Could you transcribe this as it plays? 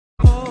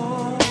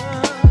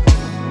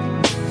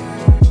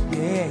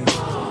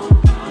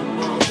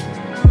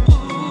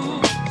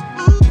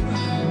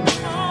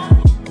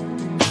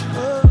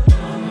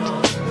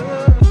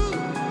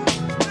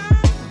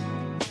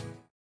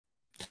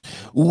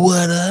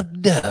What up,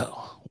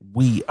 though?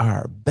 We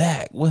are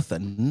back with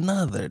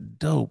another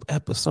dope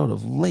episode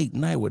of Late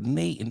Night with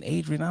Nate and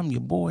Adrian. I'm your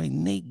boy,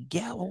 Nate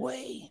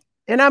Galloway.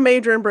 And I'm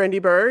Adrian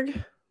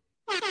Brandyberg.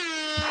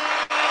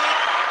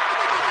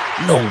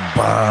 No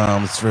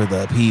bombs for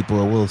the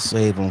people. We'll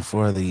save them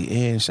for the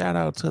end. Shout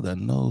out to the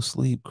No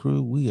Sleep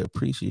crew. We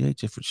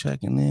appreciate you for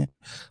checking in.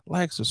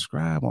 Like,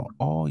 subscribe on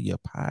all your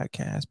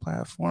podcast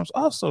platforms.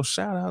 Also,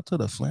 shout out to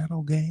the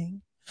Flannel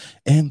Gang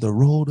and the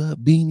Rolled Up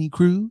Beanie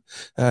crew.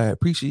 I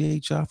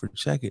appreciate y'all for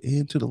checking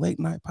into the late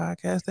night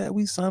podcast that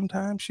we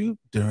sometimes shoot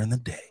during the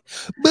day.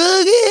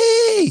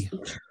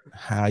 Boogie,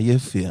 how you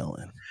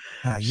feeling?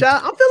 I'm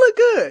feeling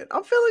good.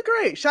 I'm feeling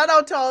great. Shout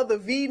out to all the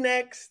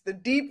V-necks, the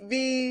deep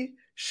V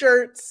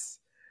shirts,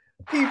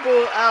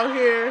 people out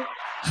here.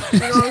 You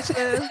know what I'm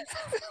saying?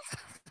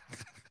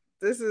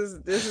 This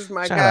is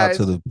my Shout guys.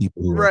 Out to the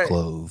people who are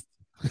clothed.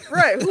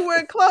 Right, who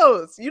wear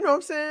clothes. You know what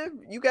I'm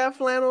saying? You got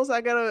flannels. I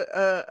got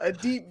a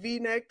deep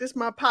V-neck. This is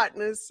my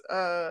partner's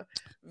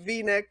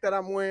V-neck that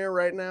I'm wearing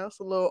right now. It's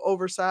a little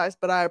oversized,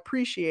 but I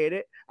appreciate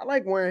it. I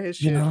like wearing his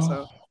shit.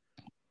 So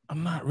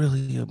I'm not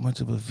really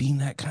much of a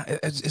V-neck kind.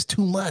 It's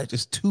too much. I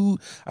feel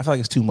like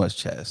it's too much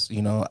chest.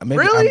 You know, maybe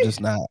really?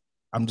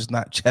 I'm just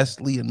not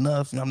chestly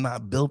enough. I'm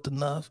not built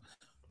enough.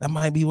 That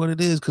might be what it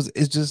is, because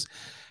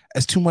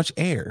it's too much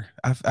air.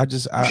 I'm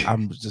just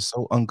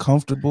so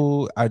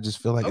uncomfortable. I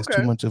just feel like it's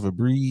too much of a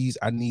breeze.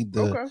 I need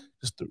the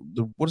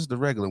what is the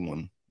regular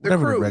one?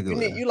 Whatever the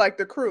regular. You like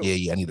the crew.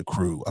 Yeah, I need a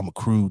crew. I'm a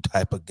crew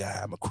type of guy.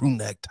 I'm a crew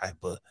neck type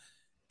of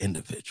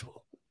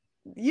individual.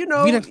 You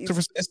know,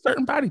 it's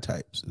certain body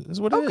types. That's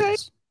what it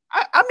is.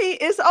 I mean,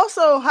 it's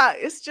also how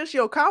it's just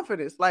your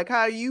confidence, like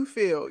how you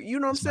feel. You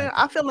know what I'm saying?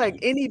 I feel like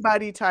any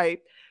body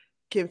type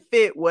can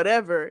fit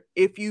whatever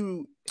if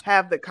you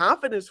have the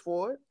confidence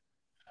for it.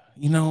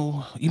 You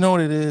know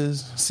what it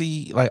is.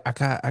 See, like I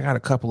got a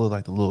couple of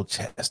like the little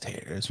chest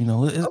hairs. You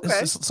know,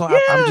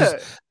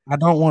 I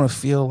don't want to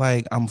feel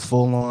like I'm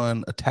full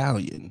on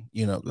Italian.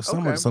 You know,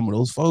 because some of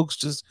those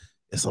folks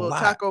it's a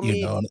lot.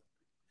 You know,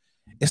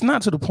 it's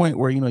not to the point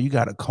where you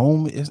got to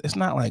comb. It's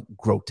not like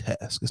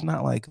grotesque. It's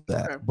not like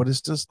that. But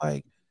it's just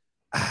like,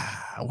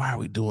 why are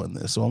we doing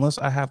this? So unless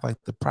I have like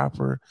the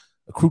proper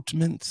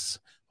accoutrements,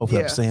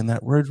 hopefully I'm saying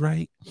that word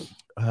right.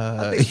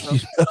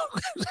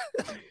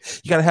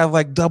 You got to have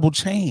like double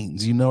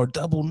chains, or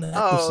double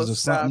necklaces or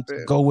something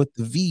to go with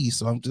the V.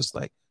 So I'm just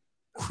like,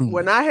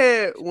 when I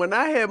had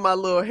my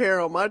little hair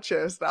on my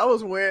chest, I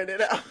was wearing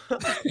it out.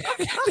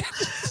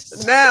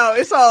 Now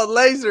it's all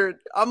lasered.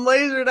 I'm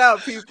lasered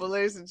out, people,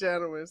 ladies and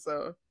gentlemen.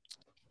 So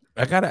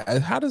I gotta.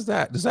 How does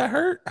that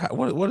hurt?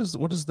 What is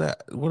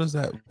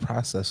that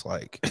process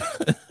like?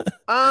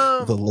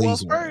 The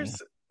laser.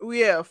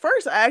 Well,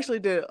 first I actually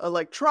did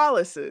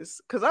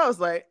electrolysis because I was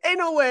like, ain't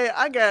no way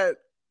I got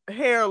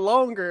hair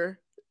longer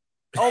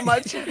on my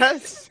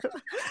chest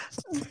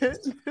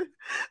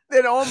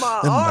than on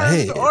my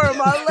arms or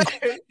my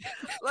legs.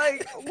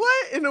 Like,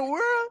 what in the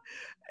world?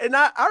 And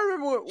I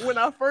remember when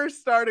I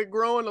first started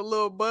growing a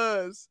little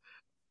buzz,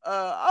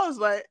 I was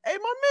like, hey,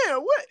 my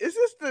man, what is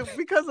this?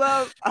 Because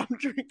I'm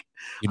drinking,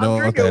 I'm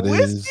drinking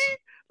whiskey? Is?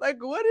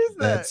 Like, what is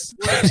that?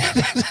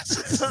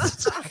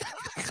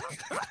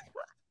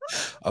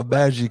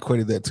 Imagine you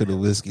equated that to the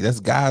whiskey. That's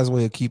God's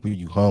way of keeping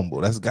you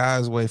humble. That's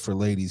God's way for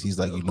ladies. He's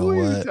like, you know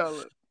what?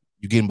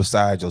 You're getting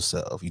beside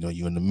yourself.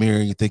 You in the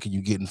mirror, you're thinking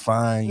you're getting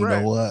fine. You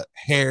know what?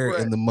 Hair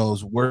in the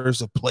most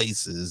worst of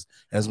places.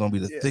 And it's going to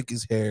be the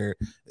thickest hair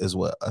as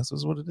well. That's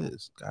just what it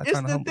is.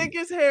 It's the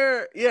thickest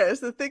hair. Yeah,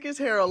 it's the thickest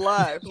hair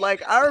alive.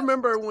 Like, I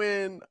remember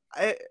when,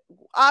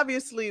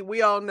 obviously,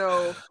 we all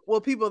know,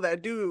 well, people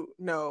that do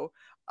know,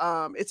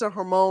 it's a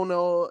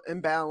hormonal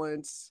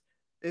imbalance.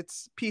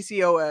 It's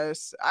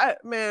PCOS.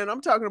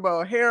 I'm talking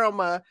about hair on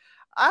my.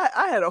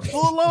 I had a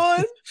full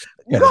on.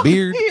 You had a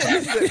beard.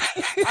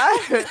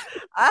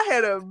 I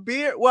had a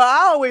beard. Well,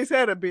 I always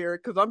had a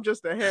beard because I'm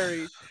just a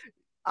hairy.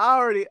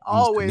 I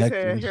always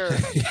had hair.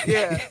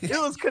 Yeah,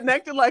 it was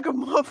connected like a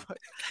motherfucker.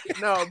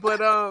 No, but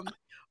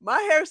my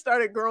hair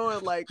started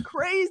growing like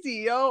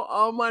crazy, yo,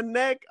 on my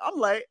neck. I'm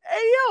like,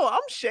 hey, yo,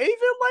 I'm shaving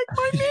like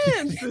my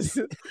man.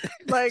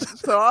 Like,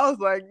 so I was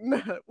like,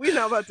 nah, we're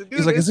not about to do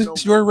this. Like, is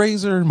it your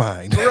razor or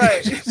mine?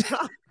 Right.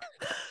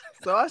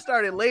 So I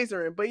started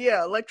lasering. But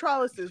yeah,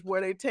 electrolysis, where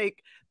they tell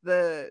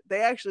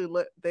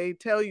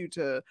you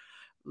to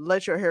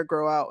let your hair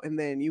grow out, and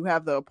then you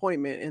have the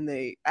appointment, and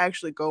they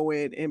actually go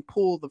in and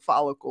pull the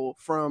follicle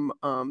from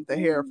the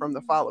hair from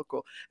the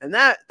follicle. And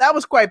that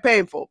was quite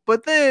painful.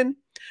 But then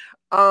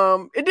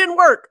it didn't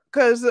work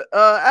because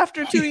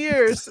after 2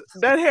 years,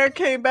 that hair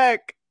came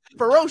back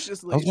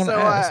ferociously. I was gonna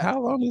ask,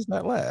 how long does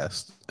that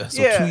last?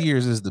 So 2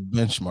 years is the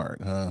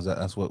benchmark, huh?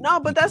 That's what. No,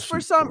 but that's for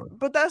some.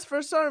 But that's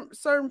for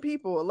certain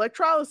people.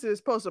 Electrolysis is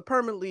supposed to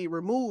permanently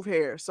remove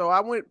hair. So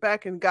I went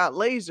back and got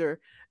laser,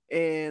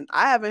 and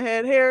I haven't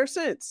had hair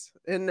since.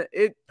 And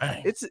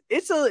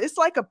it's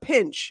like a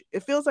pinch.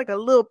 It feels like a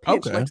little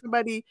pinch, like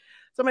somebody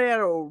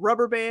had a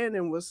rubber band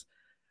and was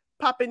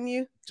popping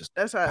you.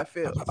 That's how it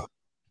feels.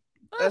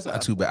 That's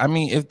not too bad. I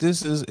mean, if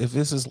this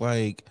is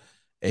like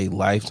a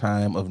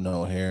lifetime of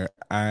no hair,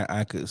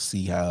 I could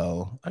see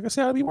how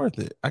it'd be worth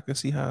it. I could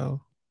see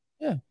how,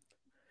 yeah,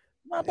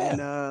 not bad.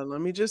 And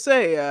let me just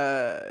say,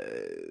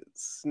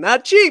 it's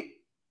not cheap.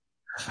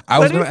 I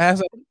was gonna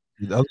ask.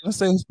 I was gonna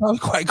say it's probably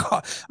quite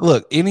cost.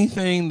 Look,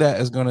 anything that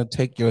is gonna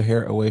take your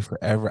hair away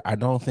forever, I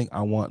don't think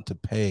I want to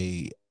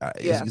pay.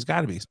 It's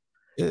got to be.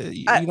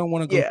 You don't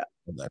want to go. Yeah.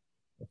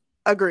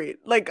 Agreed.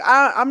 Like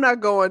I'm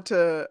not going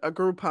to a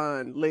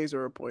Groupon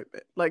laser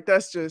appointment. Like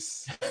that's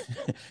just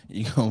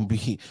you're gonna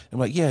be. I'm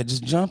like, yeah,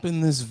 just jump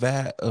in this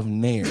vat of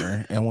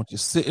Nair, and I want you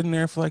sitting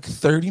there for like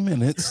 30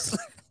 minutes,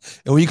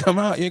 and when you come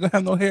out, you're gonna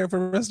have no hair for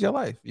the rest of your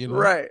life. You know?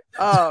 Right.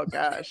 Oh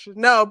gosh,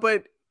 no,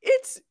 but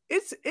it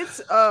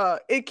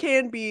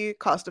can be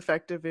cost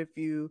effective if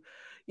you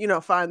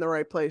find the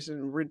right place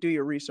and do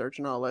your research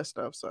and all that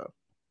stuff. So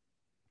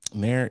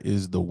Nair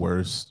is the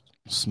worst.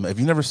 If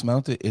you never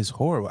smelled it, it's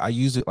horrible. I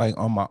use it like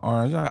on my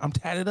arms. I'm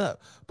tatted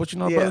up, but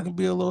brother can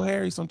be a little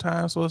hairy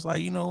sometimes. So it's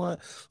like, you know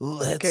what?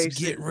 Let's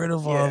get rid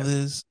of all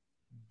this.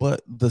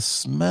 But the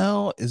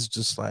smell is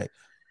just like,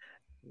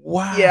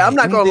 why? Yeah, I'm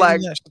not gonna lie.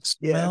 That should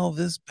smell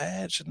this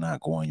bad should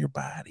not go on your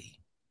body.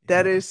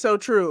 That is so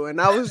true. And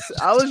I was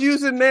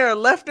using Nair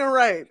left and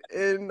right,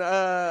 and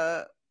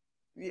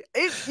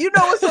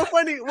what's so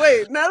funny?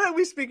 Wait, now that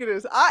we speak of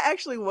this, I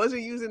actually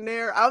wasn't using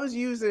Nair. I was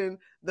using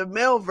the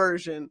male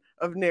version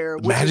of Nair.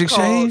 Magic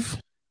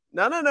Shave?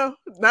 No, not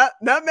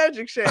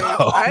Magic Shave.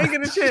 Oh. I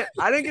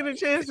didn't get a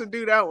chance to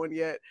do that one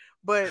yet.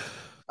 But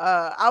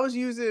I was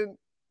using,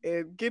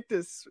 and get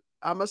this,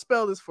 I'm gonna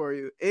spell this for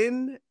you.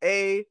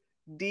 NADS.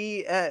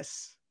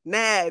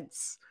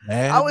 Nads.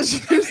 I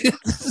was using.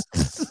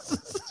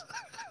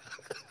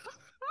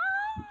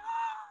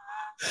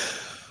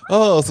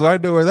 Oh, so I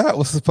know where that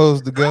was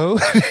supposed to go.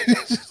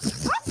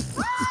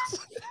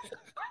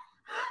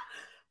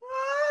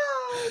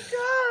 Oh,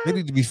 God. They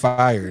need to be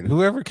fired.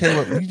 Whoever came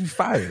up, you need to be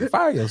fired.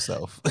 Fire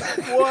yourself.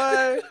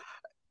 What?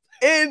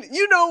 And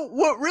you know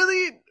what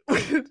really,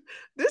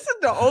 this is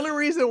the only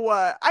reason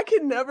why, I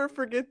can never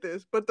forget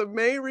this, but the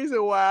main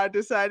reason why I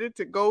decided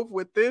to go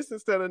with this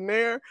instead of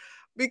Nair,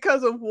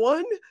 because of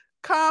one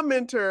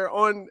commenter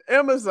on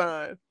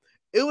Amazon.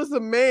 It was a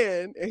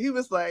man, and he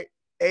was like,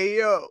 "Hey,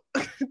 yo,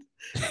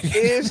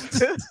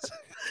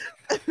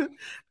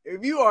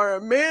 if you are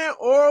a man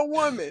or a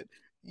woman,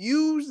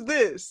 use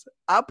this.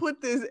 I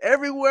put this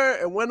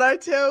everywhere, and when I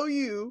tell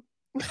you,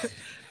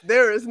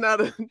 there is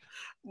not a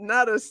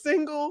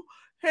single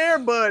hair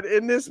bud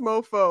in this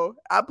mofo.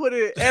 I put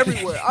it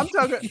everywhere." I'm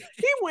talking.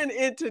 He went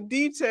into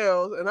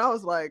details, and I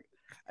was like,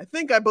 "I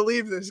think I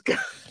believe this guy."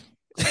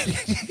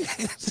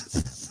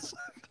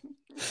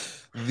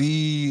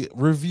 The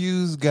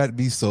reviews got to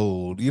be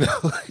sold, He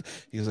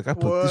was like, I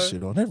put this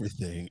shit on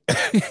everything.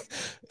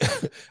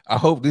 I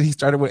hope that he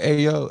started with,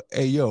 hey yo,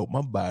 my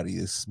body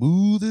is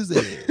smooth as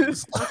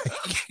eggs.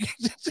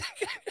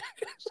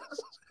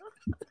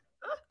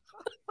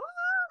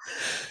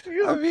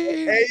 I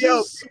mean, hey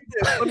yo,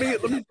 let me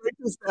break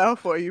this down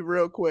for you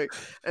real quick.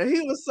 And he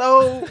was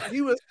so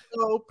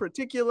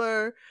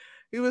particular.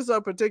 He was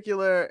so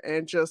particular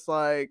and just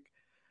like,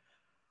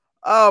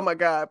 oh my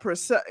God,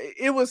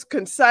 it was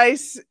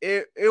concise.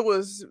 It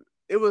was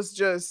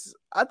just,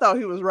 I thought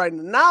he was writing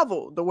a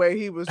novel the way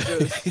he was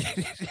just.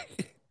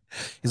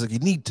 He's like, you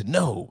need to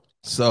know.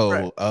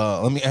 So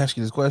let me ask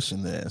you this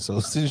question then. So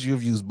since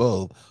you've used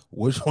both,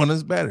 which one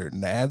is better,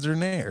 Nads or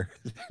Nair?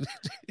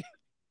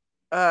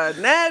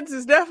 Nads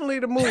is definitely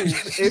the move.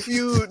 If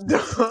you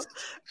don't,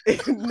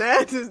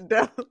 Nads is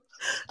definitely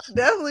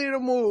the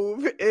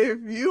move. If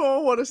you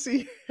don't want to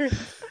see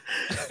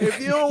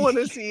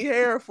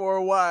hair for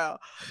a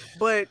while.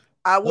 But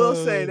I will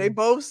say they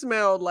both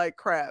smelled like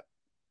crap.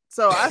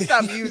 So I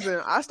stopped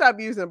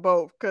using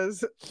both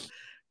because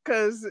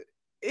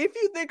if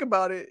you think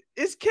about it,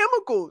 it's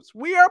chemicals.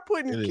 We are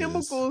putting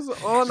chemicals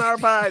on our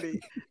body.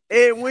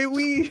 And when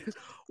we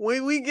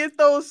get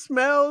those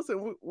smells,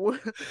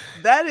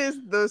 that is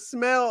the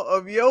smell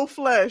of your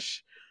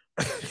flesh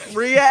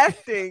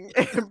reacting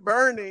and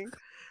burning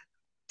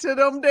to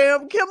them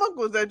damn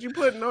chemicals that you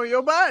putting on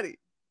your body.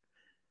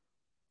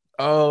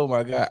 Oh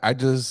my God. I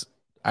just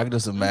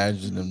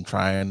imagine them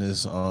trying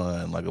this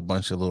on like a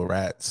bunch of little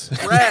rats.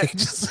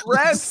 Rats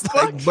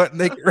like butt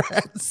naked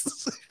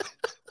rats.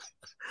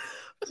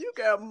 You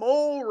got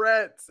mole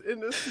rats in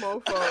this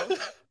mofo.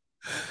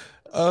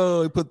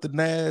 Oh, he put the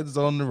Nads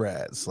on the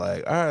rats.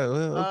 Like, all right,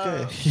 well,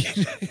 okay.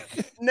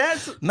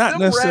 Nads, not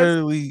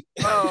necessarily.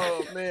 Rats.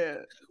 Oh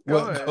man.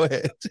 Go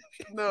ahead.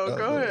 No,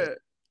 go ahead.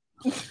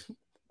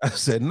 I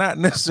said not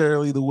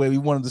necessarily the way we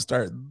wanted to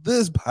start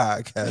this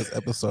podcast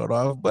episode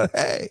off, but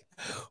hey,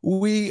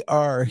 we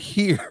are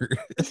here.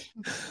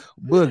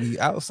 Boogie,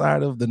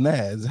 outside of the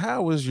Nads,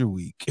 how was your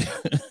week?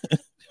 It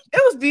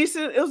was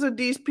decent. It was a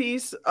decent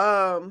piece.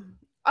 I'm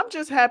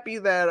just happy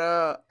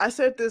that I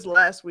said this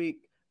last week.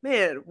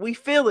 Man, we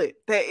feel it.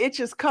 That itch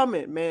is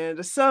coming, man.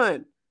 The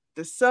sun,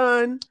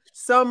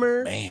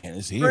 summer, man,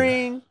 it's here.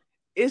 Spring.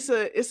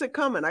 It's a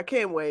coming. I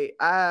can't wait.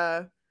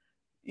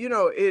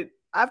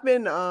 I've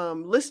been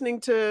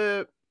listening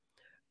to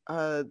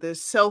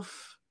this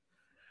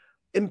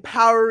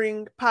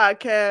empowering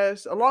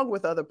podcast along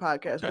with other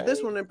podcasts, but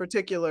this one in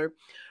particular,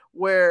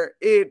 where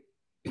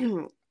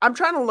I'm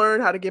trying to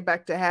learn how to get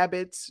back to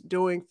habits,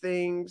 doing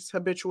things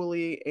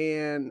habitually,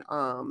 and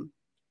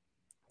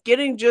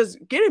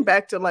getting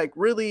back to like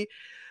really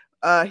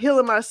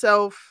healing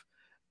myself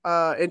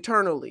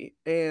internally,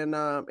 and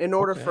in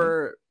order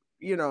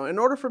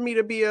for me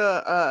to be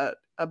a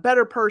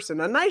better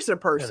person, a nicer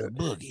person,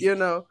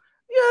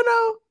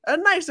 a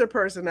nicer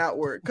person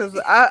outward, because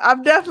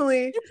I've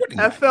definitely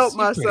felt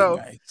myself.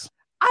 Nice.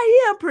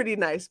 I am pretty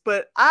nice,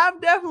 but I've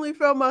definitely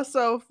felt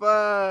myself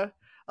a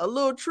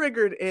little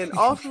triggered and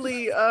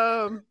awfully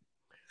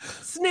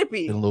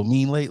snippy. Been a little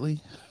mean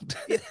lately.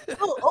 Yeah,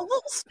 a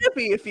little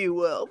snippy, if you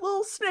will, a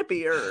little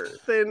snippier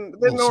than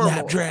normal.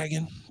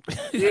 Snapdragon.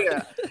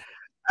 Yeah.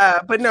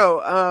 But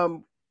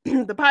no,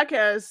 the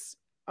podcast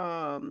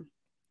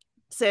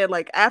said,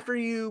 like, after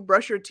you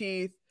brush your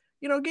teeth,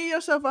 give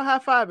yourself a high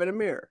five in the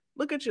mirror.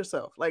 Look at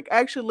yourself. Like,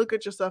 actually look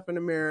at yourself in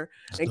the mirror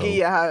and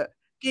give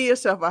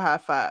yourself a high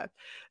five.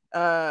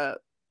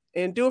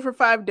 And do it for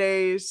 5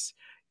 days.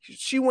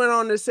 She went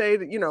on to say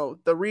that,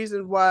 the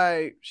reason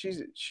why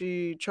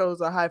she chose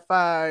a high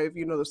five,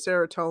 the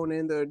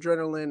serotonin, the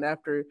adrenaline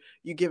after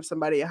you give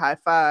somebody a high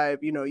five,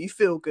 you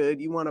feel good.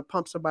 You want to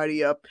pump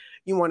somebody up.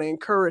 You want to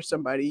encourage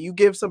somebody. You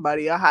give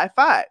somebody a high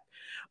five.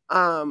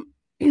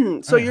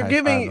 So you're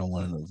giving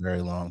one in a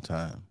very long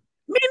time.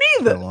 Me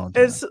neither.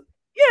 It's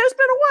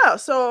been a while.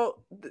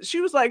 So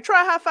she was like,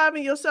 try high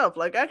fiving yourself.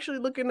 Like, actually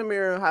look in the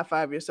mirror and high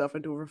five yourself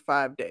and do it for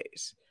 5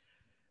 days.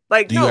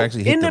 Like, do you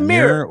actually hit in the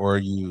mirror or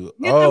you?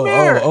 Hit the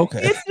mirror.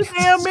 Okay. Hit the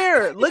damn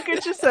mirror. Look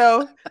at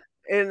yourself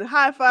and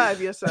high five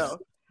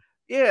yourself.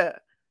 Yeah.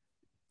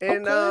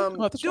 And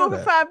do it for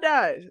 5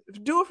 days.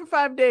 Do it for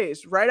 5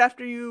 days right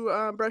after you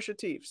brush your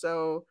teeth.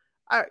 So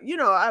I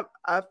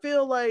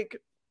feel like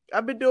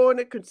I've been doing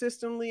it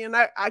consistently, and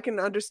I can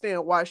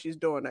understand why she's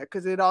doing that,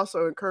 because it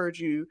also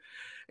encourages you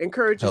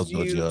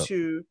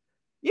to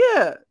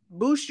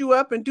boost you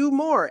up and do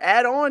more,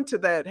 add on to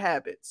that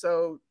habit.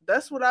 So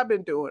that's what I've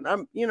been doing.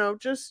 I'm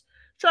just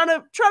trying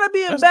to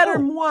be a better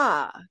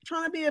moi.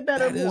 Trying to be a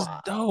better moi. That is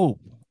dope.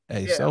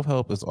 Hey,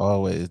 self-help is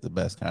always the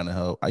best kind of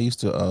help. I used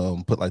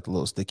to put like the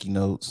little sticky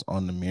notes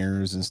on the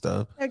mirrors and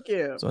stuff. Heck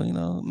yeah. So,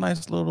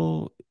 nice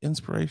little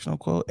inspirational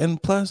quote.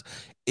 And plus,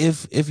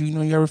 if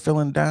you're ever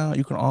feeling down,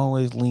 you can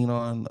always lean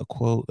on a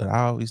quote that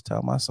I always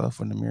tell myself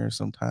in the mirror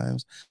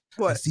sometimes.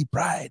 What? I see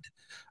pride.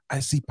 I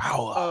see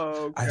power.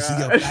 Oh, I see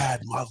a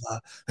bad mother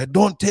that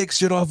don't take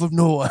shit off of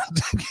no one.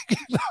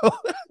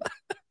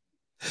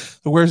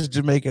 The worst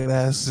Jamaican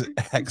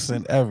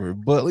accent ever.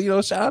 But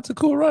shout out to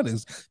Cool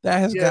Runnings. That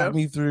has got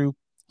me through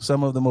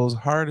some of the most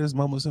hardest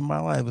moments in my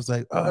life. It's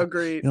like,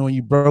 agreed. When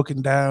you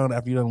broken down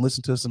after you done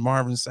listen to some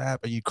Marvin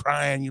Sapp and you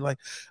crying, you like,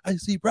 I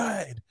see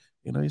pride.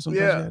 Sometimes you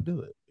gotta do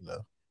it.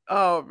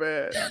 Oh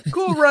man,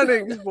 Cool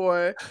Runnings,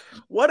 boy.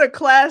 What a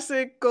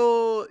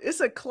classical! It's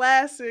a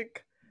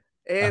classic,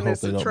 and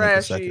it's a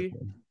trashy.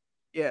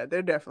 Yeah,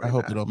 they're definitely. I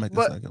hope they don't make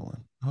a second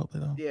one. I hope they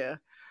don't. Yeah.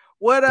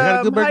 What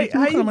how you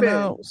been?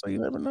 Out, so you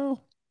never know.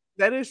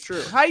 That is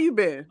true. How you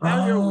been?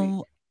 How's your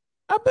week?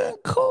 I've been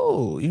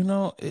cool.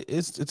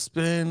 It's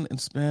been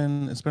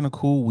a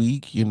cool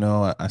week.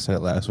 I said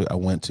it last week. I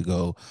went to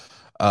go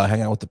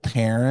hang out with the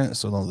parents.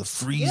 So the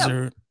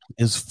freezer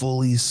is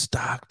fully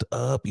stocked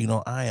up.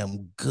 I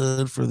am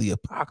good for the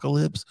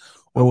apocalypse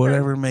or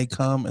whatever may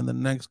come in the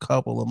next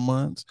couple of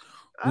months.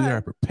 We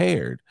are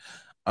prepared.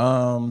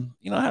 I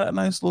had a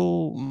nice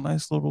little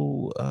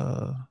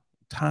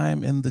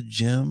time in the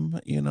gym,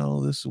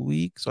 this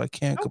week, so I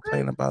can't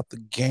complain about the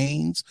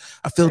gains.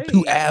 I feel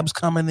 2 abs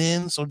coming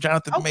in. So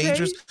Jonathan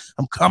Majors,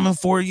 I'm coming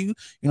for you.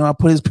 I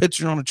put his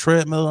picture on the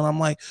treadmill and I'm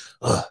like,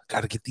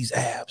 gotta get these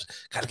abs.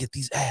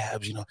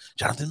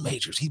 Jonathan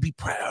Majors, he'd be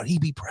proud.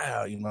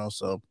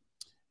 So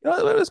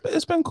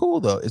it's been cool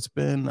though. It's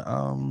been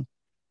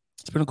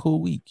a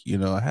cool week.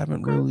 I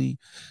haven't really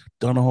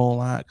done a whole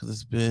lot because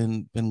it's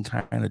been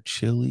kind of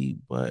chilly,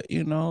 but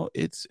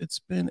it's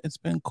been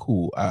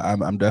cool.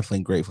 I'm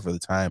definitely grateful for the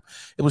time.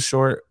 It was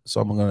short, so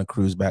I'm gonna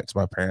cruise back to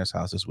my parents'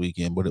 house this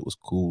weekend, but it was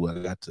cool.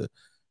 I got to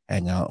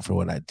hang out for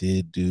what I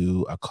did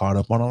do. I caught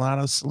up on a lot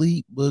of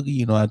sleep,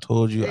 Boogie. I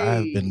told you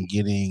I've been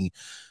getting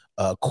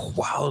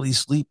quality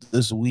sleep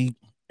this week,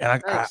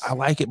 and I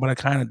like it, but I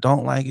kind of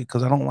don't like it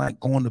because I don't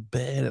like going to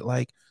bed at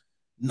like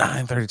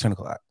 9:30, 10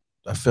 o'clock.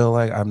 I feel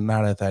like I'm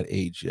not at that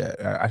age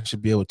yet. I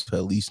should be able to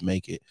at least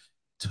make it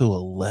to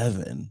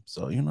 11.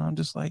 So, I'm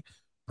just like,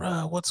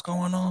 bro, what's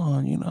going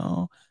on? I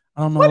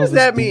don't know. What does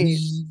that mean?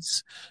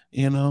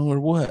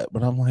 Or what?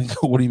 But I'm like,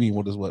 what do you mean?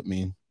 What does what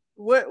mean?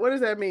 What does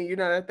that mean? You're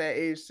not at that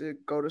age to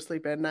go to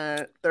sleep at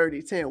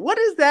 9:30, 10. What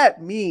does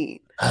that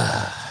mean?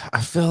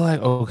 I feel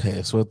like,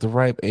 okay, so at the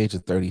ripe age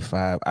of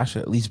 35, I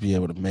should at least be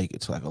able to make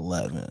it to like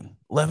 11,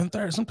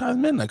 11:30, sometimes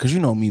midnight. Because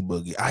me,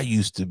 Boogie, I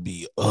used to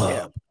be up.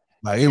 Yeah.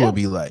 Like it would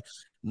be like,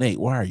 Nate,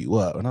 why are you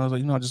up? And I was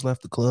like, I just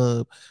left the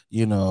club,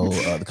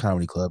 the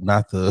comedy club,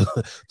 not the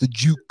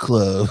juke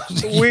club.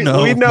 We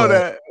know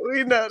that.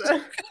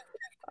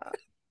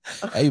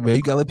 Hey man,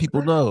 you gotta let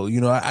people know.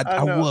 You know,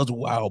 I was a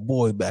wild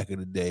boy back in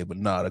the day, but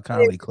not a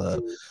comedy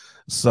club.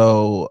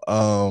 So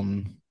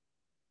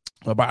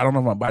but I don't know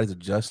if my body's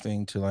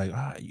adjusting to like,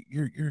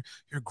 you're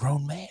a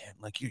grown man.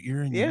 Like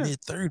you're in your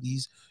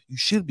mid-30s. You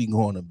should be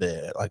going to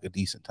bed like a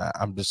decent time.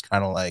 I'm just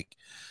kind of like,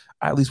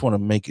 I at least want to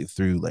make it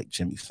through like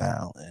Jimmy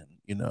Fallon,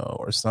 you know,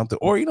 or something.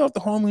 Or, you know, if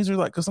the homies are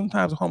like, because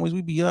sometimes the homies,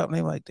 we be up and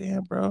they're like,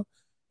 damn, bro.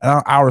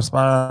 And I'll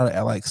respond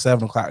at like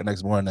 7 o'clock the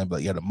next morning.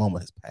 But yeah, the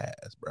moment has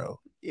passed, bro.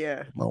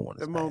 Yeah.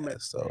 The moment.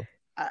 Passed, so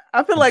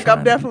I feel like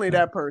I'm definitely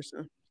that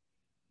person.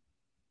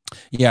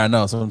 Yeah, I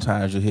know.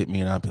 Sometimes you hit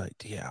me and I'll be like,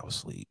 yeah, I was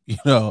asleep, you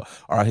know,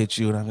 or I'll hit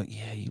you and I'm like,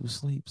 yeah, you was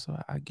asleep. So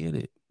I get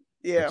it.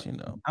 Yeah. But, you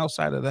know,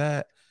 outside of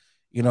that,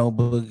 you know,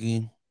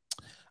 Boogie,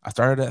 I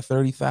started at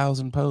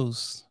 30,000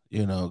 posts,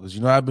 you know, because,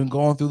 you know, I've been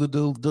going through the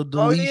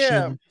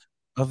deletion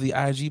of the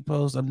IG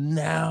posts. I'm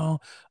now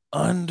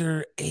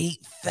under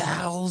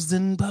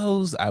 8,000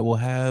 posts. I will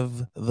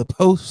have the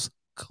posts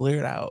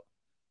cleared out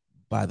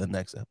by the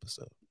next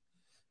episode.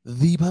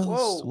 The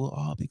posts will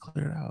all be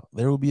cleared out.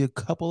 There will be a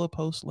couple of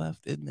posts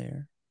left in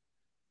there.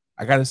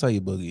 I got to tell you,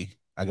 Boogie,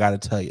 I got to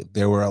tell you,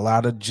 there were a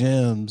lot of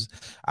gems.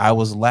 I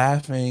was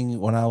laughing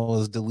when I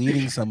was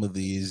deleting some of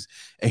these.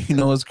 And you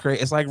know, it's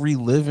crazy. It's like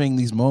reliving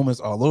these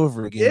moments all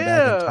over again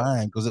back in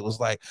time. Because it was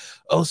like,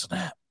 oh,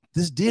 snap.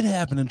 This did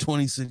happen in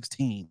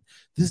 2016.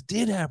 This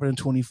did happen in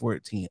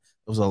 2014. There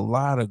was a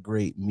lot of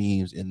great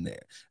memes in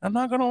there. I'm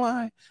not going to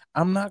lie.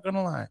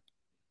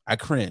 I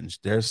cringed.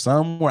 There's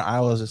some where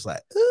I was just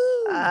like, ooh.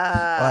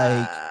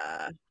 Like,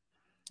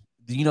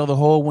 you know, the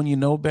whole when you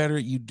know better,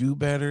 you do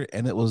better.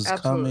 And it was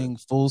coming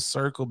full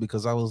circle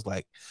because I was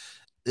like,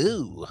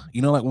 ooh,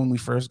 you know, like when we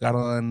first got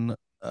on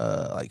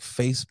like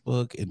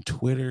Facebook and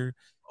Twitter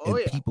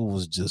and people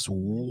was just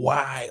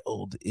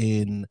wild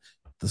in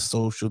the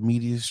social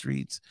media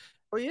streets.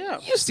 Oh, yeah.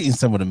 You've seen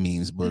some of the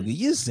memes, Boogie.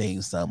 You've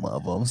seen some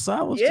of them. So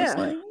I was just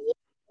like,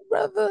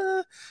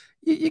 brother,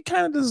 you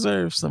kind of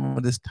deserve some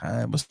of this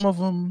time. But some of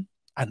them,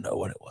 I know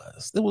what it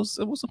was. There was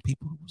some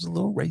people who was a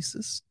little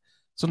racist.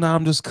 So now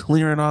I'm just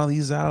clearing all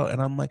these out, and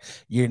I'm like,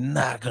 you're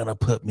not gonna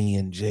put me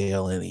in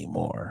jail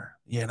anymore.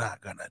 You're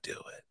not gonna do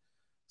it.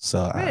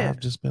 So I've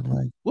just been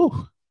like,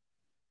 whoa.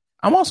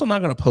 I'm also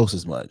not gonna post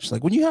as much.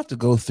 Like when you have to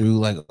go through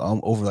like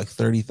over like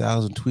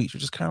 30,000 tweets,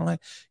 you're just kind of like,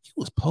 you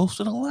was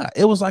posting a lot.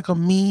 It was like a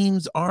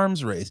memes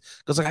arms race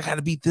because like I got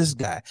to beat this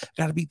guy,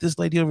 got to beat this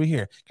lady over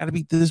here, got to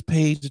beat this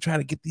page to try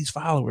to get these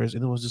followers,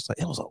 and it was just like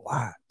it was a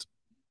lot.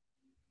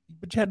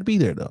 But you had to be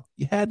there, though.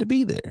 You had to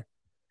be there.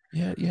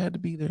 Yeah, you had to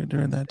be there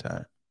during that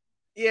time.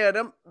 Yeah,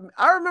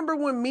 I remember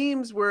when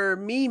memes were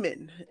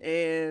memeing,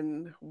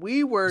 and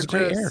we were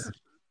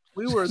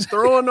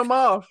throwing them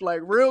off like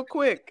real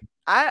quick.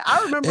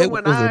 I remember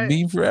when was a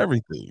meme for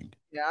everything.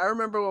 Yeah, I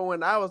remember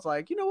when I was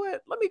like, you know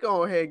what? Let me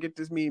go ahead and get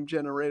this meme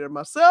generator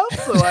myself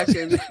so I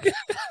can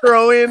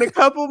throw in a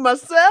couple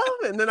myself.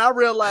 And then I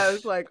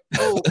realized, like,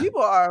 oh,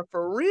 people are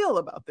for real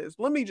about this.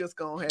 Let me just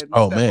go ahead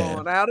and step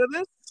on out of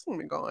this. Let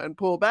me go ahead and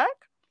pull back.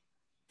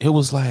 It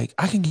was like,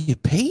 I can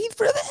get paid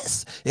for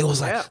this. It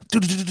was like,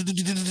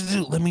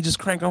 let me just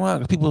crank them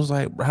out. People was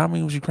like, how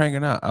many was you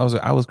cranking out? I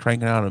was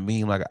cranking out a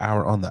meme like an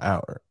hour on the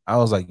hour. I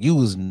was like, you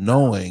was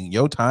knowing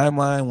your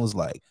timeline was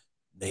like,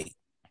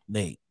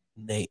 Nate.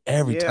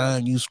 Every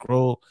time you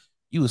scroll,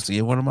 you would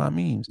see one of my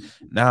memes.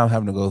 Now I'm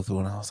having to go through,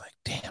 and I was like,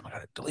 damn, I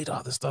gotta delete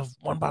all this stuff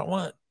one by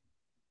one.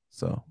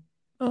 So,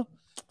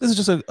 this is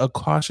just a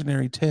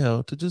cautionary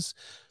tale to just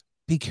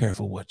be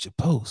careful what you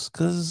post,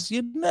 because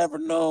you never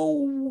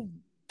know.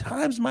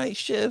 Times might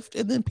shift,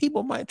 and then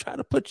people might try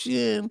to put you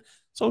in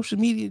social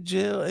media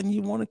jail, and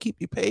you want to keep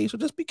your page. So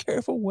just be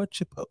careful what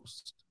you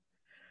post.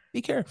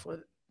 Be careful.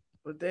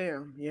 But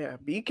damn, yeah,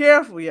 be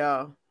careful,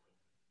 y'all.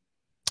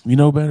 You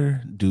know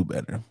better, do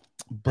better.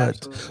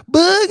 But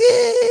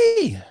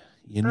Boogie,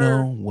 you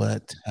know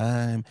what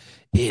time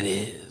it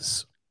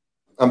is.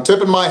 I'm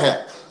tipping my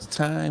hat. It's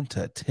time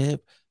to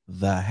tip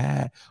the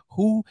hat.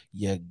 Who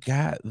you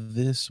got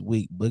this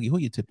week, Boogie? Who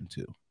you tipping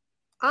to?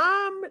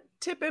 I'm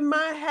tipping my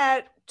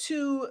hat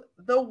to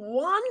the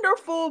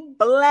wonderful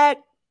Black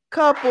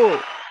couple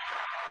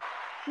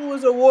who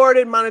was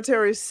awarded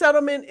monetary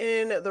settlement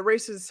in the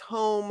racist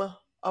home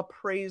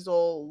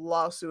appraisal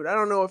lawsuit. I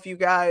don't know if you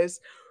guys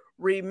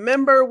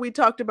remember, we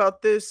talked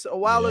about this a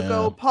while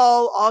ago.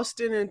 Paul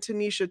Austin and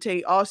Tanisha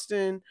Tate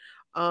Austin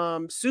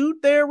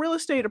sued their real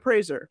estate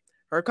appraiser,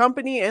 her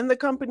company, and the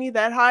company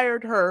that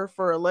hired her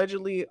for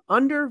allegedly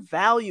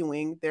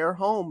undervaluing their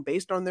home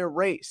based on their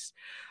race.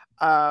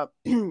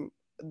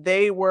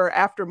 They were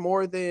after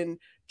more than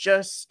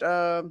just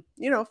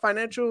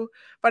financial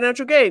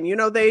gain. You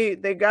know, they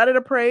got it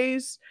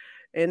appraised,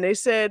 and they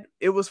said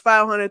it was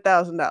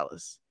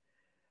 $500,000,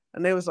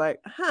 and they was like,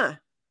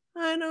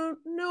 I don't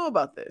know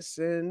about this,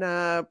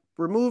 and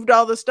removed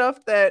all the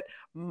stuff that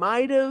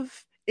might have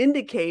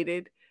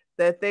indicated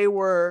that they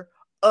were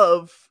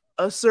of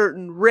a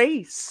certain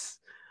race.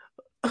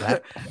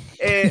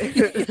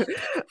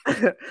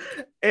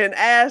 and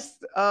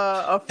asked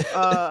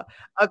a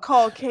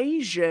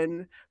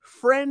Caucasian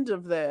friend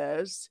of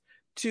theirs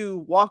to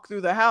walk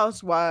through the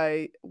house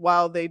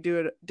while they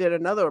did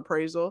another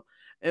appraisal,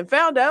 and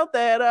found out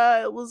that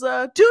it was 2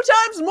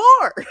 times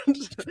more,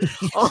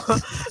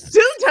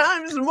 2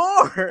 times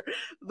more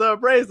the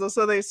appraisal.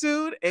 So they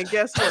sued, and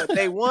guess what?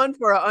 They won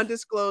for an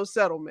undisclosed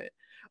settlement.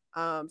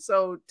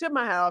 So tip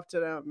my hat off to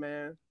them,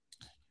 man.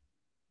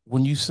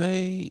 When you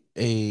say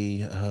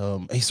a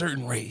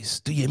certain race,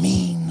 do you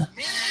mean?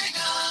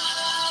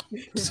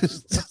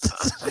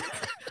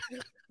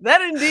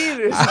 That indeed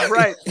is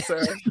right,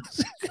 sir.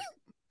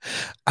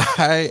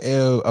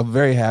 I'm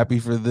very happy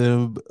for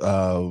them.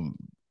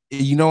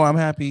 I'm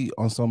happy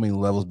on so many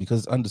levels because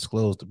it's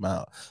undisclosed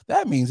amount.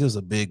 That means it's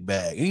a big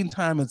bag.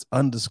 Anytime it's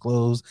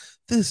undisclosed,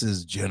 this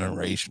is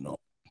generational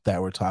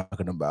that we're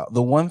talking about.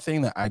 The one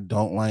thing that I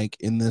don't like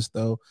in this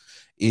though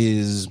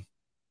is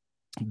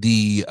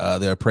the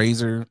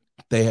appraiser.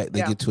 They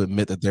get to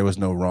admit that there was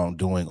no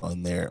wrongdoing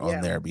on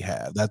their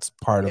behalf. That's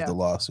part of the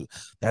lawsuit.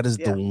 That is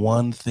the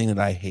one thing that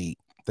I hate.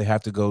 They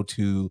have to go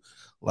to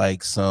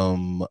like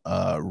some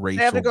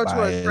racial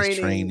bias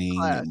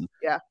training and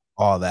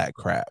all that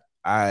crap.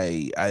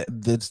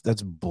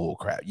 That's bull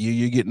crap.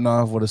 You're getting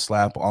off with a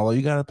slap. Although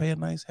you got to pay a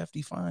nice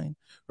hefty fine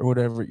or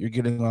whatever, you're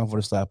getting off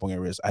with a slap on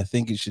your wrist. I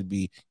think it should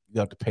be you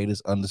have to pay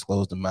this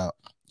undisclosed amount.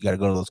 You got to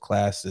go to those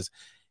classes,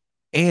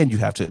 and you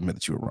have to admit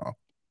that you were wrong.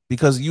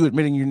 Because you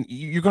admitting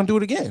you're going to do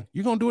it again.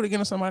 You're going to do it again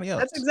to somebody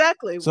else. That's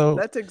exactly.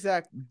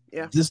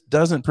 Yeah. This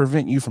doesn't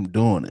prevent you from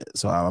doing it.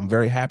 So I'm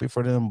very happy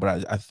for them.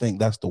 But I think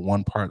that's the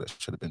one part that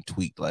should have been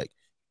tweaked. Like,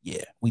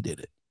 yeah, we did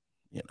it.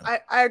 You know?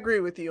 I agree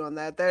with you on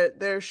that.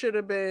 There should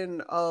have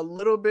been a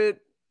little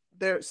bit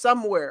there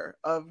somewhere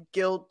of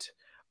guilt,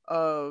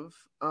 of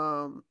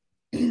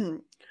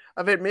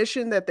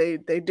admission that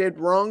they did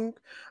wrong.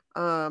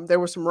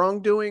 There was some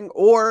wrongdoing,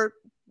 or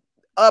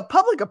a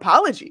public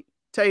apology.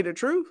 Tell you the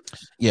truth.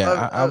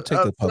 Yeah, I'll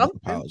take the public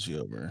apology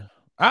over.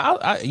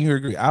 You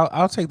agree?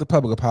 I'll take the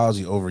public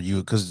apology over you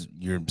because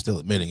you're still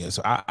admitting it.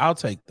 So I'll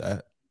take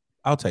that.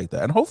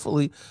 And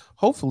hopefully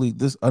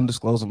this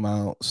undisclosed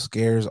amount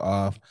scares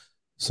off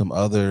some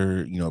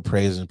other,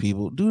 praising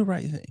people. Do the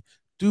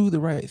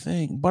right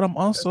thing. But I'm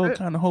also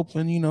kind of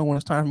hoping, when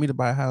it's time for me to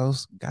buy a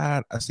house,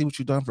 God, I see what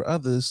you've done for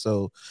others.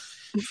 So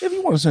if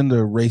you want to send a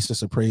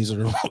racist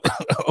appraiser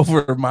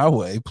over my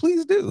way,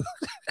 please do.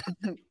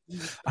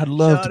 I'd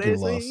love to get a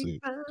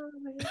lawsuit.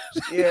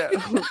 Yeah.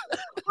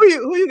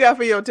 Who you got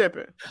for your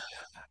tipping?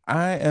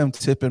 I am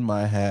tipping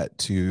my hat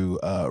to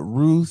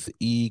Ruth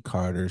E.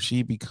 Carter.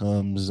 She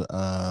becomes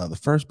the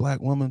first Black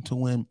woman to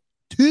win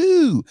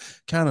 2,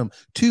 count them,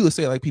 2, let's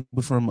say like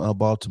people from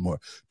Baltimore,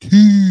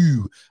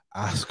 2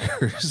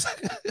 Oscars.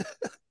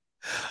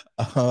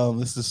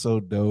 This is so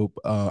dope.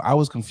 I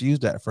was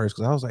confused at first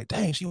because I was like,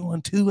 dang, she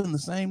won 2 in the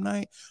same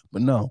night.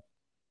 But no,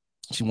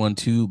 she won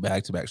 2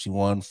 back to back. She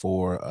won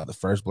for the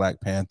first Black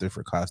Panther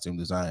for costume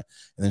design,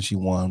 and then she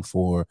won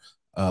for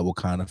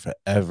Wakanda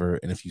Forever.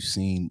 And if you've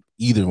seen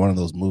either one of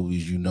those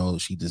movies, you know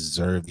she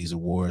deserved these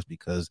awards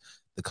because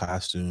the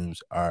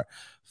costumes are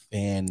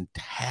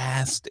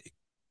fantastic.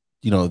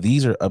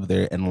 These are up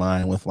there in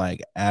line with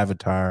like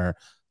Avatar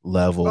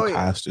level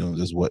costumes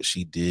is what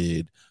she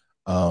did.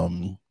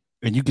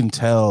 And you can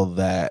tell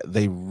that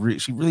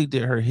she really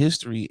did her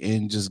history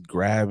in just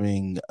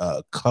grabbing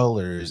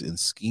colors and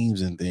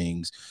schemes and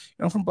things,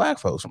 from Black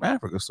folks from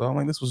Africa. So I'm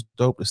like, this was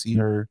dope to see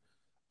her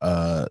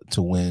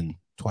to win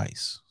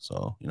twice.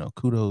 So,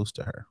 kudos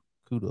to her.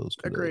 Kudos.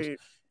 Agreed.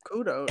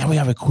 Kudos. And we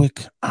have a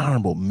quick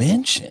honorable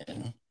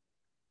mention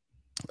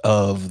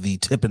of the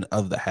tipping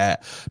of the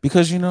hat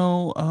because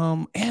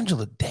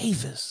Angela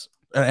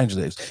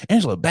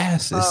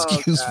Bassett,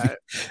 excuse me.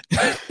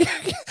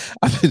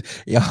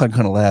 Y'all are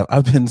gonna laugh.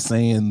 I've been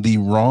saying the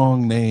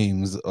wrong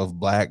names of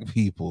Black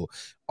people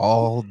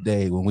all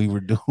day when we were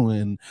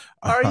doing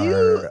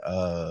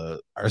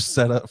our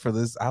setup for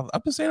this. I've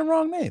been saying the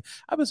wrong name.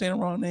 I've been saying the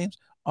wrong names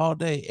all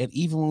day, and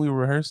even when we were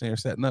rehearsing or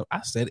setting up,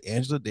 I said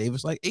Angela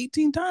Davis like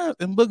 18 times,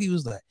 and Boogie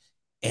was like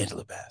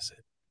Angela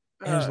Bassett.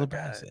 Angela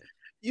Bassett.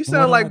 You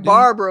sound like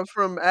Barbara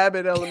from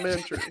Abbott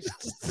Elementary.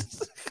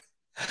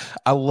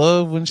 I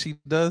love when she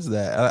does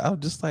that.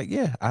 I'm just like,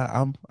 yeah,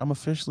 I'm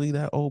officially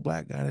that old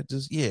Black guy that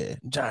just,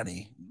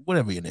 Johnny,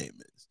 whatever your name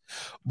is.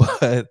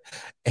 But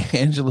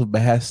Angela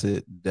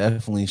Bassett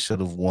definitely should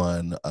have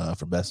won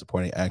for Best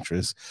Supporting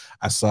Actress.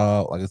 I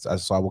saw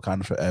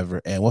Wakanda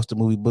Forever, and what's the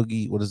movie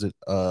Boogie? What is it?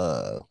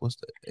 What's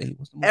the movie?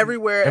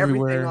 Everywhere,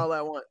 Everything, All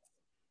at Once.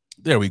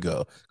 There we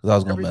go. Because I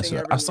was gonna mess it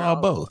up. I saw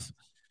both.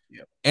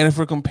 Yep. And if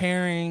we're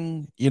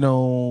comparing,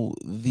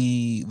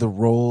 the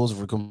roles, if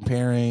we're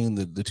comparing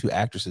the 2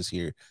 actresses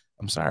here,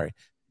 I'm sorry,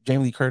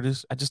 Jamie Lee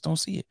Curtis, I just don't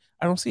see it.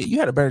 I don't see it. You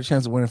had a better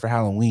chance of winning for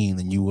Halloween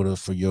than you would have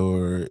for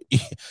your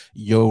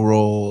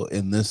role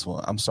in this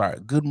one. I'm sorry,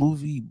 good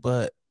movie,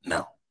 but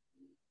no.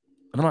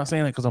 And I'm not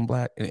saying that because I'm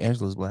Black and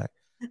Angela's Black.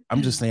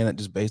 I'm just saying that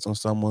just based on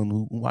someone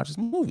who watches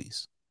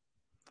movies.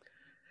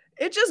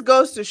 It just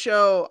goes to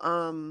show.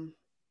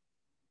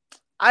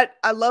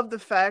 I love the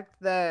fact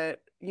that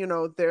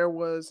there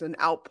was an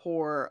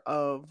outpour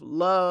of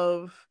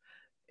love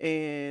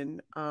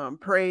and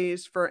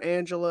praise for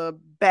Angela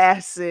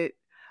Bassett.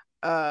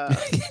 But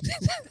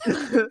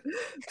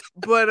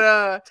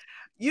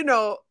you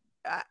know,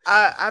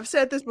 I've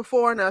said this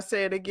before and I'll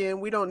say it again.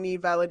 We don't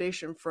need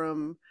validation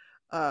from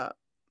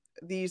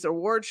these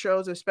award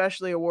shows,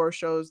 especially award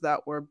shows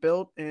that were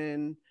built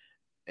and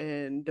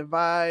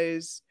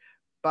devised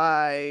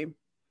by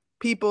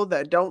people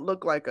that don't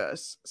look like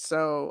us.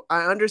 So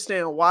I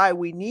understand why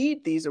we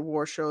need these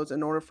award shows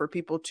in order for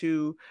people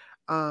to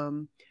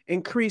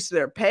increase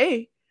their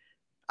pay.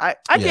 I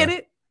get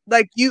it.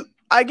 Like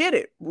I get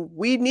it.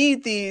 We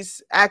need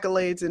these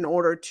accolades in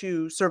order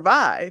to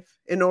survive,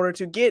 in order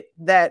to get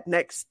that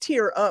next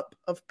tier up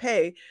of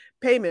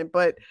payment.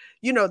 But,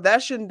 you know,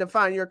 that shouldn't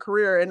define your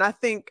career. And I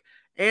think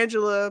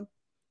Angela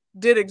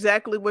did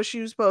exactly what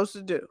she was supposed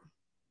to do.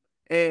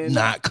 And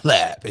not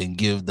clap and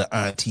give the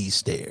auntie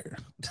stare.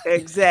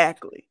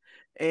 Exactly.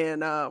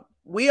 And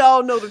we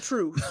all know the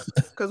truth,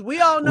 because we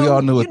all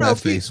knew what that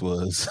face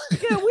was.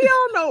 Yeah, we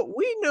all know.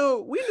 We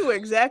knew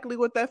exactly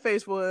what that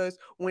face was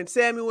when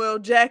Samuel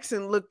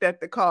Jackson looked at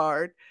the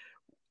card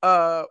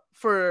for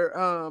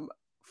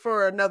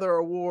another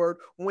award,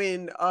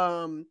 when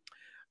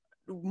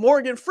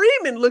Morgan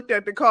Freeman looked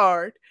at the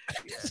card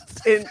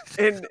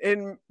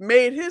and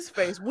made his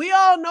face. We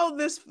all know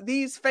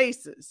these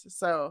faces.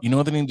 So you know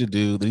what they need to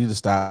do? They need to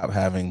stop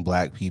having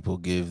black people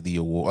give the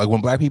award. Like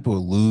when black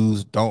people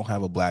lose, don't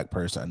have a black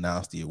person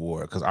announce the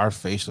award, because our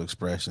facial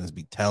expressions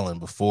be telling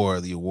before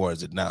the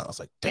award's announced.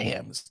 Like,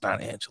 damn, it's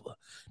not Angela.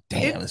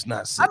 Damn, it's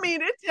not Sydney. I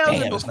mean, it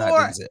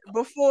tells it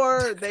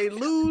before they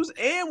lose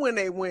and when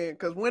they win.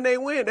 Because when they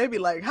win, they be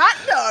like, hot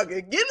dog,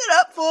 and give it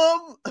up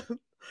for them.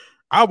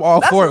 I'm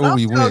all for it when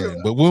we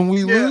win, but when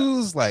we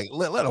lose, like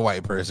let a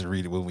white person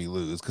read it when we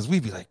lose, because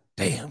we'd be like,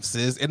 "Damn,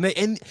 sis,"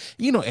 and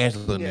you know,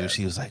 Angela knew.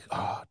 She was like,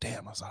 "Oh,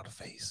 damn, I saw the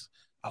face,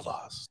 I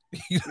lost."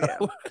 You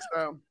know?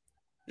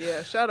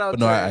 Shout out.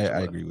 But no,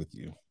 I agree with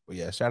you. But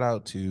yeah, shout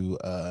out to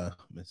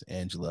Miss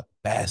Angela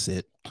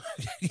Bassett.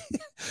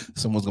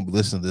 Someone's gonna be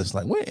listening to this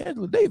like, when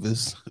Angela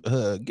Davis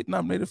get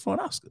nominated for an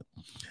Oscar?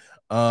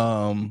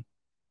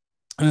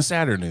 In the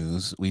sadder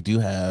news, we do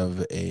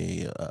have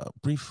a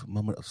brief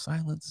moment of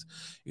silence.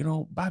 You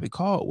know, Bobby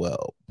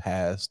Caldwell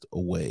passed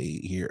away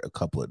here a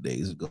couple of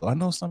days ago. I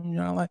know some of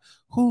y'all are like,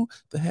 who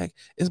the heck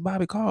is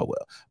Bobby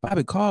Caldwell?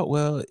 Bobby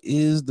Caldwell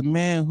is the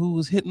man who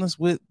was hitting us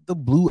with the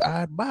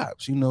blue-eyed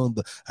bops. You know,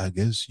 I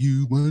guess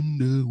you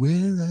wonder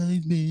where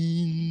I've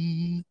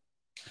been.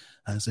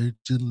 I search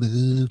and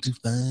love to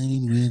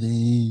find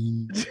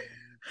within.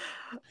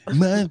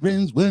 My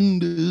friends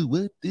wonder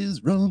what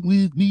is wrong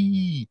with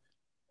me.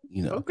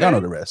 You know, y'all know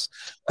the rest.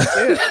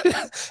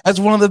 That's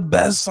one of the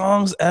best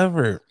songs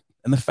ever.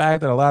 And the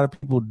fact that a lot of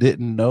people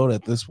didn't know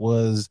that this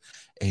was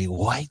a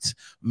white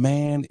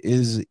man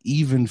is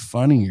even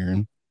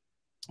funnier,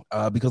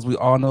 because we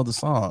all know the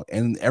song,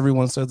 and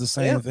everyone says the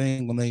same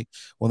thing when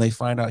they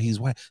find out he's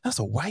white. That's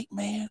a white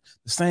man.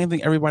 The same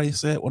thing everybody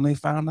said when they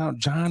found out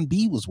John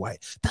B was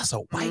white. That's a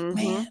white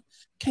man.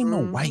 Can't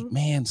no white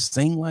man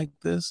sing like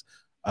this.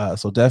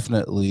 So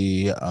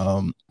definitely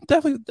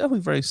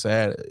very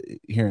sad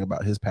hearing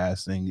about his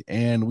passing.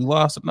 And we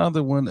lost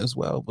another one as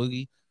well,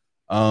 Boogie.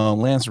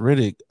 Lance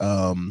Reddick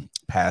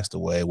passed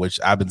away, which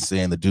I've been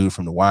saying the dude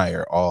from The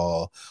Wire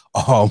all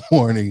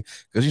morning,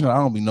 because you know I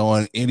don't be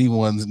knowing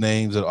anyone's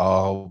names at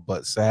all.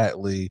 But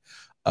sadly,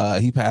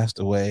 he passed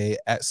away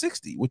at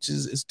 60, which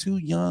is too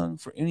young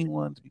for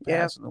anyone to be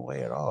passing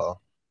away at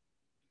all.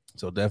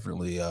 So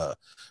definitely a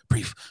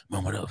brief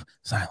moment of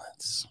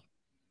silence.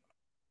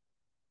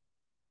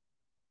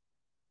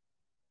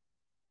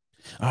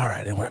 All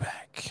right, and we're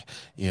back.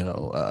 You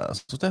know,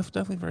 so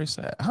definitely very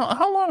sad.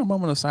 How long a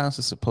moment of silence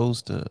is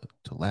supposed to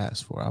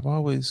last for? I've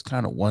always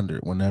kind of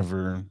wondered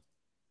whenever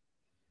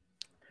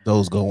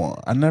those go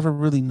on. I never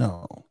really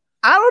know.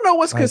 I don't know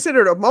what's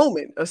considered a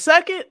moment. A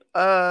second?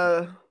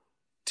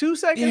 2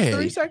 seconds?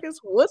 3 seconds?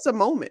 What's a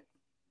moment?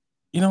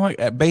 You know, like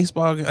at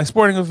baseball, like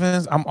sporting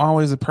events, I'm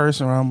always a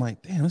person where I'm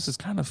like, damn, this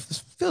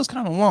feels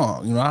kind of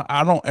long. You know,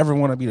 I don't ever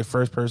want to be the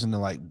first person to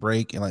like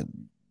break and like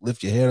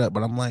lift your head up,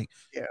 but I'm like,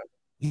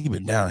 you've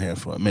been down here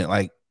for a minute.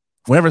 Like,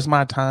 whenever it's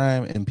my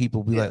time and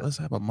people be like, let's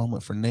have a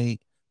moment for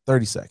Nate,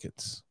 30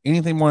 seconds.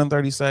 Anything more than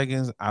 30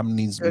 seconds, I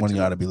need one of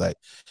y'all to be like,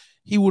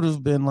 he would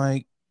have been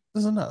like,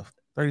 this is enough.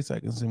 30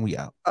 seconds and we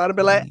out. I'd have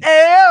been like,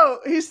 hey, yo,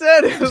 he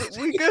said it.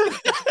 We good.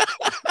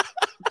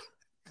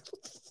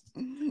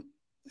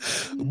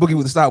 Boogie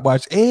with the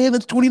stopwatch. And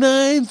it's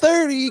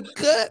 29:30.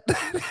 Cut.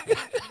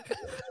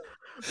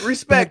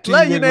 Respect.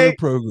 Love you, Nate.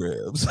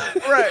 Programs.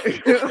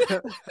 Right.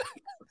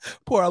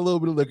 Pour a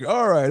little bit of liquor.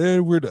 All right,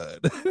 and we're done.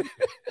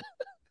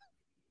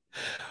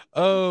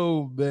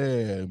 Oh,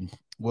 man.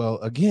 Well,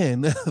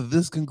 again,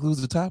 this concludes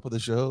the top of the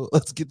show.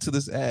 Let's get to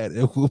this ad,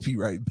 and we'll be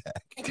right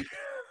back.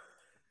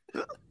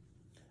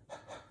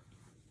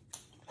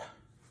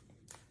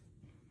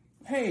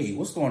 Hey,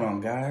 what's going on,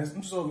 guys?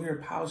 I'm just over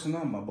here polishing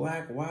up my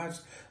black watch.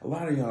 A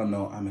lot of y'all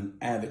know I'm an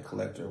avid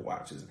collector of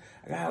watches.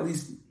 I got at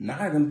least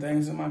 9 of them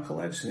things in my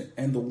collection,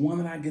 and the one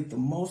that I get the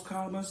most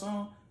compliments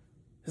on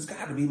has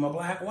got to be my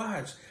Black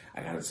watch.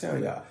 I got to tell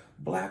y'all,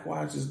 Black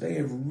watches, they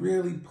have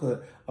really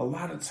put a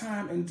lot of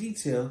time and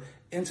detail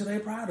into their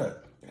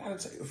product. I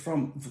gotta tell you,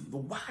 from the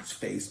watch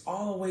face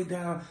all the way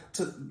down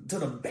to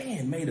the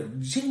band made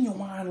of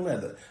genuine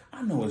leather.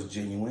 I know it's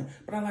genuine,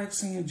 but I like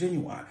seeing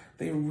genuine.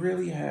 They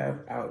really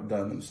have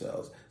outdone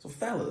themselves. So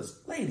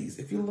fellas, ladies,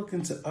 if you're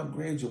looking to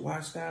upgrade your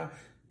watch style,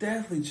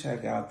 definitely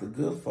check out the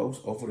good folks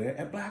over there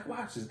at Black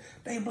Watches.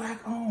 They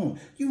Black owned.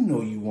 You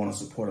know you want to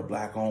support a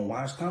Black owned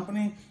watch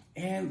company.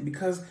 And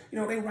because,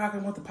 they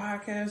rocking with the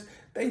podcast,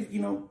 they,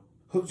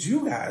 hooked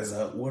you guys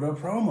up with a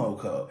promo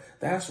code.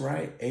 That's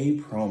right, a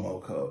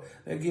promo code.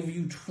 They'll give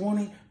you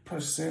 20%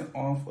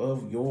 off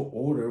of your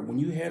order when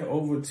you head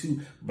over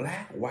to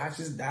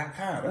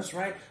blackwatches.com. That's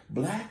right,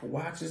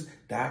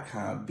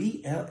 blackwatches.com,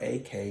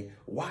 BLAK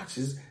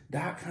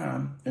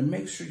watches.com, and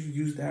make sure you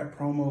use that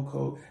promo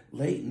code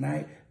Late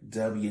Night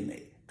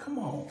WNA. Come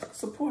on,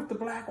 support the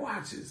Black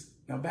Watches.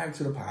 Now back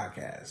to the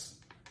podcast.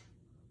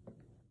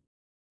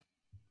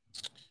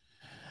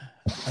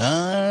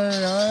 All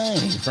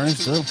right.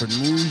 First up for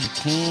news you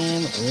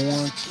can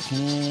or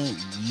can't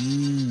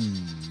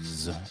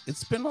use.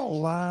 It's been a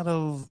lot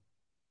of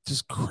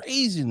just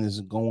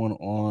craziness going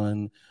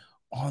on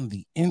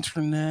the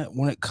internet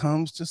when it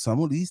comes to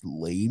some of these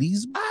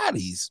ladies'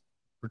 bodies,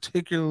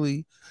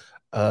 particularly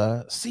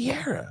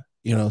Ciara.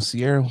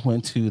 Ciara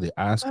went to the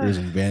Oscars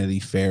and Vanity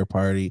Fair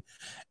party,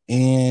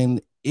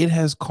 and it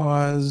has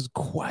caused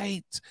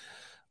quite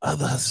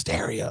the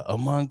hysteria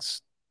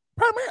amongst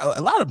primarily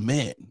a lot of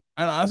men.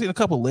 I've seen a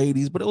couple of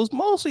ladies, but it was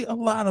mostly a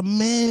lot of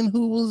men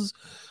who was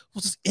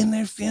just in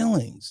their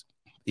feelings.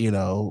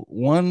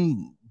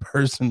 One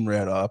person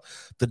read off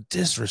the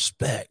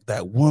disrespect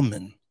that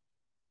women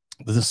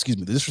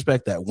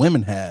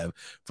have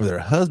for their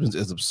husbands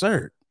is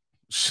absurd.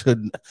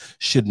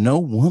 Should no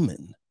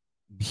woman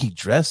be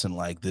dressing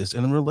like this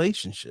in a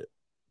relationship?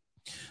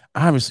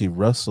 Obviously,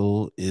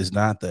 Russell is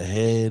not the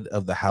head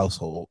of the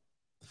household.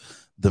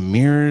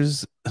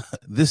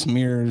 This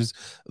mirrors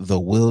the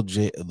Will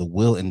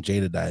and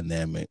Jada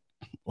dynamic,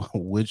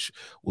 which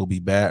will be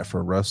bad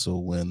for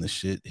Russell when the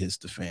shit hits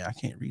the fan. I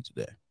can't read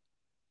today.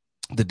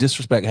 The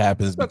disrespect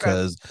happens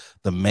because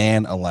the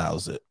man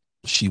allows it.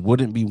 She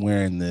wouldn't be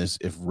wearing this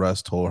if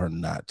Russ told her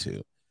not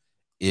to.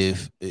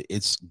 If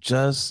it's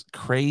just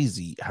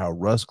crazy how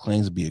Russ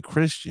claims to be a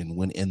Christian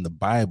when in the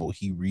Bible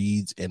he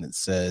reads and it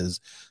says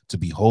to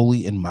be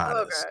holy and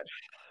modest.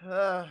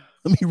 Let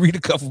me read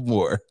a couple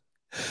more.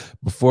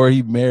 Before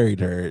he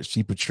married her,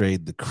 she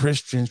portrayed the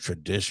Christian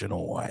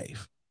traditional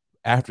wife.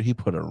 After he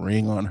put a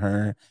ring on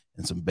her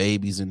and some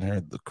babies in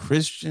her, the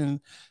Christian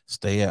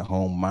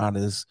stay-at-home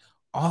modest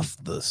off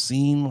the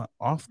scene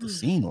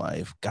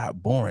life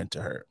got boring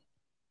to her.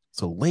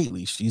 So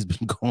lately, she's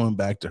been going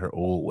back to her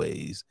old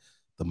ways.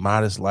 The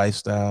modest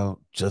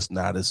lifestyle, just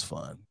not as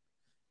fun.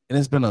 And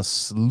it's been a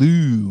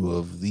slew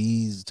of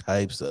these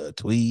types of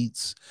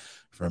tweets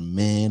from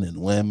men and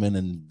women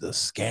and the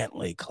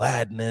scantily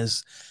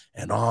cladness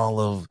and all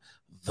of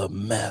the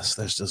mess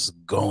that's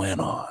just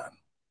going on.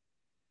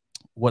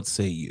 What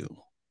say you?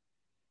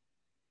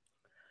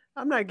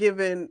 I'm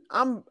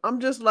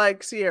just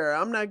like Ciara.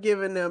 I'm not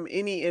giving them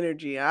any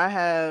energy. I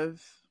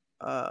have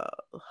a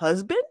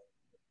husband.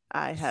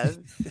 I have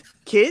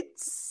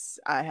kids.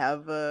 I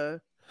have a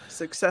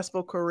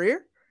successful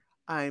career.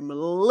 I'm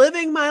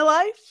living my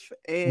life.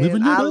 And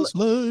living your best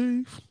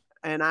life.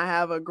 And I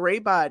have a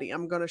great body.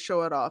 I'm going to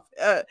show it off.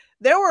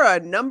 There were a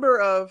number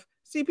of,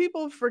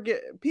 people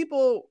forget,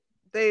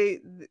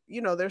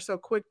 they're so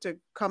quick to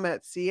come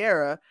at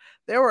Ciara.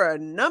 There were a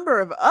number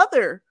of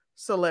other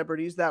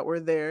celebrities that were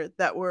there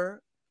that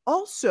were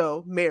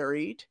also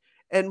married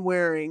and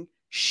wearing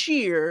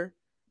sheer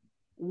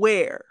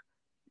wear.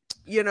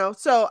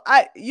 So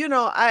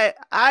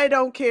I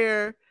don't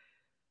care.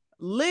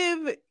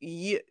 Live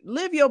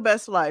your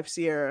best life,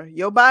 Ciara.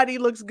 Your body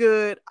looks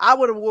good. I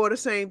would have wore the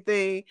same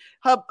thing.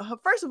 Her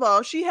first of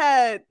all, she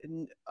had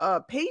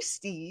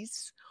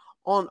pasties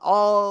on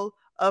all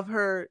of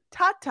her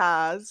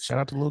tatas. Shout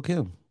out to Lil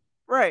Kim.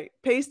 Right,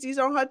 pasties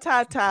on her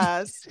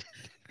tatas,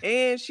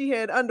 and she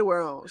had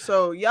underwear on.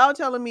 So y'all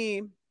telling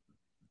me,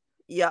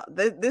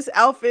 this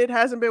outfit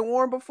hasn't been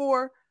worn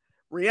before?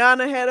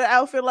 Rihanna had an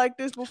outfit like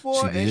this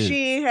before, and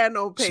she ain't had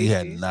no pasties. She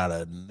had not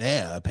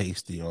a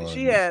pasty on.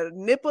 She had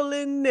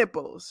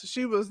nipples.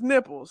 She was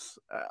nipples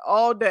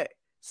all day.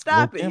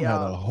 Stop it, y'all.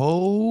 Had a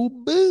whole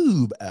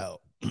boob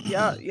out.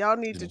 y'all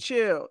need to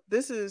chill.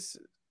 This is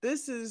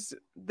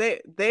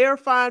they are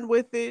fine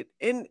with it,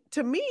 and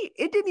to me,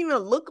 it didn't even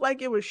look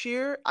like it was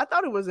sheer. I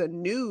thought it was a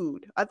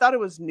nude.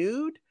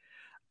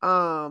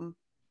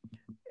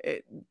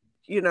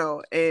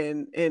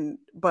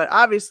 But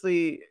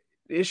obviously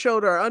it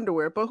showed her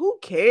underwear. But who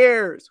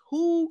cares?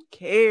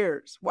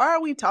 Why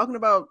are we talking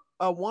about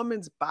a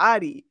woman's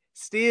body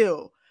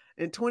still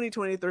in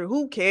 2023?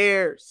 Who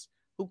cares?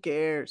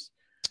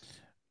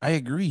 I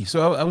agree.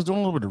 So I was doing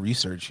a little bit of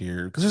research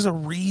here because there's a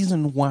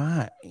reason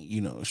why,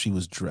 she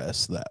was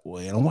dressed that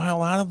way and why a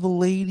lot of the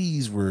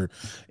ladies were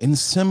in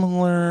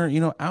similar,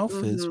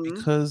 outfits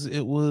because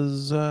it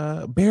was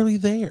barely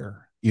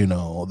there.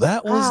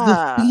 That was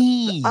the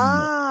theme.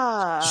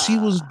 She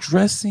was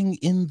dressing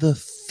in the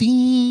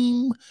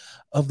theme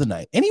of the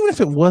night. And even if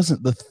it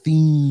wasn't the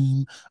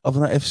theme of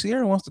the night, if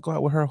Ciara wants to go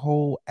out with her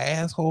whole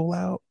asshole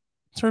out,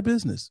 it's her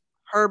business.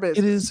 Her business.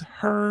 It is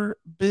her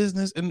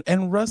business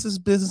and Russ's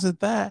business at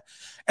that.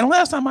 And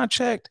last time I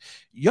checked,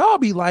 y'all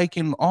be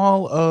liking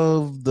all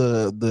of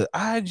the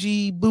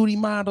IG booty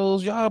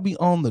models. Y'all be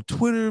on the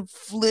Twitter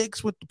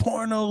flicks with the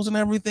pornos and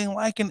everything,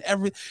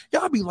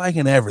 y'all be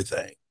liking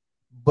everything.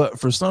 But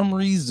for some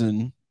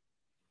reason,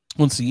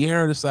 when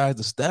Ciara decides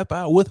to step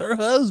out with her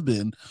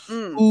husband,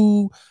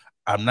 who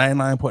I'm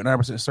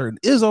 99.9% certain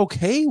is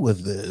okay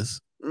with this,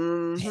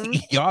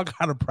 y'all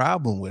got a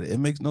problem with it. It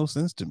makes no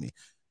sense to me.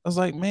 I was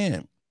like,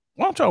 man,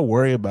 why don't y'all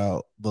worry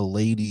about the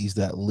ladies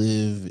that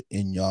live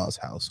in y'all's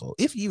household?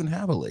 If you even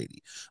have a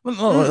lady. Let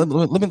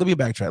me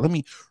backtrack. Let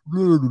me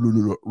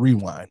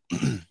rewind.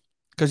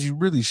 Because you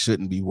really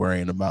shouldn't be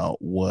worrying about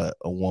what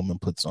a woman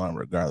puts on,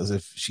 regardless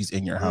if she's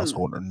in your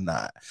household or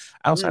not.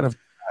 Outside of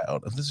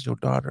child, if this is your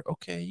daughter,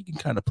 okay, you can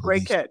kind of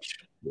Great catch.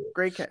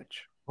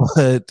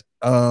 But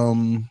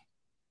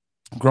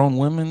grown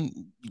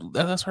women,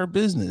 that's her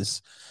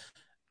business.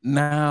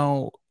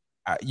 Now,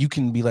 you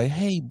can be like,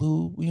 hey,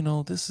 boo,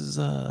 this is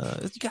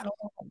you got a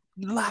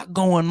lot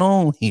going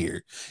on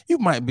here. You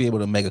might be able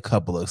to make a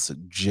couple of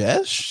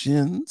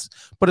suggestions,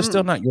 but it's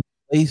still not your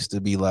place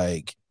to be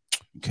like,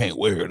 you can't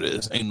wear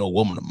this. Ain't no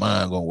woman of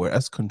mine gonna wear it.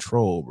 That's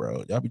control,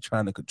 bro. Y'all be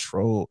trying to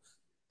control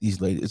these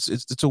ladies.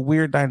 It's a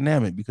weird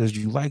dynamic because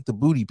you like the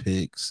booty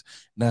pics,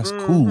 and that's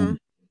cool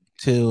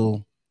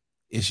till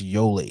it's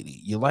your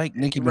lady. You like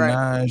Nicki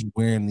Minaj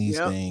wearing these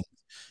things.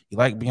 You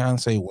like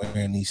Beyonce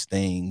wearing these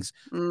things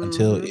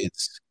until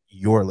it's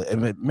your lady.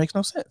 And it makes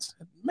no sense.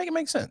 Make it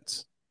make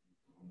sense.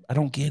 I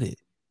don't get it.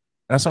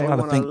 That's a lot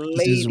of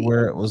things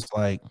where it was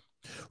like,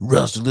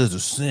 Russell is a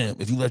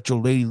simp. If you let your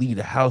lady leave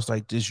the house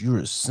like this, you're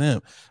a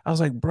simp. I was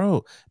like,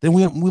 bro, then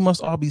we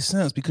must all be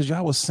simps because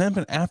y'all was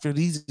simping after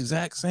these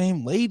exact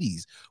same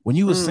ladies. When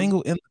you was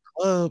single in the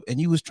club and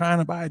you was trying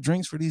to buy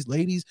drinks for these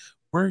ladies,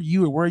 were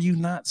you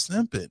not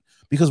simping?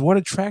 Because what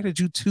attracted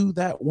you to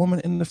that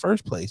woman in the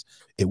first place?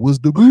 It was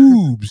the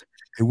boobs.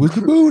 It was the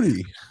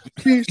booty.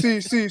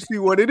 See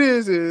what it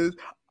is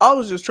I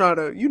was just trying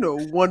to,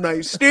 one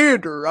night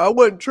stand her. I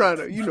wasn't trying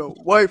to,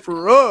 wife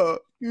her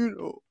up,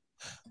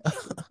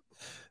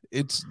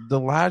 It's the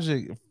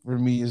logic for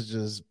me is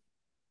just,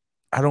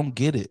 I don't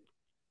get it.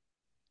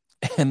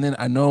 And then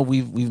I know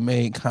we've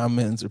made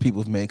comments, or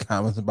people have made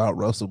comments about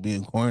Russell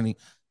being corny.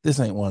 This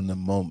ain't one of them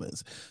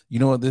moments. You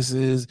know what this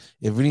is?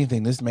 If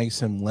anything, this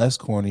makes him less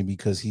corny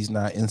because he's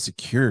not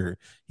insecure.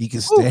 He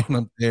can stand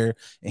up there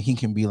and he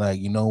can be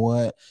like, you know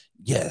what?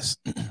 Yes,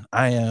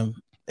 I am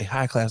a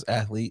high-class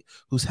athlete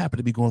who's happy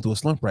to be going through a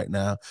slump right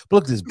now. But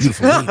look at this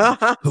beautiful lady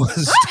who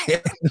is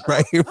standing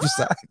right here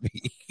beside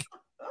me.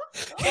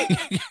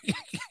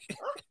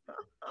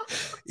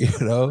 He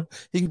can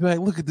be like,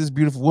 look at this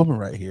beautiful woman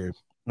right here.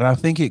 And I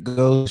think it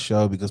goes to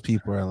show because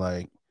people are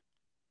like,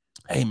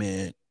 hey,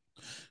 man,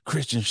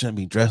 Christians shouldn't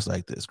be dressed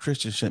like this.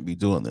 Christians shouldn't be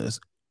doing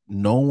this.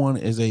 No one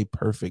is a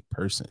perfect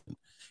person.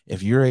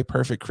 If you're a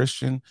perfect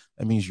Christian,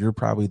 that means you're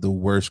probably the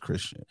worst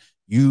Christian.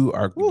 You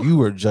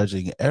are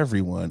judging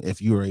everyone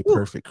if you are a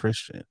perfect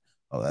Christian.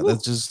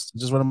 That's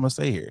just what I'm gonna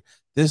say here.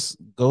 This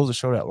goes to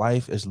show that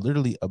life is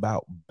literally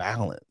about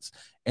balance,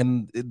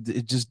 and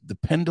it just, the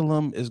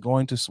pendulum is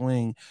going to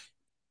swing.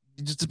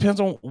 It just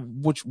depends on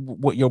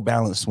what your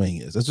balance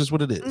swing is. That's just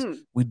what it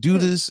is. We do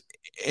this,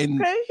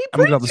 and I'm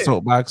gonna get off the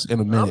soapbox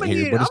in a minute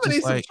here, but it's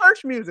just like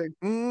church music.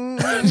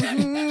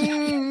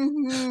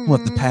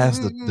 Want to pass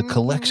the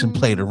collection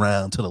plate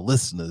around to the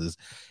listeners.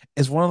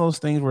 It's one of those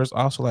things where it's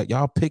also like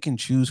y'all pick and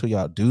choose who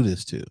y'all do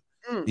this to,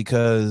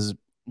 because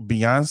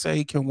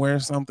Beyonce can wear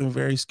something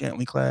very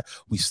scantily clad.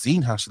 We've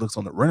seen how she looks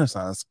on the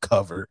Renaissance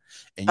cover,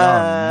 and y'all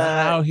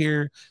not out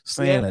here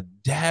saying a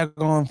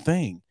daggone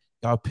thing.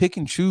 Y'all pick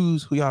and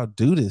choose who y'all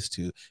do this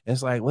to.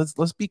 It's like,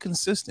 let's be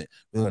consistent.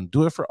 We're gonna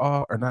do it for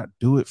all or not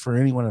do it for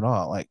anyone at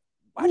all. Like,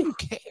 why do you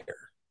care?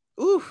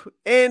 Oof.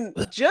 And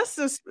just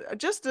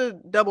to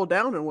double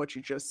down on what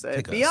you just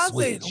said,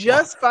 Beyonce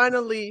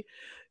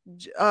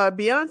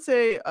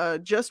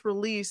just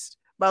released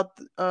about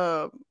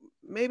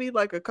maybe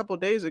like a couple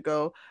days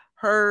ago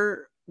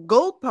her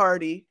Gold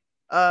Party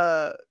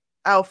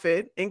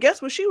outfit, and guess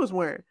what she was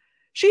wearing?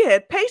 She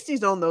had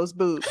pasties on those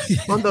boobs,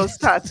 on those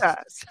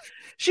tatas.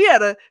 She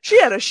had a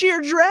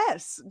sheer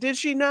dress, did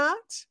she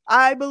not?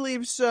 I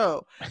believe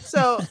so.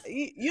 So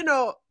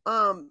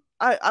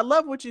I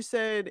love what you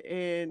said,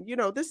 and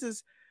this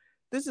is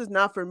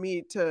not for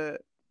me to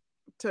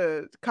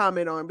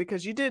comment on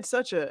because you did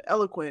such an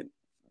eloquent,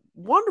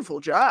 wonderful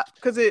job.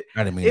 Because it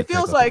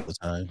feels like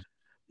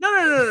no.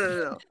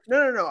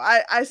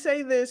 I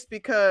say this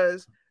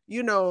because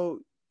you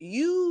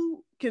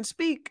can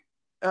speak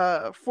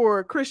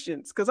for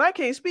Christians, because I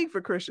can't speak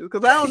for Christians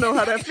because I don't know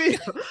how that feels.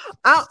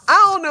 I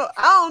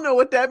don't know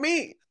what that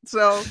means.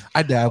 So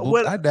I dabbled.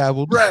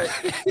 Right.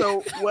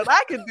 So what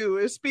I can do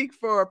is speak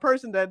for a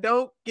person that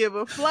don't give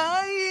a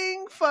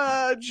flying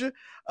fudge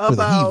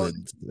about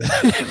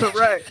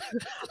right.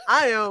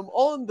 I am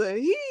on the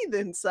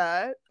heathen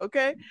side,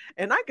 okay?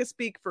 And I can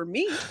speak for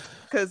me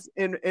because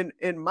in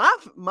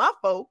my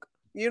folk,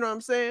 you know what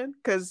I'm saying?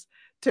 Because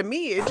to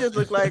me, it just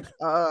looked like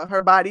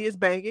her body is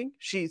banging.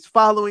 She's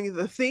following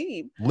the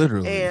theme.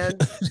 Literally.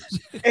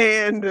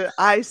 And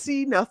I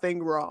see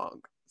nothing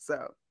wrong.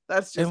 So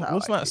that's just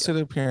let's not sit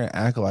up here and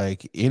act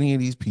like any of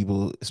these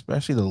people,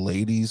 especially the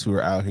ladies who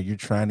are out here, you're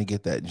trying to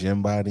get that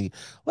gym body.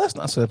 Let's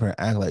not sit up here and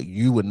act like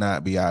you would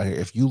not be out here.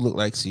 If you look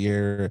like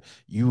Sierra,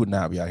 you would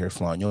not be out here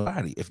flaunting your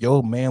body. If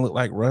your man looked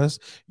like Russ,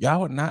 y'all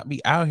would not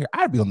be out here.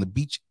 I'd be on the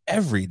beach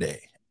every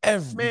day.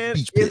 Man,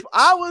 if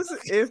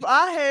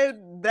I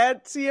had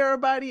that Sierra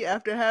body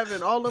after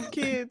having all them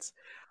kids,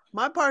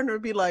 my partner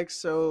would be like,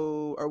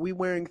 so are we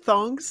wearing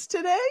thongs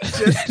today?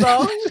 Just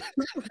thongs?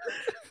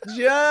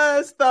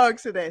 Just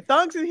thongs today.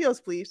 Thongs and heels,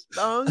 please.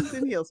 Thongs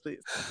and heels,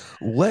 please.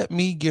 Let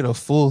me get a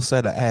full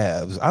set of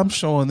abs. I'm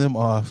showing them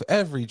off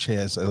every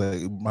chance.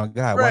 Like, my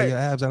God, why are your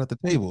abs out at the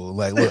table?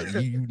 Like, look,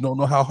 you don't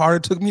know how hard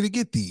it took me to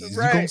get these.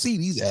 Right. You don't see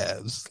these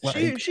abs.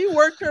 Like, she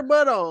worked her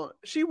butt on.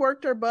 She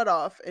worked her butt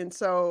off. And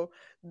so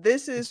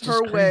this is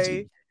her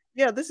way.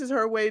 Yeah, this is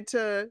her way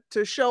to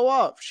show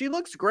off. She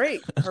looks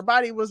great. Her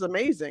body was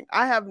amazing.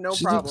 I have no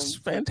problem. Looks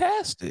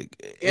fantastic.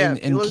 Yeah,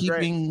 and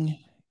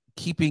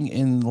keeping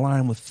in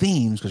line with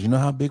themes, because you know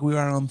how big we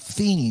are on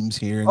themes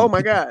here. Oh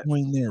my God.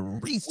 Doing their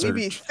research.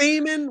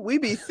 We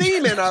be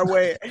theming our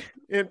way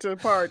into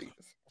parties.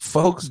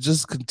 Folks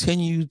just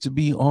continue to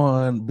be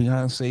on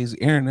Beyonce's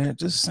internet,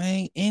 just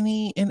saying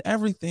any and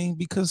everything,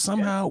 because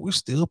somehow we're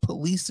still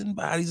policing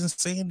bodies and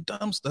saying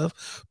dumb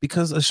stuff,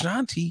 because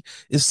Ashanti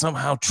is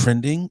somehow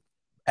trending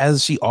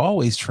as she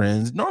always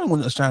trends. Normally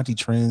when Ashanti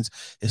trends,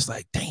 it's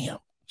like, damn,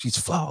 she's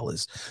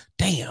flawless.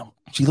 Damn,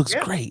 she looks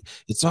great.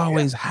 It's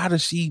always, how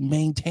does she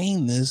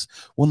maintain this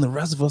when the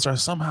rest of us are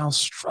somehow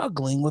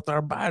struggling with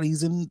our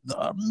bodies in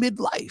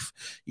midlife,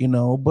 you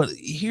know? But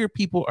here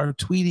people are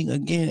tweeting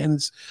again, and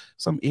it's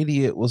some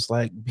idiot was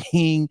like,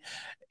 being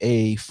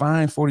a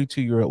fine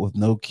 42-year-old with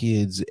no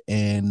kids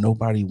and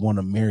nobody want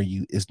to marry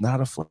you is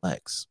not a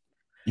flex.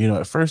 You know,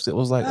 at first it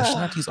was like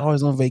Ashanti's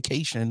always on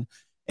vacation,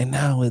 and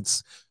now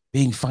it's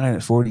being fine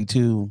at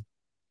 42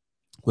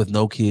 with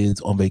no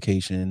kids on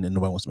vacation and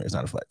nobody wants to marry. It's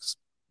not a flex.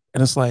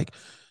 And it's like,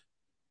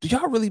 do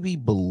y'all really be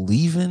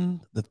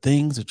believing the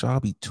things that y'all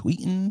be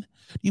tweeting?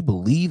 Do you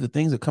believe the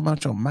things that come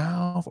out your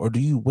mouth, or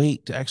do you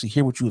wait to actually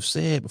hear what you have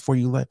said before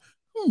you like,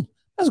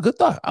 that's a good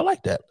thought. I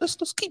like that. Let's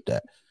keep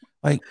that.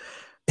 Like,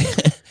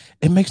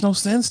 it makes no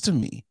sense to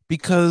me,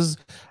 because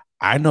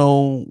I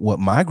know what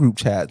my group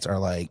chats are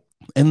like,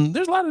 and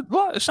there's a lot of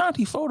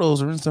Ashanti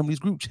photos are in some of these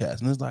group chats,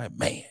 and it's like,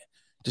 man,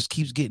 just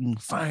keeps getting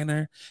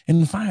finer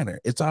and finer.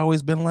 It's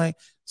always been like,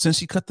 since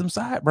she cut them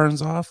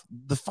sideburns off,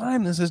 the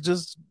fineness is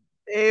just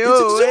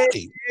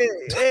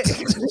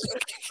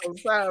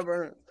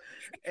sideburns.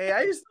 Hey,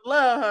 I used to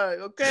love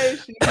her. Okay,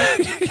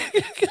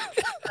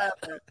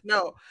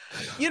 no,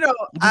 you know,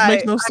 it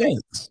makes no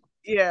sense.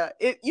 Yeah,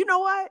 you know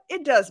what?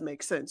 It does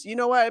make sense. You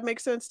know why it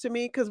makes sense to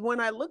me? Because when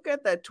I look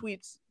at that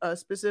tweet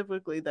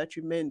specifically that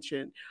you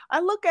mentioned,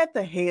 I look at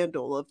the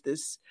handle of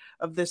this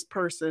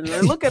person, and I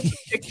look at the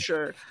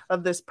picture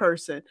of this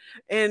person,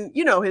 and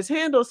you know, his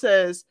handle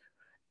says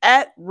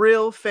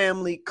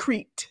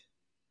 @RealFamilyCrete.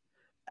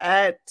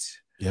 And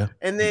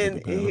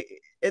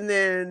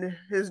then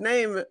his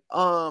name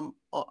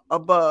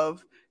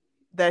above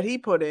that he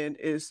put in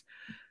is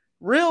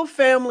Real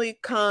Family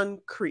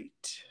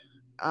Concrete.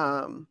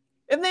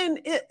 And then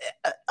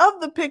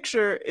of the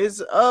picture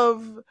is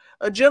of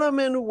a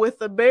gentleman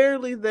with a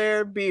barely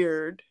there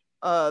beard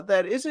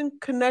that isn't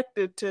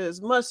connected to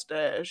his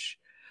mustache,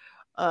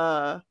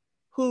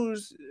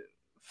 who's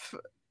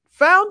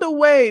found a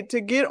way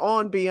to get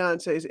on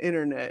Beyonce's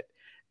internet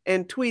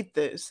and tweet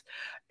this.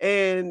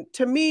 And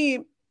to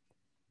me,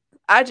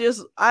 I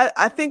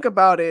think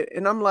about it,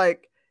 and I'm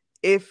like,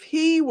 if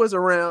he was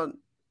around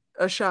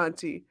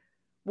Ashanti,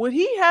 would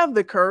he have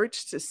the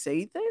courage to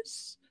say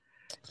this?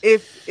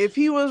 If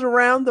he was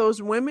around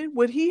those women,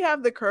 would he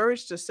have the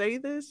courage to say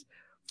this?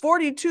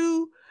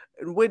 42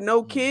 with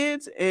no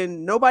kids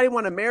and nobody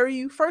want to marry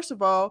you? First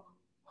of all,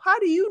 how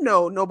do you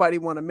know nobody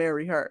want to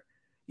marry her?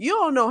 You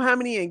don't know how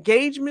many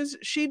engagements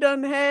she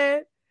done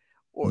had.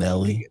 Or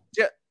Nelly.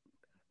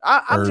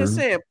 I'm just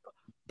saying,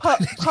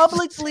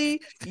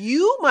 publicly,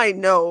 you might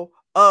know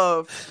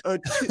of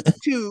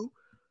two.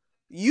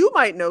 You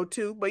might know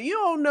two, but you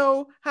don't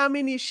know how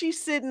many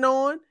she's sitting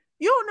on.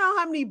 You don't know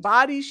how many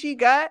bodies she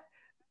got.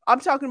 I'm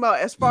talking about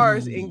as far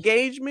as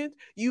engagement.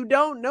 You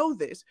don't know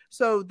this.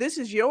 So this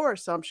is your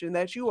assumption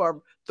that you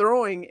are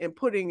throwing and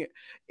putting it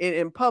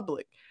in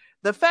public.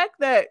 The fact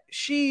that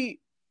she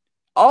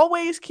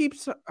always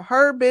keeps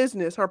her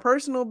business, her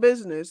personal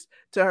business,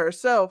 to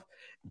herself,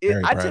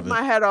 I tip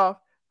my hat off.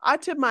 I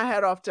tip my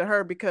hat off to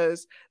her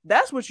because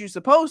that's what you're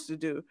supposed to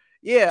do.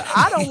 Yeah,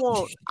 I don't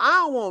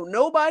want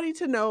nobody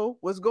to know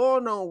what's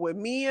going on with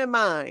me and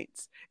mine.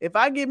 If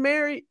I get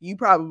married, you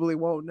probably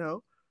won't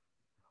know.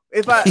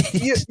 If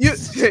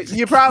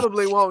you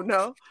probably won't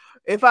know.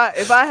 If I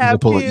have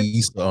kids,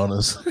 Easter on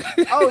us.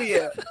 Oh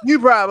yeah, you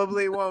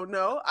probably won't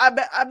know. I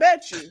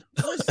bet you.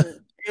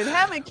 Listen, and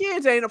having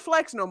kids ain't a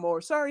flex no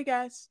more. Sorry,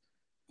 guys.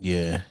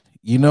 Yeah.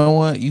 You know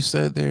what you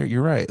said there?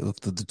 You're right.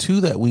 The two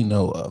that we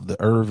know of, the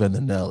Irv and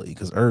the Nelly,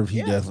 because Irv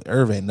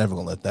ain't never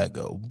gonna let that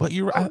go. But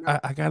you're right.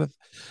 I gotta.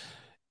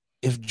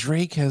 If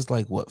Drake has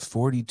like what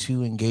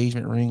 42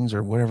 engagement rings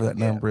or whatever that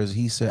number is,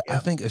 he said, I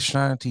think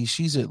Ashanti,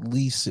 she's at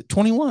least at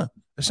 21.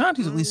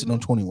 Ashanti's at least on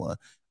 21.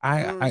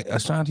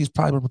 Ashanti's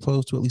probably been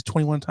proposed to at least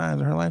 21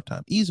 times in her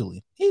lifetime.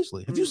 Easily.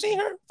 Have you seen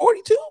her?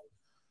 42?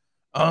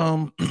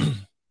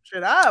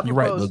 Should I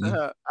propose to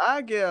her?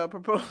 I get a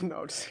proposal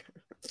notice.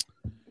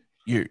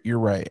 You're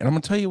right, and I'm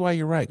gonna tell you why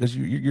you're right, because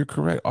you're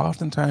correct.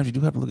 Oftentimes you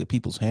do have to look at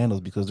people's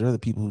handles because they're the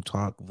people who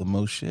talk the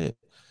most shit.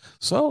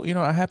 So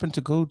I happen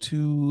to go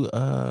to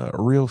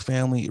Real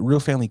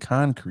Family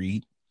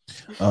Concrete,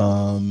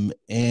 and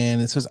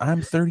it says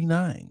I'm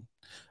 39,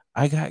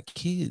 I got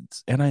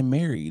kids, and I'm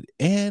married,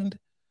 and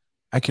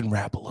I can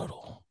rap a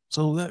little.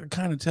 So that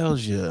kind of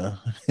tells you,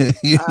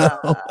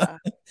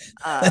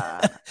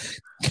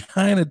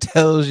 kind of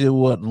tells you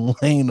what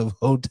lane of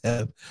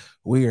Hotep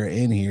we are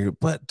in here.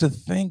 But to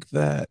think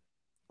that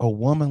a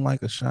woman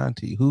like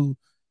Ashanti, who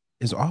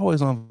is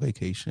always on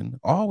vacation,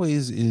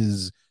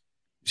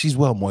 she's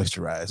well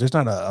moisturized. There's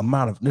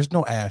not there's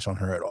no ash on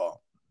her at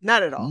all.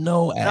 Not at all.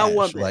 No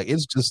ash. Like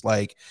it's just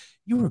like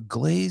you were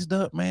glazed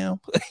up, ma'am.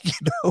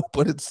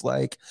 But it's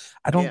like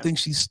I don't think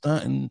she's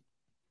stunting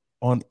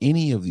on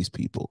any of these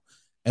people.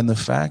 And the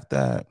fact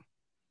that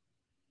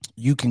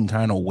you can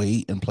kind of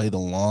wait and play the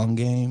long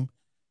game,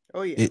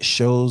 it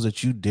shows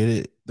that you did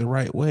it the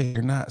right way.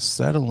 You're not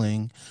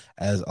settling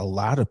as a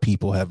lot of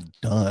people have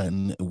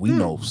done. We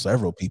know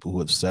several people who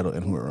have settled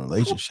and who are in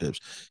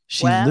relationships.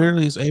 She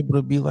literally is able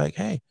to be like,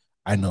 hey,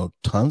 I know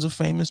tons of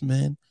famous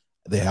men.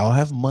 They all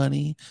have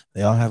money.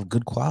 They all have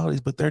good qualities,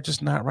 but they're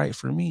just not right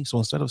for me. So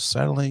instead of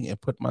settling and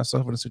putting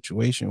myself in a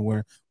situation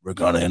where we're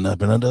going to end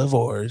up in a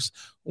divorce,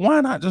 why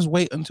not just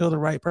wait until the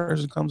right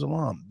person comes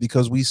along?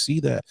 Because we see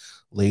that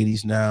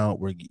ladies now,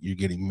 you're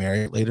getting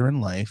married later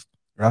in life.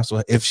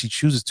 Also, if she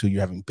chooses to,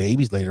 you're having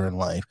babies later in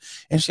life,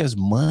 and she has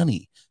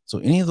money. So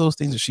any of those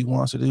things that she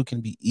wants to do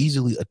can be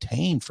easily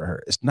attained for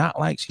her. It's not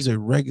like she's a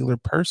regular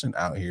person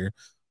out here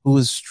who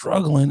is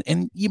struggling,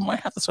 and you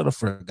might have to settle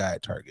for a guy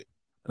at Target.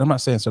 And I'm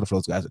not saying settle for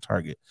those guys at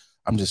Target.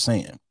 I'm just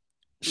saying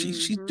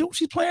she's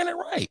playing it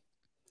right,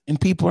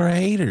 and people are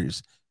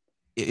haters.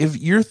 If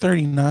you're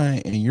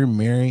 39 and you're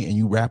married and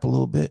you rap a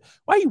little bit,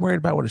 why are you worried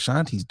about what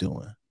Ashanti's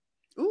doing?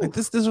 Like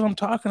this is what I'm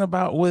talking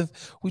about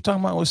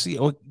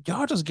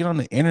y'all just get on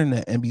the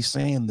internet and be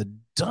saying the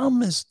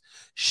dumbest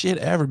shit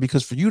ever,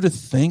 because for you to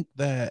think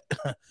that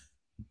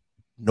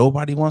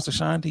nobody wants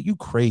Ashanti, you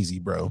crazy,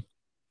 bro.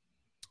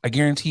 I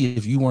guarantee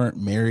if you weren't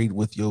married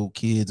with your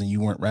kids and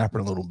you weren't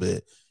rapping a little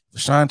bit, if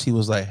Ashanti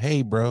was like,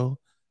 hey, bro,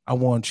 I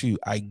want you,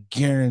 I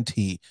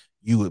guarantee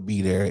you would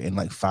be there in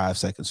like 5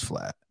 seconds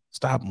flat.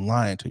 Stop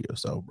lying to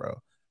yourself, bro.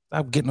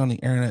 Stop getting on the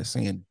internet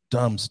saying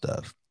dumb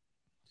stuff.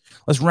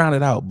 Let's round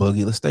it out,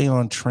 Boogie. Let's stay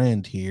on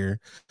trend here.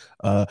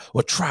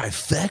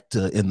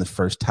 Trifecta in the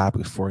first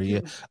topic for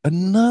you.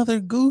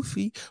 Another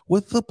goofy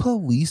with the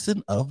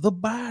policing of the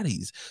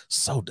bodies.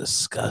 So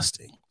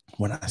disgusting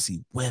when I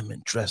see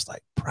women dressed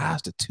like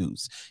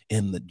prostitutes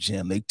in the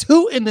gym. They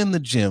tooting in the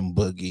gym,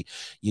 Boogie.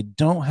 You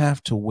don't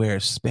have to wear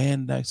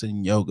spandex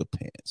and yoga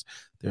pants.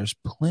 There's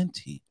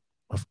plenty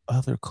of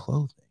other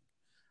clothing.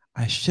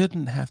 I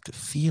shouldn't have to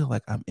feel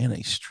like I'm in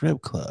a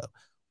strip club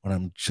when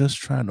I'm just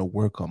trying to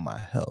work on my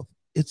health.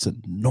 It's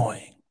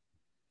annoying.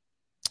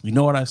 You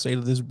know what I say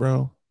to this,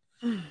 bro?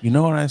 You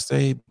know what I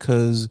say?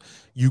 Because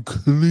you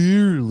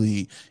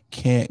clearly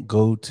can't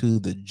go to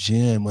the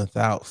gym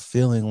without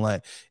feeling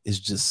like it's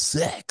just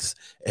sex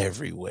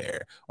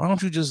everywhere. Why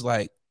don't you just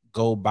like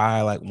go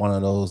buy like one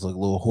of those like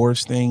little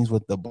horse things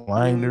with the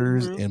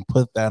blinders and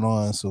put that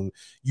on so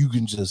you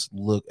can just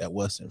look at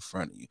what's in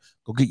front of you.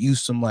 Go get you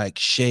some like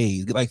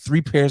shades, get like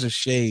 3 pairs of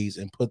shades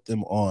and put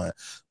them on.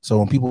 So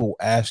when people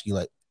ask you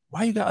like,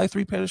 why you got like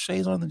 3 pairs of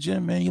shades on the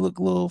gym, man? You look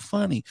a little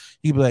funny.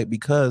 You be like,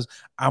 because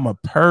I'm a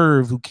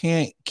perv who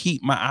can't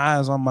keep my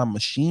eyes on my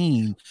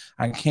machine.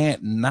 I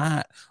can't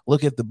not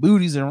look at the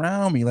booties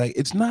around me. Like,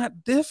 it's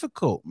not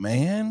difficult,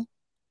 man.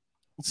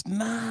 It's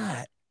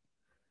not.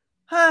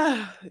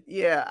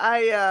 Yeah,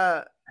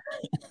 I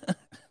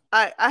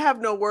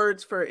have no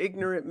words for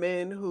ignorant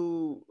men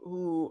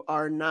who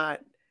are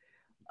not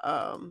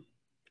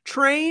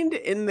trained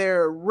in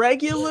their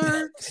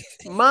regular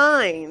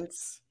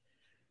minds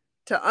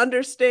to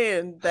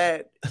understand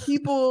that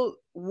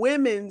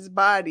women's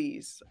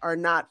bodies are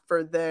not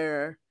for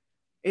their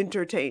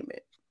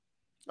entertainment.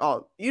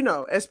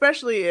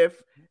 Especially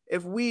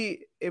if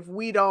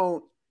we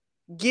don't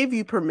give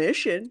you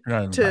permission You're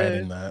not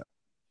inviting that.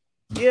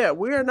 Yeah,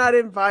 we are not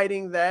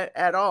inviting that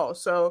at all.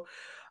 So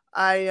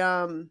I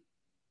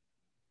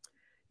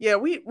yeah,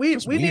 we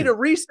need a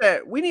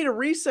reset. We need a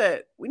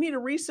reset. We need a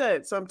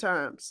reset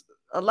sometimes.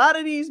 A lot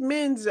of these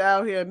men's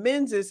out here,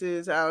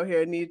 is out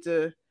here need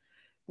to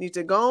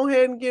go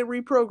ahead and get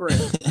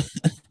reprogrammed.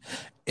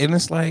 And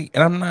it's like,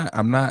 and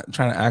I'm not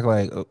trying to act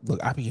like,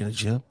 look, I be in the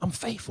gym. I'm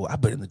faithful.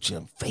 I've been in the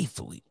gym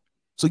faithfully.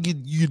 So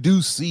you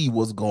do see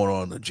what's going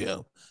on in the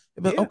gym.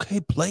 But okay,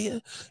 player,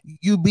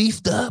 you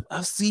beefed up.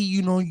 I see,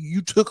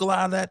 you took a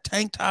lot of that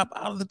tank top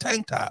out of the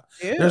tank top.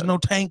 Yeah. There's no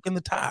tank in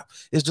the top.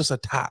 It's just a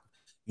top.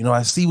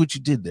 I see what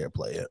you did there,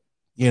 player.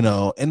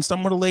 And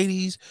some of the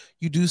ladies,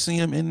 you do see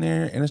them in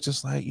there, and it's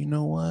just like, you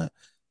know what?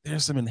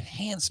 There's some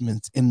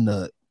enhancements in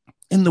the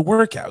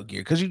workout gear,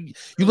 because you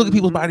look at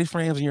people's body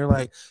frames and you're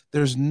like,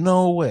 there's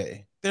no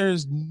way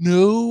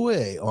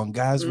on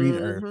Guys Read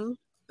Earth.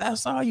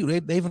 That's all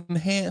they've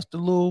enhanced the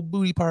little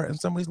booty part in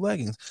somebody's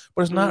leggings,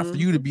 but it's not for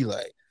you to be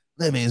like,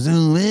 let me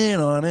zoom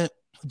in on it.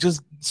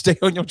 Just stay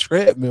on your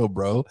treadmill,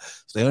 bro.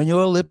 Stay on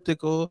your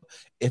elliptical.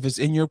 If it's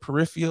in your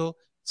peripheral,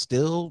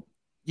 still,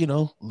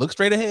 look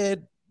straight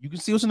ahead. You can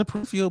see what's in the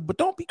peripheral, but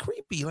don't be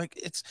creepy. Like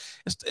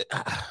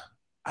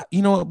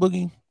you know what,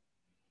 Boogie?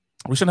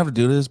 We shouldn't have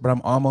to do this, but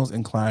I'm almost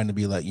inclined to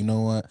be like, you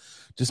know what?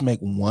 Just make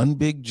one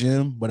big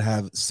gym, but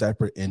have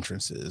separate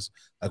entrances.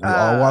 Like we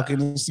all walk in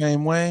the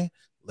same way.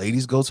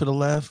 Ladies go to the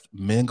left,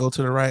 men go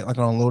to the right, like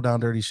on Low Down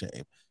Dirty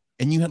Shame.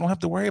 And you don't have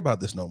to worry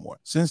about this no more.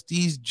 Since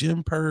these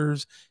gym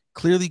pervs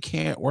clearly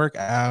can't work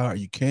out, or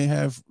you can't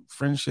have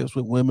friendships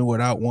with women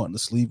without wanting to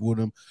sleep with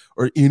them,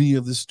 or any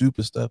of this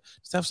stupid stuff,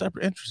 just have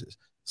separate entrances.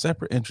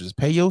 Separate entrances.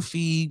 Pay your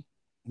fee.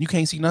 You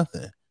can't see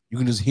nothing. You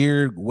can just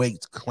hear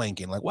weights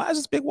clanking. Like, why is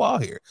this big wall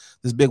here?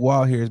 This big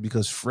wall here is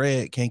because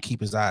Fred can't keep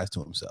his eyes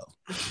to himself.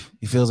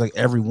 He feels like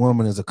every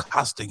woman is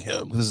accosting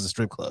him. This is a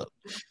strip club.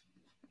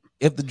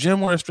 If the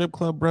gym were a strip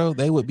club, bro,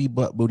 they would be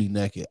butt booty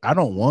naked. I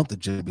don't want the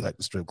gym to be like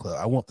the strip club.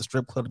 I want the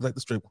strip club to be like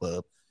the strip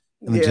club,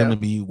 and the gym to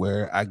be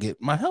where I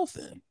get my health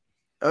in.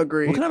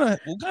 Agreed. What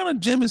kind of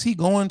gym is he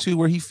going to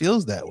where he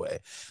feels that way?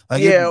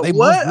 Like,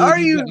 what are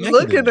you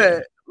looking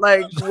at?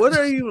 Like, what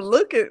are you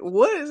looking?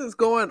 What is this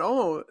going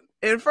on?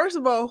 And first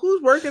of all,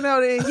 who's working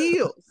out in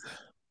heels?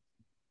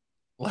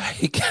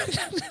 Like,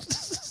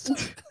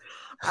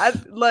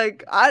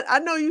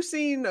 I know you've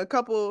seen a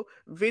couple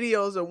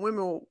videos of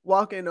women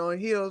walking on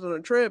heels on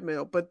a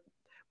treadmill, but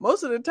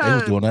most of the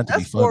time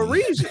that's for a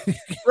reason,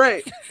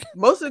 right?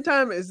 Most of the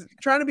time is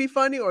trying to be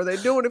funny, or they're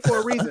doing it for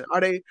a reason.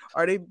 Are they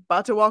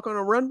about to walk on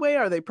a runway?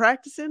 Are they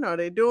practicing? Are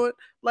they doing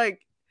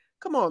like?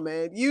 Come on,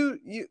 man! You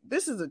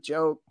this is a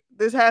joke.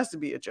 This has to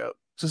be a joke.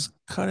 Just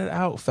cut it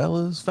out,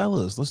 fellas.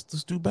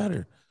 Let's do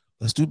better.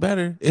 Let's do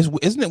better.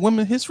 Isn't it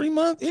Women's History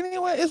Month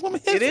anyway? It's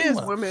Women's History Month. It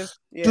is women's.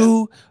 Yeah.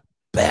 Do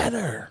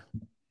better.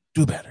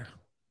 Do better.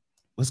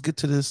 Let's get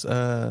to this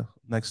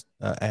next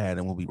ad,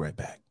 and we'll be right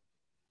back.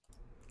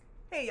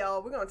 Hey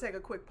y'all, we're going to take a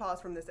quick pause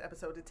from this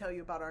episode to tell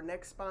you about our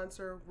next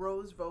sponsor,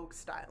 Rose Vogue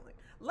Styling.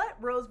 Let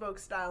Rose Vogue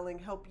Styling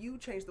help you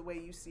change the way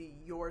you see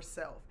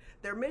yourself.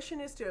 Their mission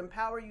is to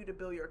empower you to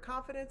build your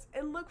confidence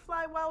and look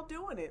fly while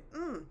doing it.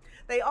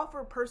 They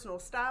offer personal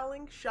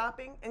styling,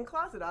 shopping, and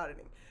closet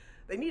auditing.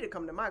 They need to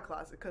come to my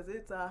closet because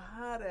it's a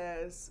hot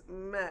ass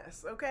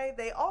mess, okay?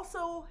 They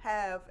also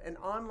have an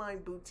online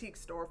boutique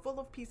store full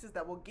of pieces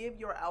that will give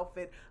your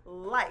outfit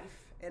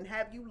life and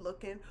have you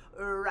looking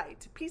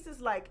right.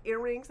 Pieces like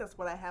earrings, that's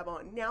what I have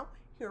on now,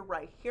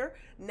 right here,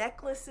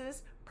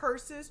 necklaces,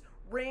 purses,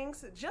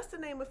 rings, just to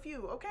name a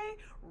few, okay?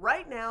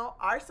 Right now,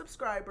 our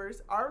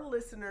subscribers, our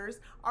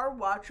listeners, our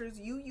watchers,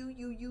 you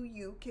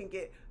can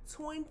get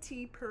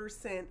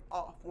 20%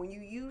 off when you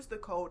use the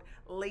code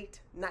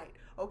LATE NIGHT,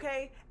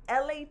 okay?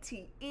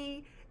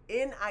 LATENITE.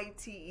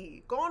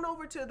 Go on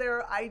over to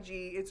their IG.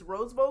 It's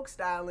Rose Vogue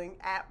Styling,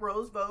 at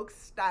Rose Vogue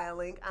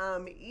Styling.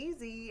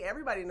 Easy.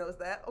 Everybody knows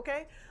that,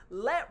 okay?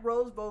 Let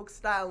Rose Vogue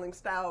Styling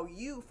style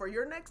you for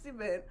your next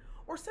event,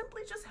 or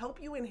simply just help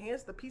you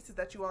enhance the pieces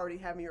that you already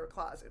have in your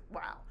closet.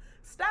 Wow.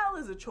 Style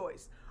is a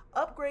choice.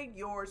 Upgrade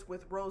yours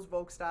with Rose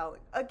Vogue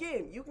Styling.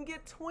 Again, you can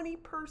get 20%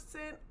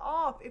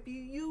 off if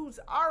you use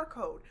our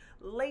code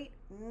LATE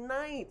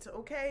NIGHT,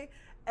 okay?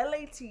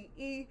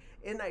 LATENITE.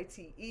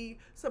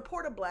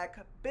 Support a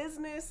black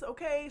business,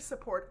 okay?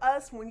 Support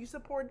us. When you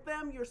support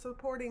them, you're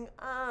supporting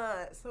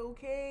us,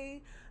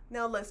 okay?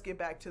 Now let's get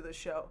back to the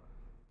show.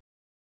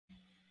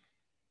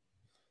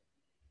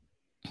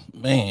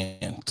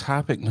 Man,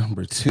 topic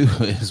number 2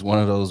 is one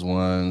of those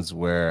ones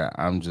where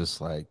I'm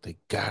just like, they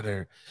got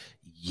her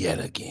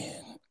yet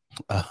again.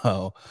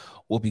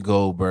 Whoopi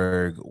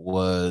Goldberg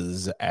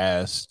was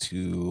asked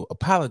to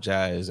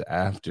apologize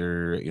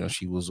after,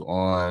 she was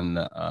on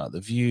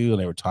The View,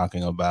 and they were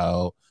talking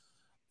about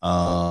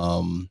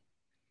a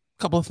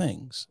couple of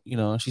things.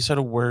 She said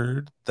a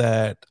word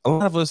that a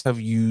lot of us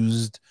have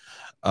used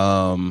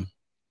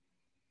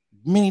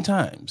many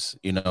times,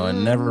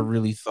 and never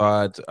really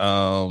thought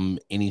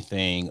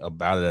anything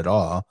about it at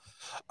all.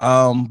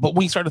 But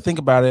when you start to think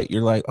about it,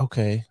 you're like,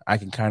 okay, I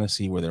can kind of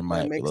see where there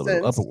might be a little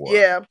bit of upward.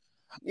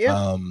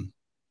 Yeah.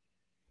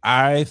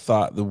 I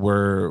thought the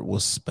word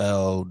was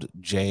spelled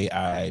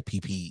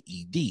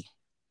Jipped.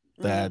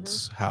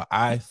 That's how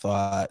I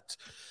thought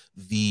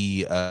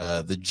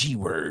the G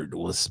word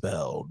was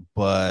spelled,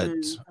 but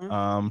it's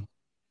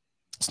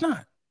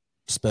not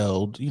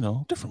spelled,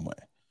 different way.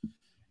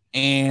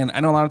 And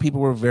I know a lot of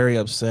people were very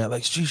upset,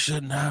 like, she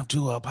shouldn't have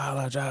to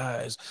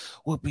apologize.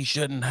 Whoopi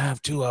shouldn't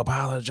have to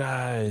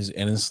apologize.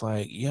 And it's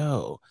like,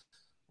 yo,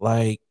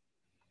 like,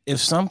 if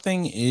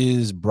something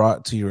is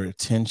brought to your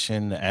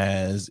attention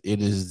as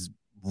it is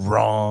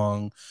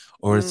wrong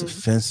or it's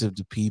offensive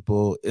to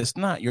people, it's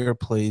not your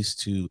place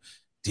to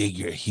dig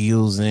your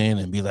heels in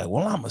and be like,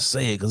 well, I'm gonna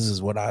say it because this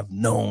is what I've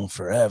known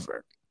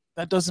forever.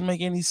 That doesn't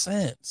make any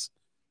sense.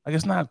 Like,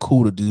 it's not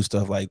cool to do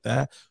stuff like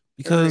that,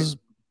 because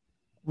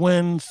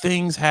when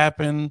things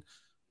happen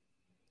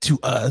to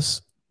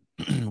us,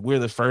 we're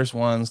the first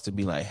ones to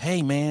be like,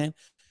 hey man,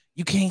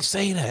 you can't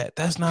say that.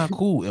 That's not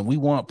cool. And we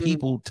want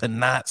people to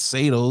not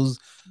say those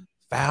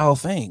foul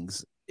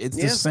things. It's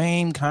the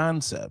same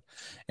concept.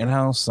 And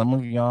how some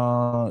of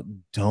y'all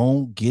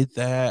don't get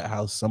that,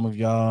 how some of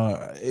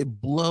y'all, it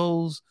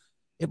blows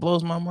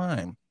my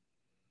mind.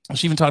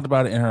 She even talked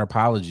about it in her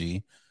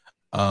apology,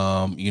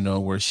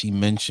 where she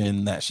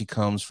mentioned that she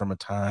comes from a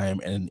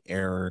time and an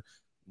era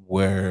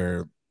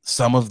where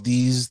some of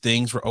these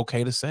things were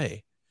okay to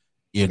say,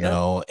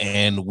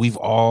 and we've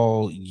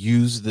all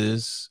used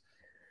this.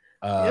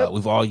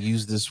 We've all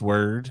used this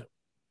word,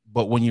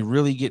 but when you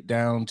really get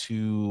down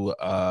to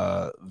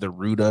the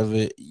root of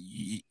it,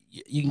 you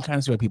can kind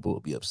of see why people will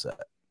be upset.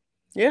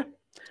 Yeah.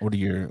 What are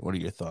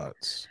your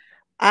thoughts?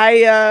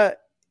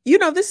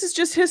 This is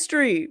just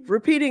history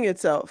repeating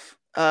itself.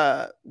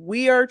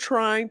 We are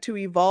trying to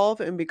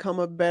evolve and become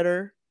a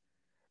better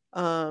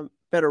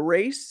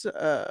race,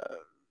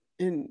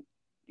 and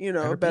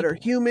better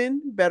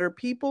human, better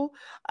people.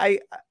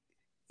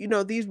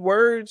 These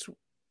words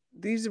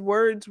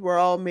were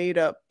all made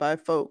up by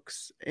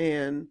folks,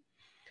 and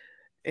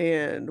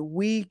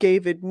we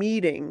gave it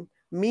meaning.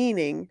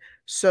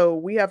 So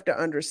we have to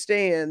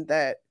understand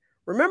that.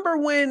 Remember,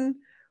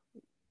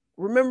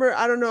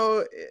 I don't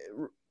know,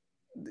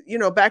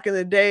 back in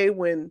the day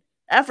when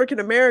African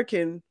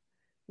American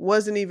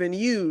wasn't even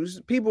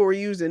used, people were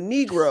using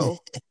Negro,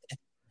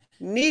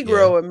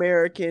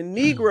 American,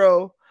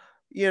 Negro,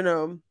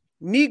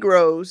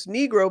 Negroes,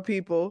 Negro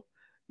people,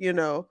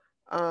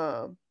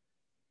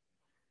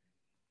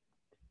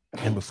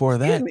 and before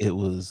that, it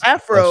was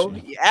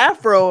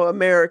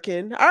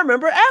Afro-American. I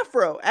remember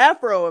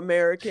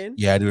Afro-American.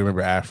 Yeah, I do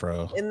remember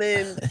Afro. And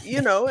then,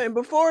 and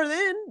before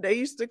then, they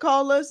used to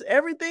call us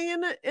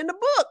everything in the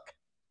book.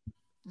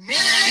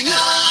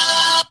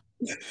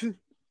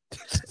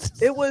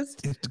 It was,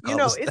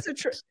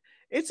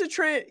 it's a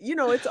trend,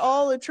 it's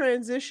all a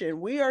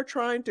transition. We are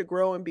trying to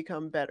grow and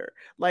become better.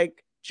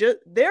 Like,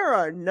 there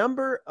are a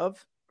number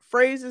of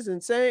phrases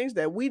and sayings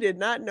that we did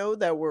not know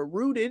that were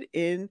rooted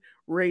in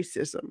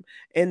racism.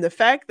 And the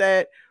fact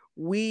that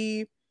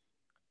we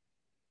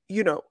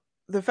use,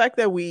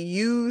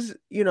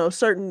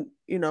 certain,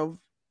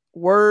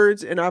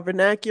 words in our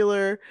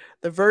vernacular,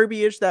 the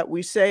verbiage that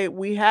we say,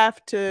 we have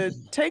to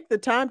take the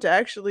time to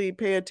actually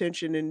pay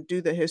attention and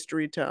do the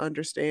history to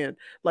understand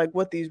like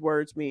what these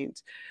words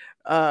means.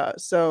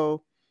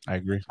 So I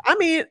agree. I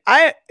mean,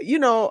 I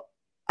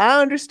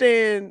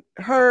understand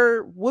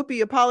her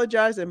Whoopi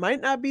apologizing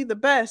might not be the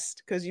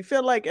best, because you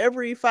feel like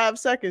every 5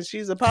 seconds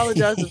she's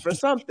apologizing for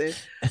something.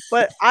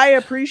 But I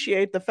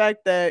appreciate the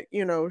fact that,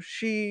 her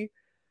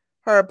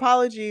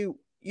apology,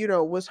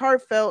 was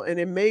heartfelt and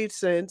it made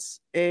sense.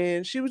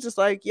 And she was just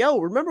like, yo,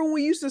 remember when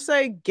we used to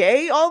say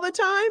gay all the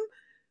time?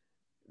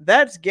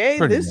 That's gay,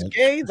 pretty this much.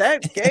 Gay,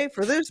 that's gay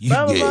for this,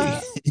 blah, blah,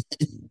 blah.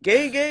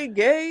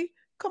 Gay.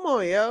 Come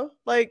on, yo.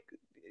 Like,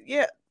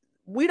 yeah.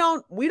 We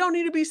don't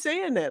need to be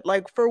saying that.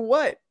 Like, for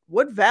what?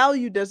 What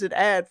value does it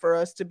add for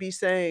us to be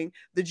saying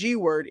the G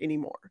word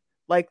anymore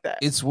like that?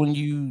 It's when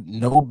you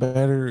know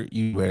better,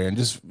 and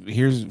just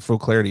here's for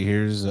clarity.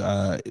 Here's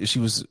she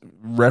was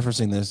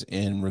referencing this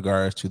in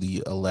regards to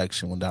the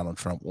election when Donald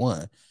Trump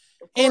won.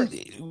 And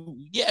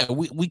yeah,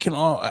 we can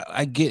all,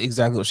 I get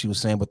exactly what she was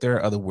saying, but there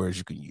are other words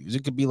you can use.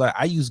 It could be like,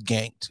 I use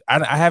ganked.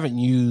 I haven't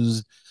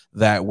used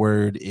that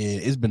word.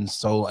 It's been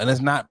so, and it's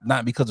not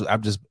because I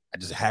just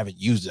haven't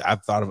used it.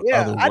 I've thought of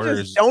other words. I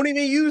just don't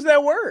even use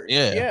that word.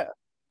 Yeah.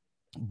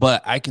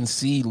 But I can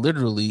see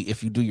literally,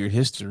 if you do your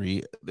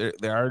history, there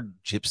are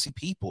gypsy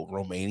people,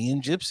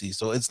 Romanian gypsies.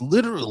 So it's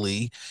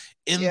literally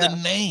in the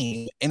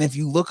name. And if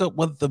you look up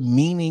what the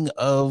meaning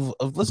of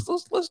let's go,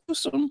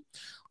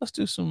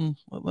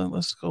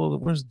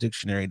 where's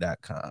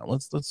dictionary.com?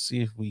 Let's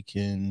see if we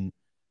can,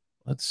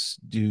 let's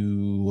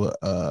do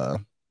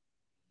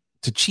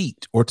to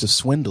cheat or to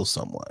swindle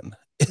someone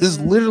is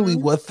literally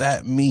what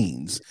that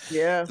means.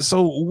 Yeah.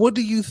 So what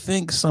do you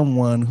think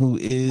someone who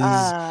is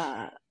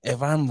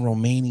if I'm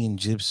Romanian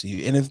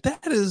gypsy, and if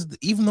that is,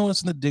 even though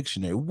it's in the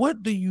dictionary,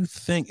 what do you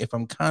think if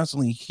I'm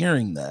constantly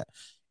hearing that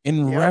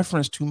in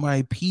reference to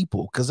my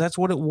people? Because that's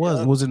what it was.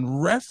 It was in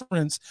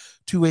reference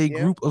to a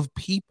group of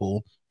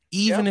people.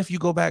 Even if you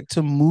go back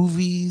to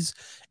movies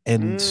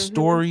and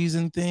stories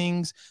and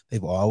things,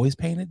 they've always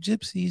painted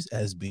gypsies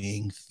as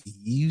being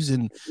thieves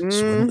and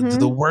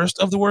the worst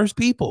of the worst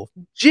people.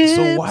 Gypsies,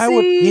 so why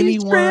would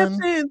anyone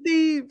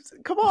thieves?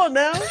 Come on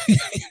now.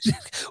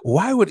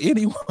 Why would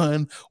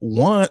anyone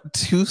want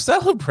to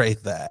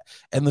celebrate that?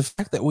 And the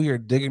fact that we are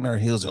digging our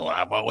heels and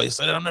I've always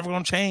said I'm never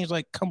going to change.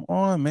 Like, come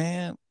on,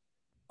 man,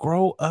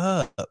 grow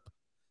up.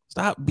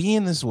 Stop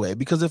being this way.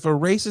 Because if a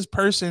racist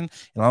person,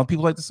 and all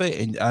people like to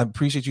say, and I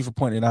appreciate you for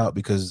pointing it out,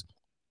 because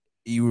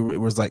it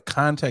was like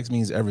context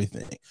means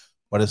everything.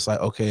 But it's like,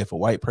 okay, if a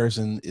white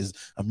person is,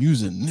 I'm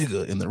using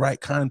nigga in the right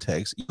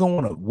context, you don't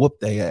want to whoop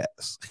their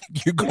ass.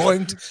 You're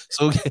going to,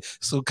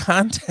 so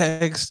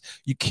context,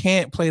 you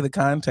can't play the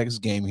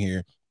context game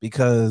here,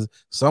 because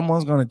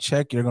someone's going to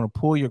check, you're going to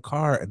pull your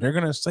car and they're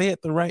going to say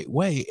it the right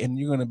way. And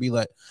you're going to be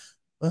like,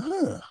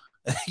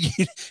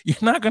 you're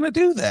not going to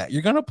do that.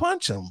 You're going to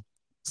punch them.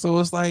 So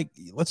it's like,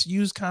 let's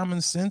use common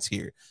sense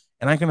here.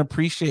 And I can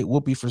appreciate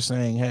Whoopi for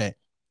saying, hey,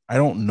 I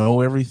don't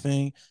know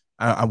everything.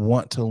 I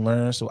want to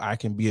learn, so I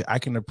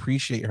can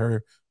appreciate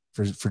her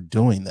for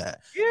doing that.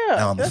 Yeah.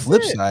 Now, on the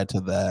flip side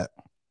to that,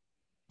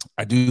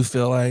 I do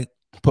feel like,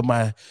 put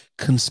my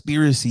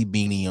conspiracy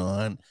beanie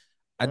on,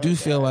 I do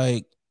feel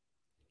like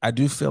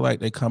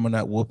they're coming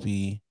at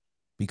Whoopi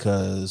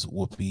because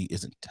Whoopi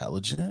is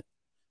intelligent.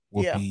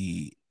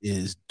 Whoopi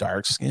is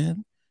dark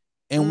skinned.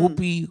 And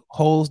Whoopi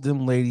holds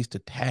them ladies to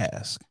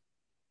task.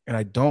 And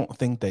I don't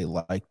think they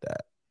like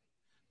that.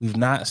 We've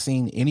not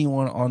seen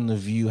anyone on The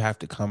View have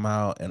to come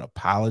out and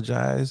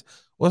apologize.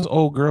 What's the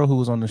old girl who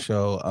was on the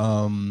show?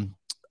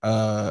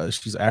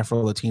 She's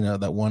Afro-Latina,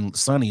 that one,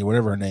 Sunny, or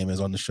whatever her name is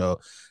on the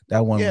show.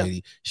 That one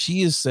lady.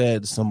 She has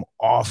said some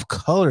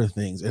off-color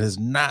things. It has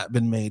not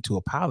been made to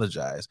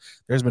apologize.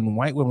 There's been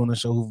white women on the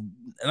show who,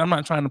 and I'm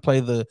not trying to play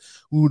the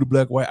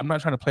black white. I'm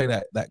not trying to play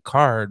that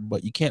card,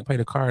 but you can't play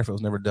the card if it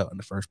was never dealt in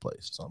the first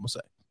place. So I'm gonna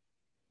say,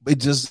 it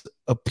just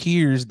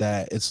appears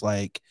that it's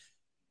like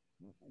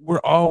we're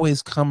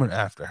always coming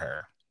after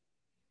her.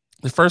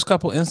 The first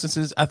couple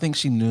instances, I think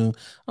she knew,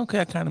 okay,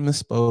 I kind of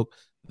misspoke.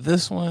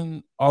 This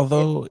one,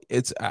 although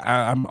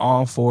I'm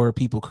all for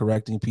people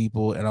correcting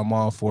people, and I'm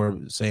all for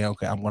saying,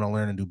 okay, I'm going to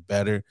learn and do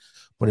better,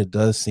 but it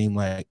does seem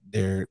like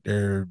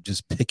they're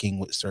just picking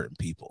with certain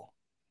people.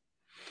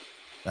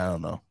 I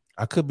don't know.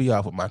 I could be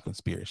off with my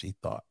conspiracy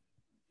thought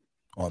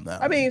on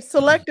that. I mean,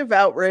 selective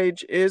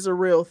outrage is a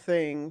real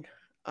thing.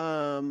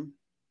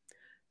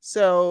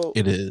 So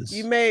it is.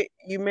 You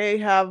may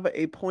have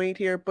a point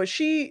here, but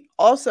she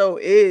also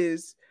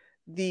is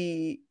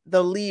the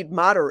lead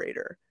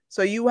moderator.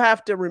 So you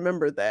have to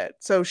remember that.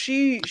 So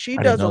she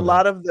does a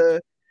lot of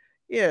the,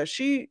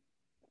 she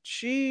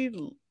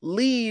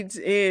leads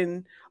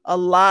in a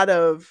lot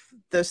of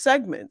the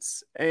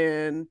segments,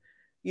 and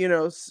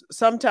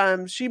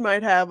sometimes she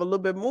might have a little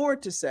bit more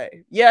to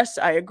say. Yes,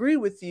 I agree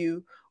with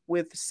you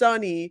with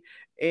Sunny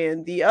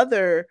and the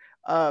other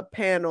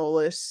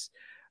panelists,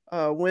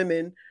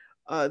 women.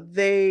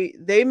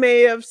 They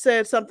may have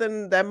said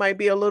something that might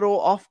be a little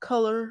off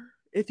color,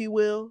 if you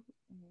will,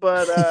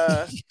 but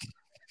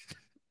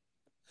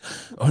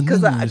on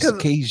numerous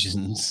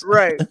occasions,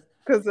 right?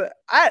 Because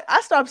I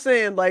stopped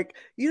saying like,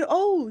 you're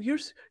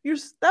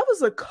that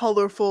was a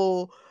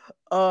colorful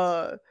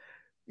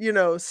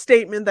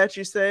statement that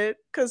you said,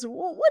 because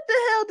what the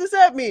hell does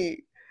that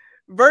mean?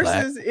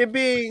 Versus Black. It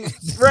being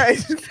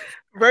right,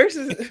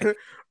 versus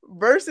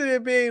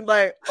it being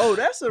like, oh,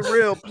 that's a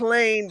real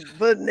plain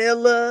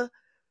vanilla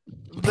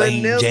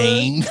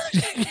Jane.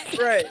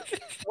 Right.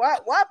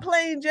 Why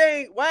plain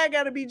Jane? Why I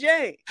gotta be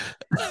Jane?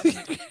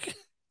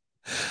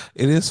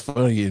 It is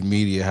funny in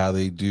media how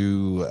they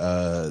do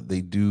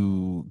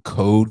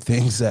code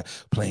things that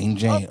plain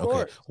Jane,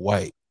 okay,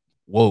 white,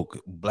 woke,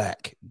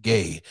 black,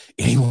 gay,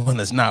 anyone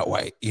that's not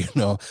white,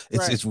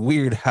 it's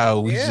weird how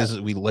we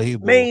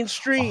label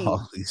mainstream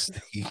all these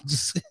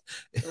things.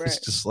 It's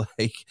just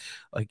like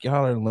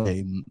y'all are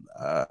lame,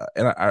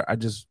 and I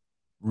just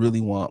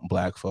really want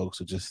Black folks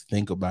to just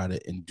think about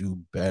it and do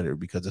better,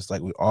 because it's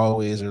like we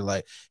always are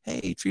like,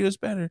 hey, treat us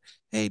better,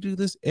 hey, do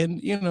this,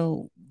 and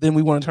then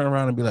we want to turn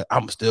around and be like,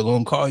 I'm still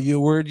gonna call you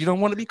a word you don't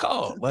want to be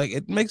called. Like,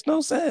 it makes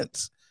no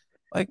sense.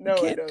 Like, you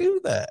can't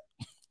do that.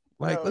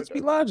 Like, let's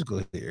be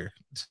logical here.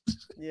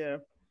 Yeah.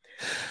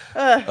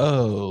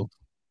 But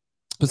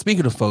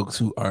speaking of folks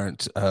who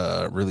aren't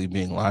really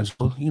being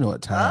logical, you know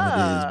what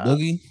time it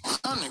is,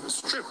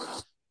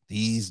 Boogie?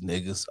 These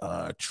niggas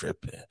are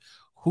tripping.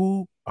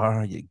 Who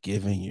are you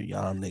giving your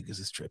y'all niggas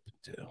is tripping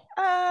to?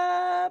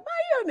 My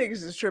y'all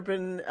niggas is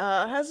tripping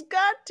has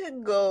got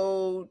to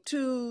go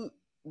to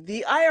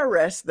the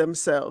IRS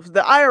themselves.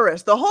 The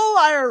IRS,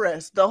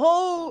 the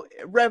whole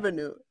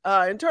revenue,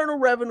 Internal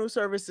Revenue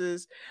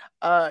Services,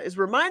 is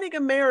reminding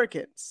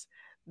Americans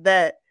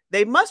that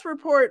they must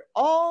report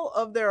all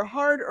of their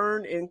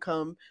hard-earned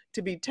income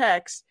to be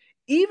taxed,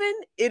 even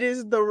if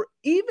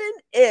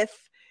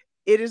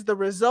it is the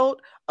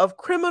result of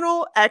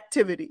criminal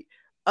activity.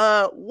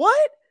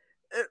 What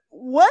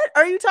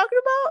are you talking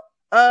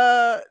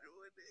about?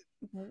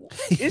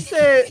 They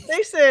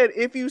said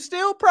if you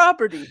steal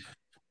property,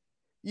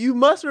 You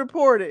must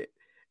report it.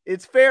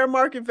 It's fair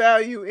market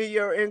value in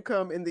your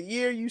income in the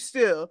year you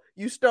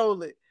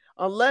stole it,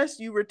 unless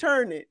you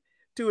return it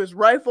to its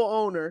rightful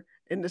owner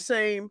in the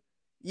same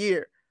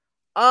year.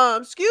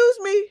 Excuse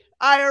me,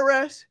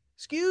 IRS.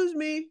 Excuse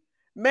me,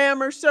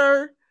 ma'am or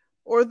sir,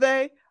 or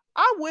they.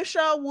 I wish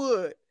I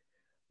would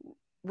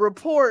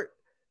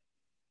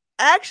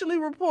actually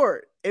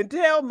report and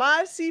tell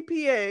my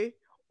CPA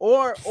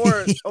or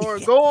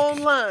go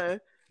online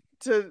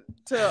to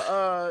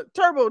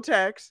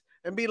TurboTax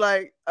and be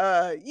like,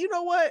 you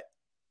know what?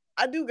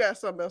 I do got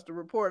something else to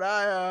report.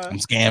 I'm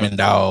scamming,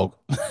 dog.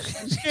 I'm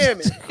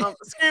scamming.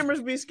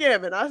 Scammers be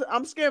scamming.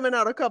 I'm scamming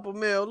out a couple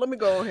mil. Let me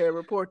go ahead and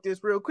report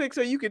this real quick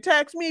so you can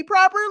tax me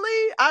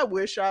properly. I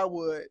wish I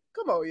would.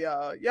 Come on,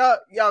 y'all.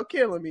 Y'all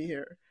killing me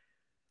here.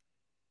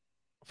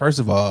 First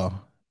of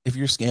all, if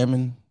you're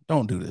scamming,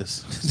 don't do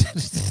this.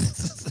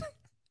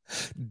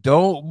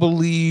 Don't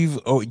believe,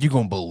 you're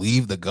going to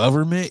believe the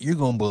government. You're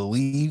going to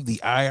believe the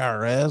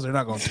IRS. They're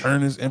not going to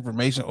turn this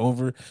information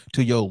over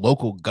to your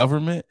local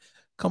government.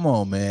 Come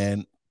on,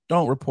 man.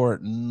 Don't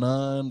report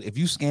none. If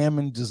you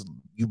scamming, just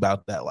you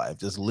about that life.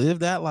 Just live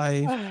that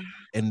life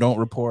and don't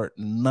report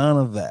none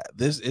of that.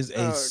 This is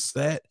a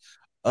set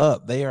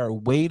up. They are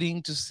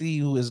waiting to see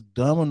who is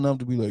dumb enough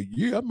to be like,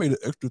 yeah, I made an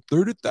extra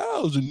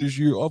 30,000 this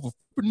year off of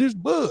this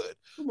bud.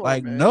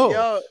 Like, man.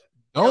 No.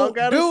 Y'all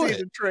gotta see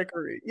the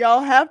trickery.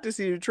 Y'all have to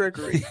see the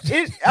trickery.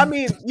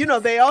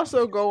 They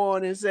also go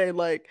on and say,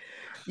 like,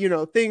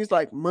 things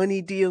like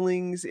money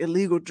dealings,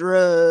 illegal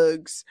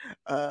drugs,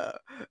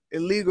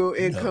 illegal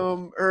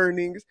income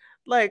earnings.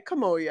 Like,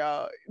 come on,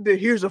 y'all.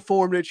 Here's a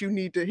form that you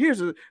need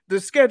to. The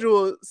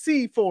Schedule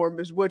C form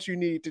is what you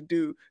need to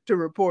do to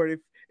report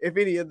if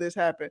any of this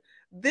happened.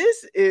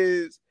 This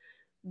is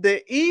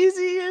the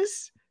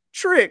easiest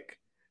trick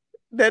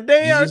that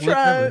they are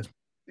trying.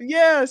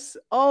 Yes.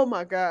 Oh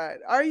my God.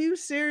 Are you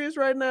serious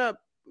right now?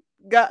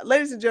 God,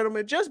 ladies and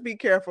gentlemen, just be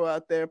careful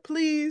out there.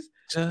 Please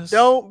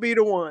don't be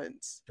the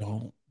ones.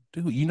 Don't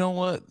do it. You know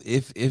what?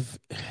 If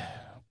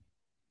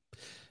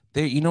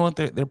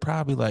they're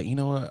probably like,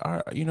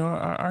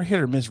 our hit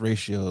or miss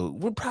ratio,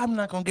 we're probably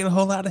not gonna get a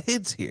whole lot of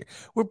hits here.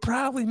 We're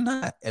probably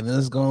not. And then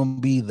it's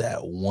gonna be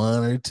that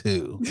one or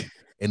two.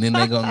 And then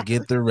they're gonna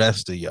get the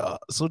rest of y'all.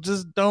 So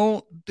just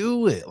don't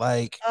do it.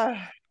 Like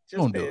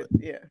don't do it.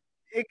 Yeah.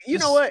 You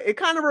know what? It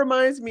kind of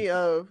reminds me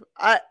of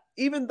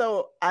even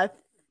though I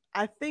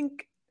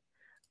think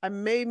I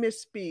may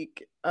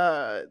misspeak.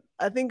 I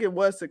think it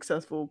was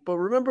successful, but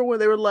remember when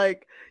they were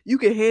like, you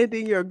can hand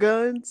in your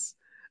guns,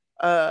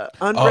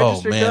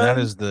 unregistered guns? That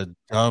is the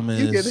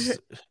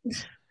dumbest.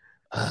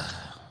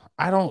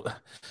 I don't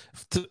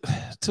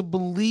to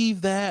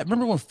believe that.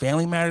 Remember when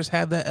Family Matters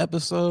had that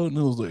episode and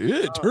it was like,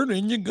 yeah, turn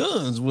in your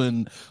guns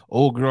when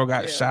old girl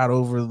got shot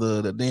over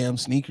the damn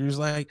sneakers.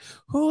 Like,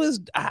 who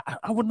is? I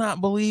would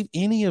not believe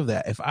any of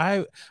that. If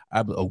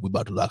we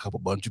about to lock up a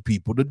bunch of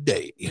people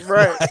today,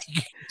 right?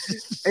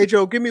 Hey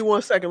Joe, give me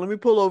 1 second. Let me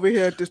pull over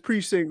here at this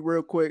precinct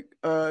real quick.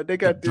 They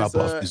got this drop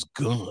off this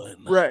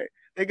gun, right?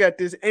 They got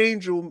this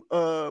angel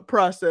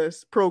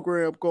process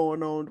program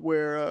going on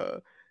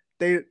where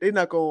they're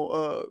not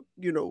gonna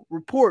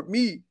report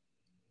me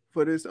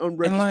for this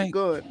unregistered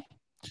gun.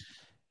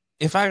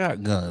 If I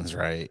got guns,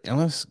 right?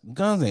 Unless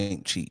guns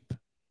ain't cheap.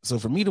 So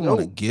for me to want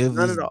to give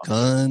this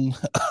gun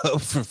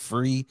up for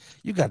free,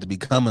 you got to be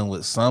coming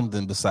with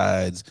something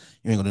besides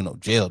you ain't gonna do no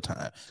jail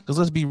time. Because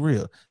let's be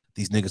real,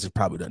 these niggas have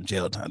probably done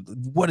jail time.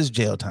 What is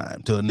jail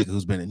time to a nigga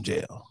who's been in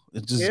jail?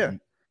 It's just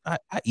I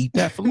eat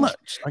that for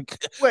lunch. Like,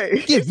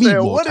 wait, give me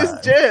more what time.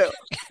 Is jail?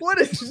 What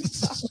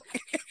is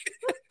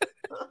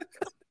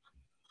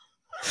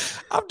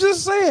I'm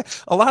just saying,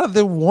 a lot of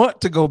them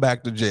want to go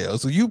back to jail.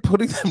 So you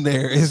putting them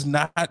there is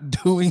not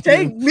doing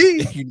Take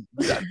me. You're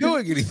not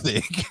doing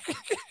anything.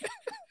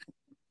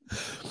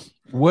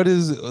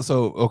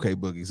 Okay,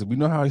 Boogie. So we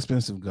know how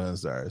expensive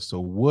guns are. So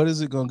what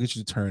is it gonna get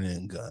you to turn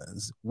in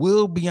guns?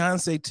 Will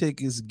Beyonce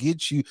tickets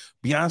get you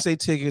Beyonce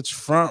tickets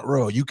front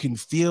row? You can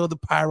feel the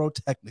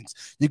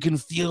pyrotechnics, you can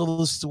feel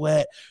the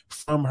sweat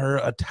from her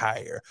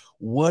attire.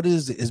 What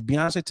is it? Is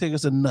Beyonce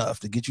tickets enough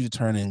to get you to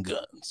turn in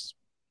guns?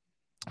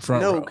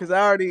 Because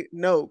I already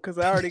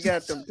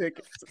got them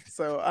tickets,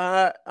 so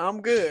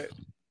I'm good.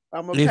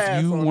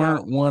 If you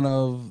weren't one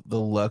of the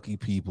lucky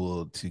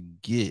people to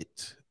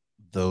get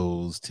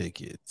those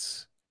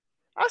tickets,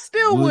 I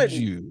still wouldn't.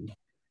 You?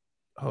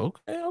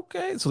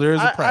 Okay. So there's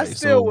a price. I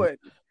still would,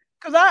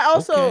 because I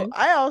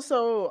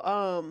also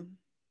I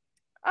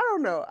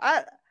don't know.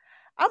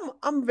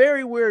 I'm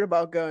very weird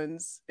about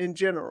guns in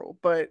general,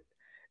 but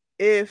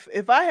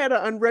if I had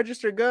an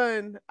unregistered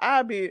gun,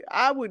 I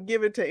would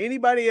give it to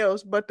anybody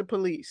else but the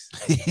police.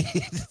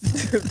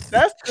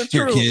 That's the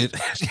truth. Kid.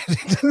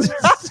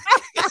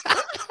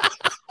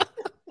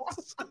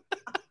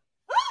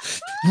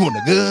 You want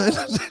a gun?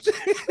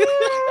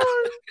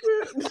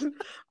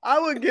 I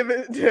would give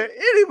it to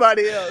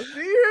anybody else.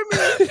 Do you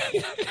hear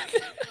me?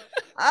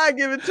 I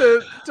give it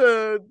to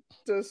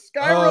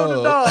Skyro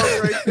the dog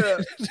right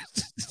there.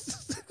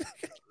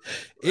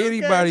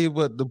 Anybody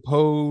but the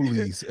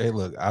police. Hey,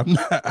 look, I'm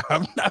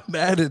not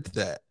mad at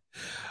that.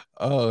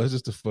 Oh, it's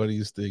just the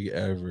funniest thing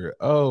ever.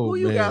 Oh, who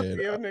you man. got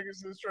for your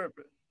niggas is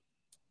tripping?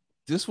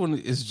 This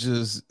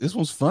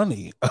one's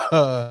funny.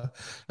 A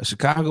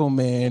Chicago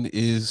man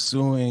is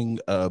suing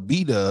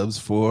B-Dubs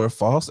for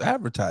false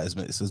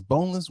advertisement. It says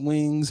boneless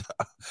wings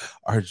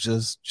are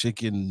just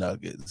chicken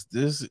nuggets.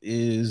 This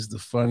is the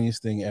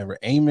funniest thing ever.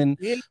 Ayman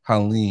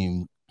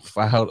Halim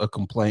filed a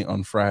complaint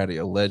on Friday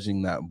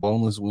alleging that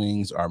boneless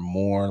wings are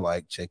more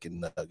like chicken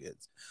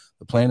nuggets.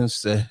 The plaintiff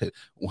said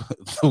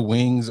the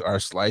wings are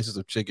slices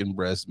of chicken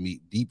breast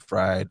meat deep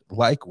fried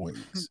like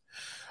wings.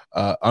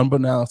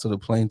 Unbeknownst to the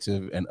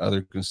plaintiff and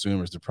other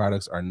consumers, the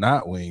products are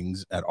not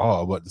wings at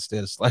all, but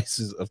instead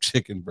slices of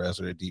chicken breast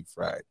that are deep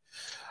fried.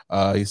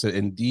 He said,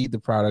 indeed, the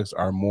products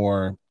are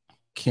more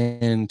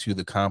akin to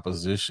the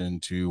composition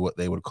to what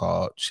they would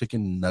call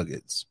chicken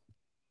nuggets.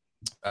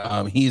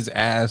 He's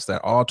asked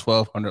that all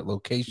 1,200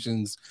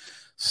 locations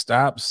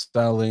stop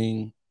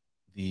selling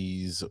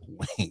these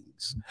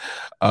wings.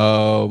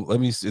 Let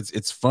me see.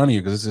 It's funny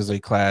because this is a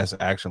class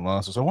action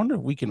lawsuit, so I wonder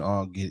if we can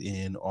all get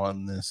in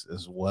on this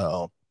as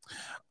well.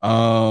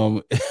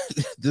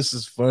 This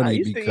is funny I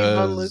used because to eat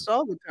boneless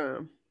all the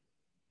time.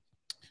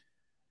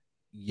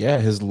 Yeah,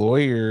 his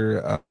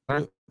lawyer,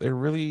 they're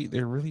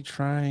really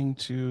trying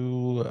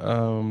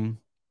to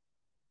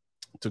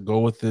go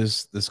with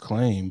this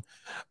claim.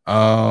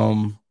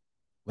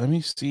 Let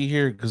me see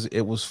here, because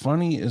it was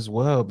funny as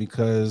well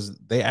because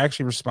they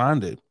actually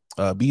responded.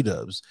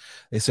 B-Dubs,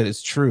 they said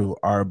it's true.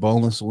 Our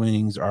boneless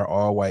wings are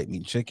all white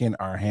meat chicken.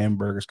 Our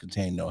hamburgers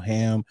contain no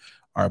ham.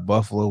 Our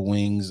buffalo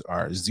wings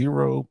are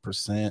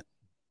 0%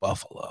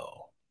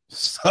 buffalo.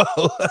 So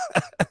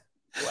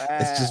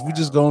it's just, we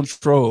just gonna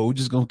troll. We're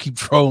just gonna keep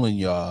trolling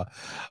y'all.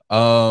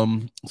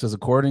 It says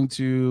according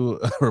to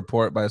a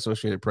report by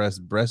Associated Press,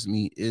 breast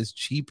meat is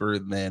cheaper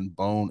than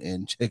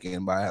bone-in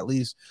chicken by at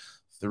least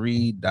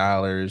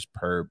 $3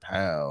 per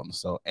pound.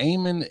 So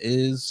Ayman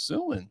is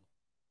suing.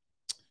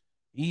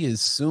 He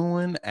is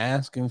suing,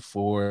 asking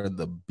for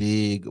the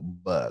big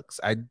bucks.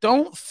 I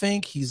don't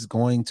think he's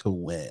going to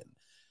win.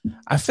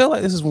 I feel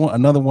like this is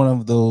another one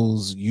of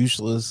those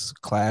useless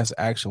class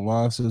action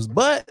lawsuits.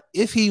 But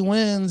if he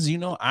wins,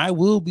 I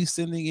will be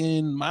sending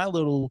in my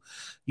little,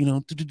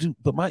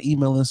 put my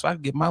email in so I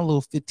can get my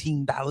little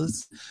 $15,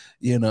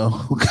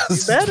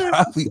 because that's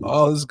probably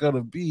all it's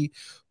gonna be.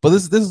 But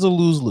this is a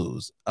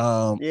lose-lose.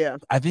 Yeah,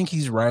 I think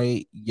he's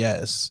right.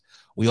 Yes.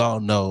 We all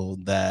know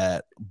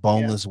that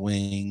boneless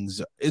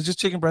wings is just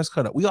chicken breast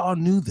cut up. We all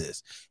knew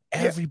this.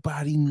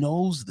 Everybody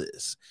knows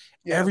this.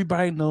 Yeah.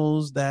 Everybody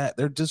knows that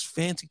they're just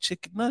fancy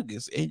chicken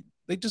nuggets and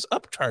they just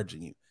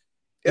upcharging you.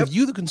 Yep. If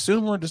you, the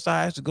consumer,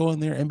 decides to go in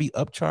there and be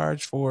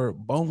upcharged for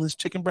boneless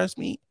chicken breast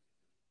meat,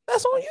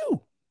 that's on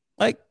you.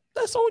 Like,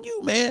 that's on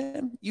you,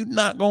 man. You're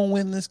not going to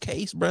win this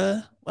case,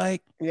 bruh.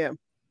 Like, yeah.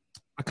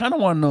 I kind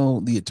of want to know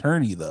the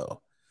attorney,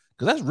 though,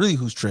 because that's really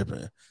who's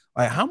tripping.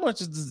 Like, how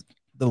much is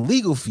the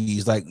legal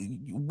fees? Like,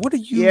 what are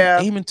you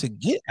aiming to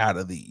get out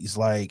of these?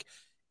 Like,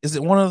 is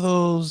it one of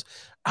those,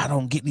 I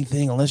don't get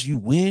anything unless you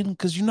win?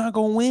 Because you're not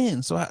going to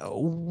win. So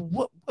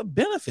what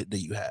benefit do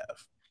you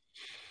have?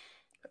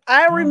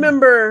 I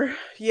remember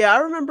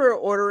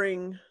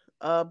ordering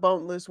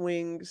boneless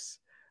wings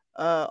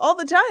all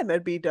the time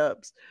at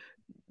B-Dubs,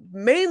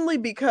 mainly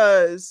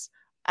because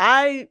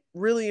I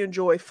really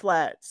enjoy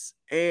flats.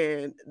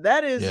 And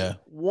that is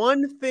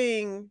one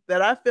thing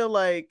that I feel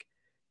like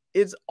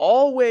it's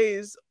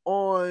always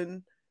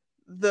on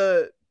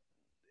the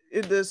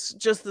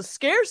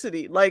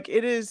scarcity. Like,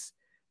 it is,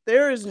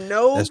 there is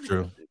no, that's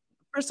true.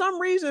 For some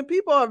reason,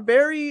 people are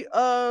very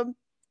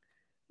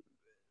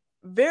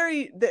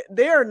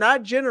they are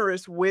not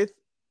generous with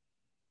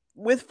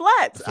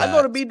flats. I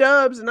go to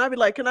B-Dubs and I be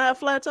like, can I have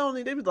flats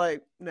only? They be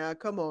like, nah,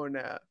 come on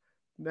now.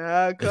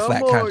 Nah, come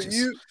on.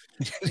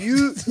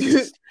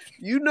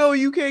 You know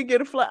you can't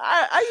get a flat.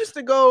 I used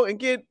to go and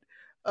get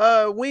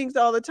wings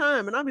all the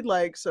time, and I'd be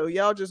like, so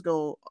y'all just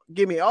gonna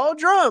give me all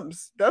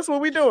drums? That's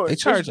what we doing. They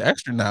charge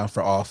extra now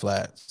for all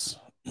flats.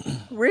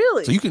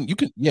 Really? So you can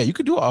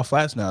do all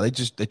flats now. They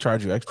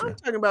charge you extra. I'm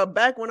talking about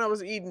back when I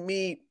was eating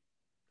meat.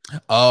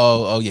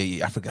 Oh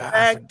yeah. I forgot.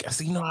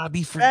 So I'd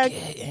be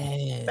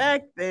forgetting.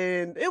 Back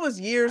then, it was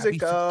years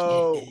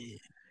ago.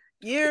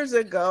 Years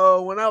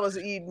ago, when I was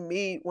eating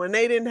meat, when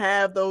they didn't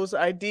have those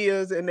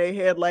ideas, and they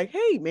had like,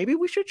 hey, maybe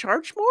we should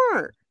charge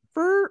more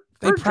for.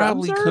 They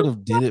probably could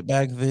have did it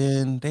back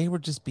then. They were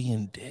just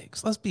being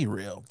dicks. Let's be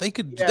real. They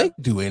could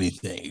do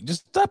anything.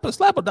 Just slap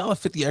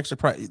 $1.50 extra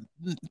price.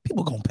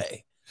 People gonna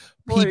pay.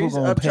 People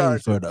gonna pay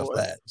for the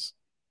flats.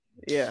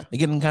 Yeah, they're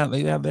getting out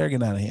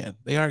of hand.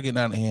 They are getting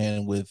out of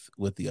hand with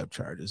the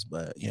upcharges,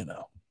 but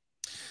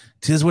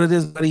tis what it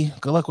is, buddy.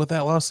 Good luck with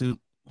that lawsuit.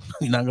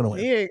 You're not gonna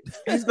win.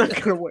 He's not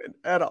gonna win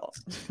at all.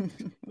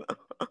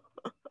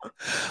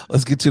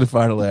 Let's get to the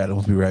final ad.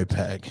 We'll be right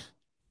back.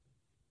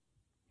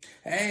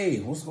 Hey,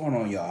 what's going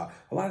on, y'all?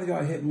 A lot of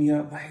y'all hit me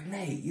up like,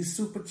 Nate, you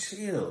super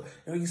chill.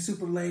 You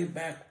super laid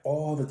back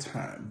all the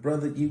time.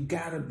 Brother, you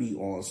gotta be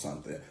on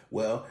something.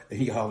 Well,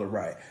 y'all are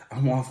right.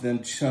 I'm off them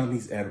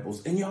chummies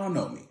edibles, and y'all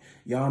know me.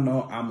 Y'all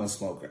know I'm a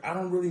smoker. I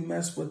don't really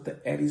mess with the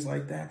eddies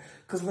like that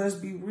because let's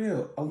be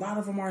real. A lot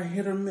of them are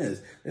hit or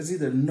miss. There's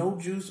either no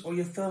juice or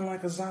you're feeling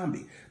like a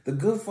zombie. The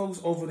good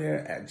folks over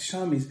there at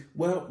Chummies,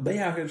 well, they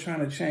out here trying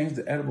to change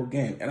the edible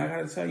game. And I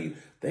got to tell you,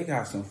 they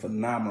got some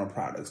phenomenal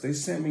products. They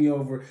sent me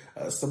over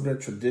some of their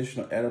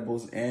traditional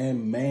edibles,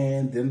 and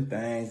man, them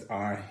things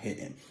are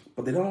hitting.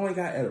 But they don't only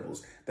got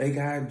edibles. They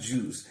got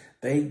juice.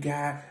 They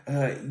got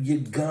your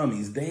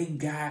gummies. They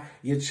got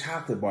your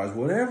chocolate bars.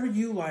 Whatever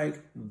you like,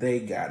 they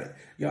got it.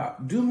 Y'all,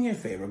 do me a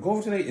favor. Go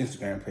over to their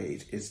Instagram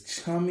page. It's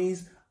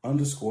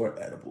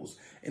Chummies_edibles.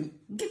 And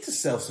get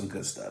yourself some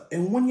good stuff.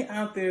 And when you're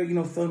out there,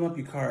 filling up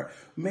your cart,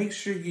 make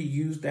sure you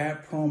use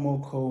that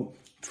promo code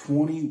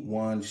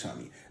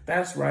 21Chummy.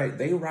 That's right.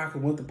 They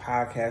rocking with the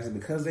podcast. And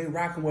because they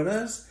rocking with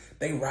us,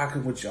 they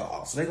rocking with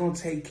y'all. So they're going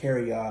to take care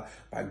of y'all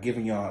by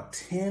giving y'all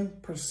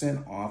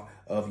 10% off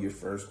of your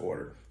first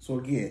order. So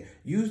again,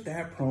 use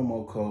that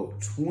promo code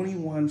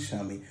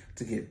 21Chummy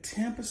to get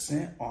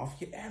 10% off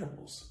your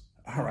edibles.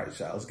 All right,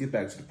 y'all, let's get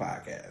back to the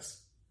podcast.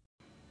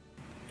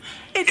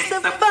 It's the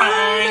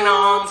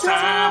final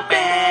topic.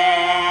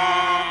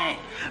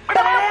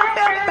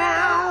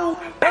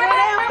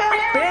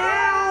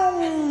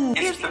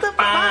 It's the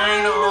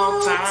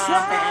final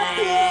topic.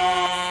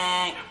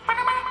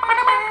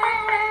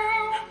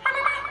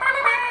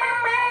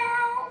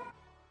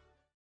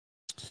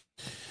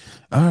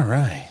 All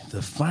right,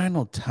 the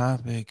final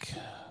topic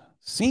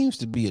seems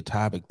to be a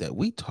topic that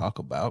we talk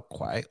about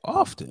quite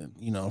often.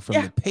 From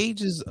the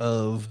pages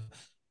of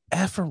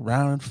F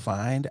Around and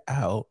Find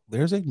Out,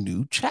 there's a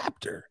new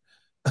chapter.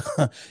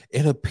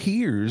 It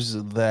appears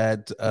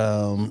that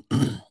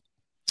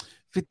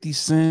 50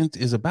 Cent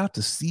is about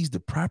to seize the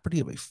property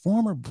of a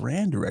former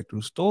brand director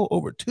who stole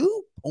over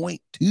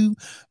 $2.2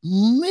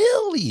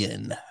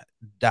 million.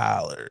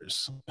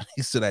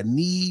 He said, I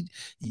need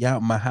you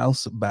out my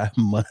house by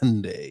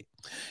Monday.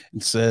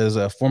 It says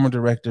former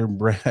director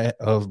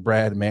of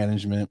Brad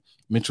Management,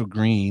 Mitchell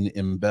Green,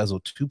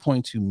 embezzled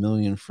 $2.2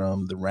 million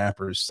from the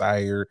rapper's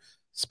Sire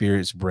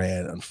Spirits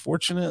brand.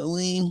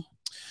 Unfortunately,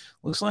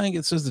 looks like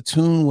it says the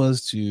tune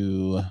was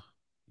to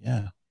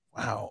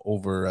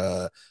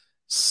over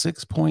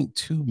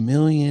 6.2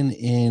 million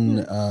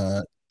in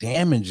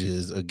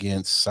damages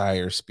against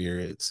Sire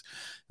Spirits.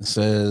 It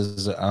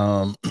says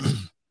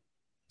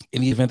in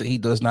the event that he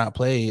does not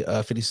play,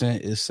 50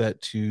 Cent is set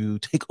to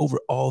take over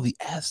all the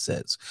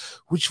assets,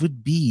 which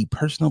would be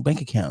personal bank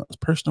accounts,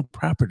 personal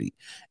property,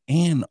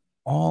 and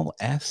all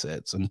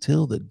assets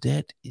until the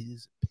debt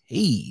is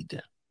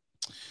paid.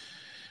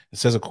 It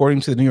says,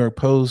 according to the New York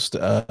Post,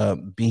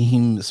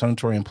 Beam, the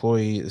Suntory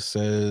employee,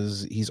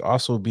 says he's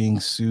also being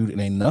sued in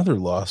another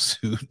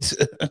lawsuit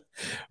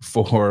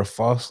for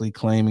falsely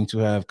claiming to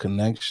have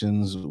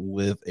connections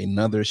with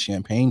another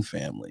Champagne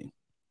family.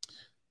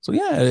 So,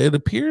 it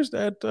appears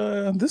that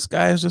this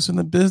guy is just in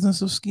the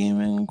business of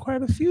scheming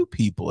quite a few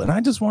people. And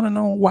I just want to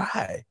know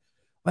why.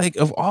 Like,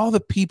 of all the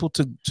people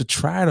to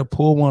try to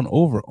pull one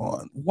over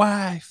on,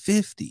 why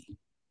 50?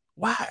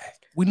 Why?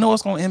 We know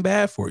it's going to end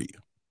bad for you.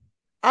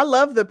 I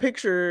love the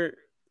picture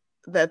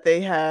that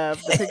they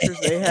have, the pictures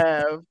they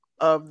have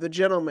of the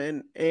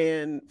gentleman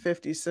and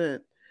 50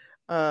 Cent.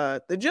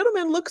 The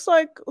gentleman looks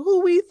like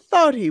who we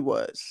thought he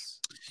was.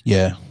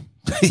 Yeah.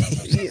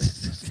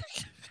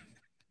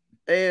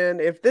 And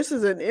if this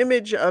is an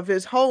image of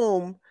his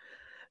home,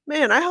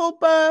 man, I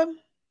hope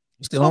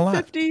still alive.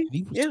 50.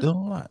 He was still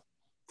alive.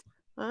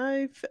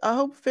 I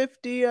hope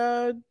 50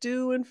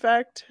 do in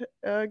fact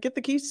get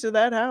the keys to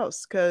that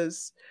house,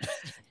 because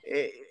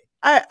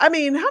I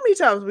mean, how many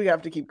times we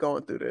have to keep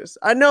going through this?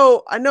 I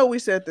know we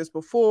said this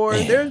before.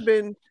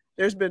 Man.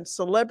 There's been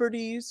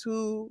celebrities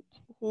who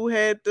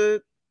had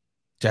the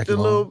Jackie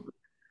Long.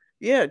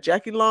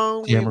 Jackie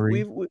Long.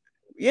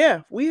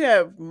 We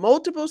have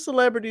multiple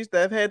celebrities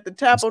that have had the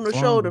tap on the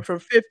shoulder from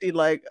 50,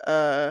 like,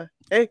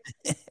 hey,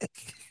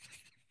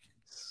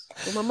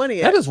 where my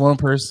money at? That is one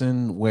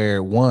person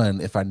where,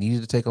 if I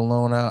needed to take a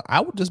loan out,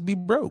 I would just be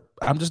broke.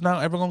 I'm just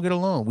not ever gonna get a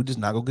loan. We just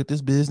not gonna get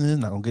this business,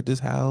 not gonna get this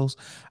house.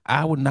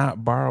 I would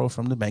not borrow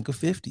from the bank of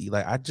 50.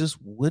 Like, I just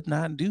would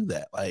not do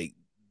that. Like,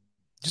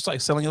 just like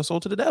selling your soul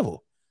to the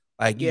devil.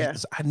 Like, I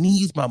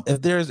need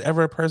if there's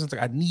ever a person that's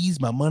like, I need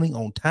my money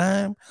on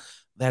time,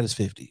 that is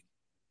 50.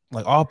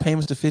 Like, all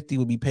payments to 50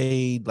 would be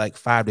paid like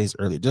 5 days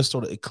earlier, just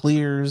so that it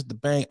clears the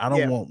bank. I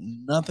don't want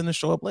nothing to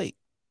show up late.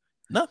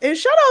 Nothing. And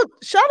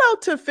shout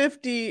out to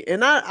 50,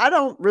 and I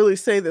don't really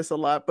say this a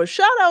lot, but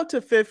shout out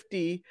to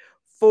 50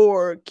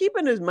 for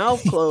keeping his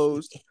mouth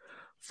closed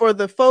for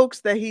the folks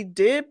that he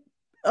did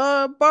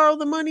borrow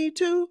the money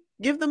to,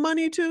 give the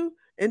money to,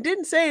 and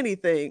didn't say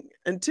anything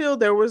until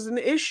there was an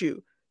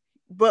issue.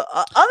 But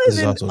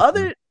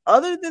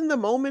other than the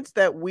moments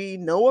that we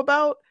know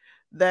about,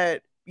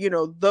 that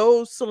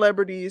those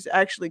celebrities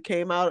actually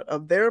came out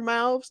of their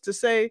mouths to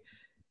say,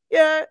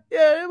 Yeah,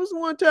 it was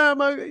one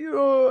time I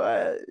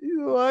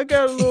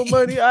got a little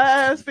money.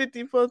 I asked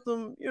 50 for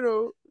some,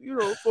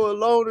 for a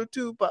loan or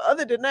two. But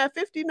other than that,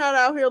 50 not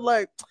out here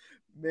like,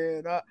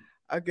 man,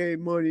 I gave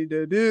money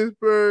to this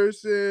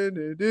person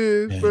and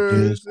this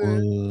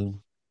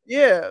person.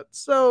 Yeah,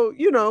 so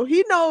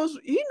he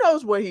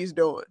knows what he's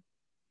doing.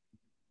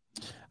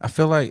 I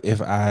feel like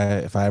if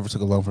I ever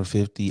took a loan for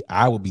 50,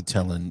 I would be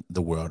telling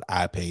the world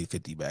I paid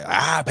 50 back.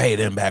 I paid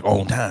him back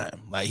on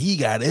time. Like he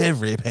got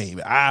every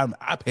payment.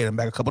 I paid him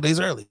back a couple days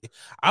early.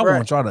 I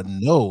want y'all to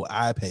know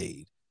I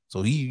paid.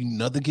 So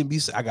nothing can be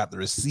said. I got the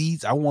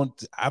receipts. I'm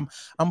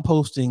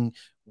posting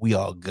we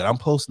all good. I'm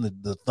posting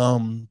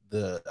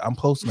I'm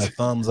posting a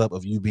thumbs up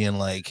of you being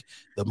like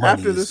the money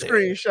after the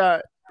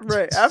screenshot.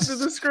 Right. After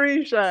the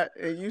screenshot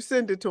and you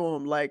send it to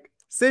him like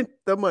send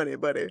the money,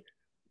 buddy.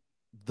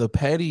 The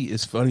petty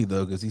is funny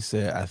though, because he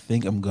said, I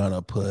think I'm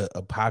gonna put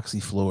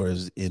epoxy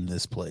floors in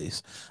this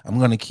place. I'm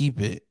gonna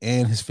keep it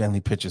and his family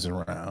pictures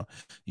around,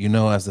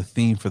 as the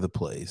theme for the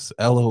place.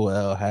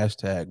 LOL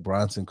 #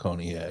 Bronson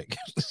Cognac.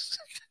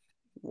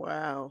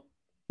 Wow.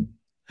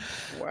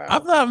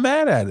 I'm not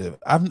mad at it.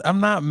 I'm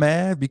not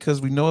mad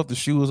because we know if the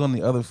shoe was on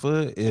the other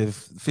foot, if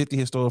 50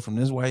 had stolen from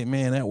this white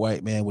man, that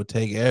white man would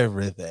take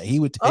everything.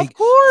 He would take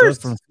stuff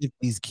from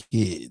 50's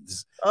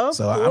kids. I'm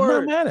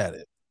not mad at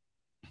it.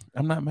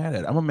 I'm not mad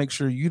at it. I'm gonna make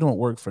sure you don't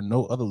work for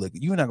no other liquor.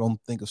 You're not gonna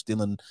think of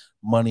stealing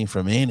money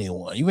from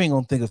anyone. You ain't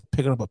gonna think of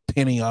picking up a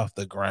penny off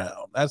the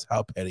ground. That's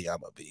how petty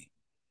I'm gonna be.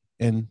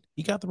 And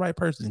you got the right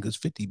person because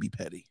 50 be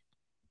petty.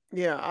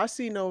 Yeah, I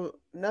see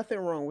nothing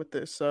wrong with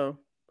this. So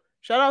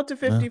shout out to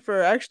 50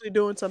 for actually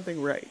doing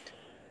something right.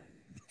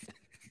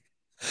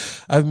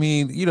 I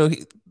mean,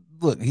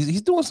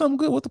 he's doing something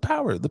good with the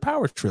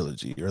Power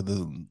trilogy, or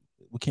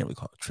we can't really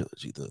call it a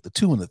trilogy, the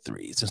 2 and the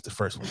 3 since the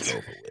first one was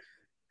over with.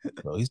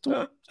 So he's doing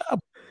a job.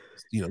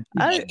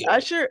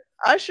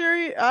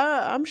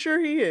 I'm sure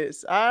he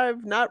is.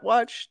 I've not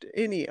watched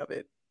any of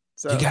it.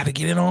 So you got to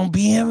get it on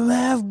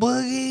BMF,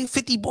 Boogie.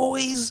 50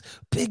 Boys,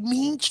 Big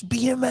Meech,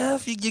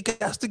 BMF. You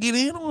got to get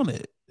in on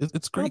it.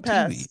 It's great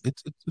TV.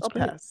 I'll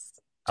pass.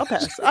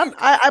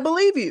 I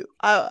believe you.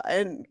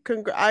 I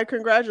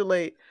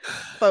congratulate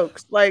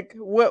folks. Like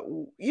what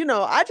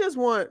I just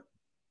want,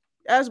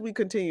 as we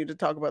continue to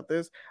talk about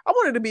this, I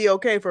want it to be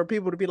okay for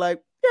people to be like,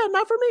 yeah,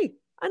 not for me.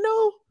 I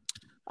know.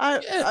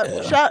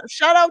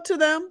 Shout out to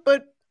them,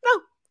 but no,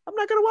 I'm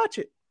not gonna watch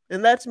it,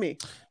 and that's me.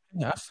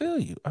 Yeah, I feel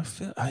you.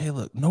 Hey,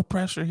 look, no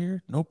pressure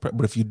here,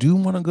 but if you do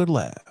want a good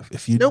laugh,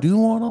 if you do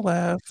want to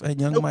laugh at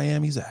Young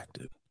Miami's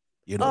acting,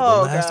 the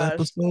last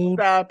episode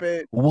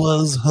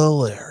was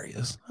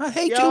hilarious. I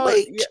hate you,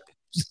 H.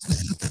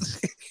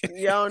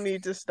 Y'all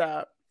need to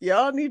stop.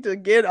 Y'all need to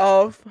get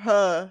off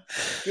her.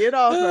 Get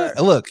off her.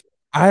 Look.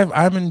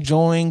 I'm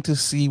enjoying to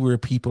see where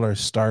people are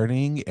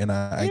starting, and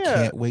I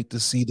can't wait to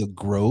see the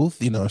growth.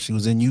 She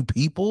was in You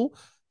People.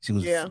 She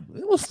was. Yeah.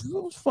 It was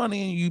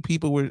funny in You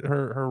People with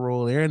her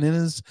role there, and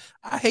then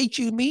I Hate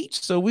You,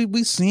 Meech. So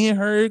we seeing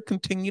her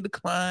continue to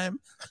climb.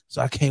 So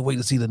I can't wait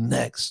to see the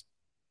next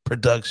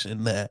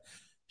production that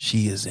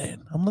she is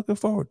in. I'm looking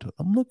forward to it.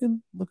 I'm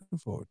looking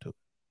forward to it.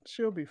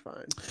 She'll be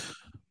fine.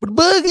 But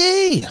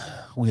Boogie,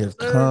 we have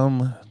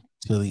come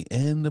to the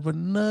end of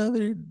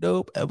another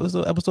dope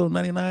episode. Episode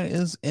 99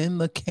 is in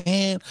the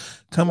can.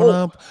 Coming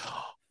up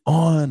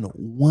on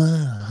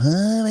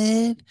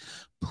 100.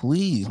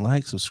 Please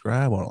like,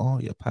 subscribe on all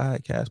your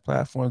podcast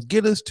platforms.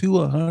 Get us to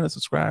 100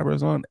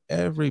 subscribers on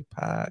every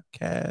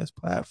podcast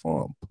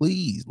platform.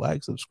 Please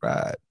like,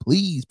 subscribe.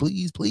 Please,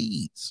 please,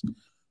 please.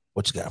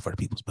 What you got for the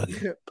people's Buggy?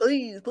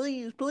 Please,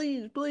 please,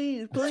 please,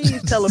 please,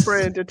 please tell a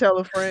friend to tell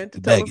a friend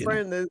to tell a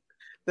friend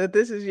that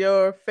this is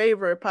your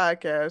favorite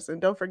podcast. And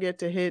don't forget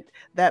to hit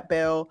that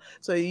bell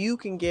so you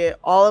can get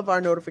all of our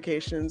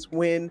notifications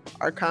when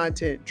our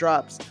content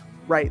drops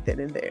right then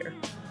and there.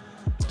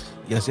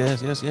 Yes.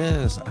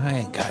 I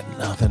ain't got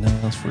nothing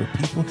else for the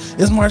people.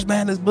 It's March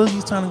Madness.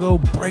 Boogie's time to go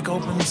break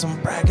open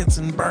some brackets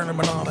and burn them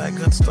and all that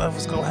good stuff.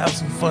 Let's go have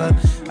some fun.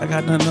 I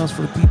got nothing else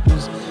for the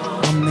peoples.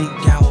 I'm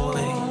Nate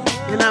Galloway.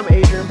 And I'm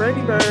Adrian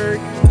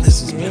Brandyberg.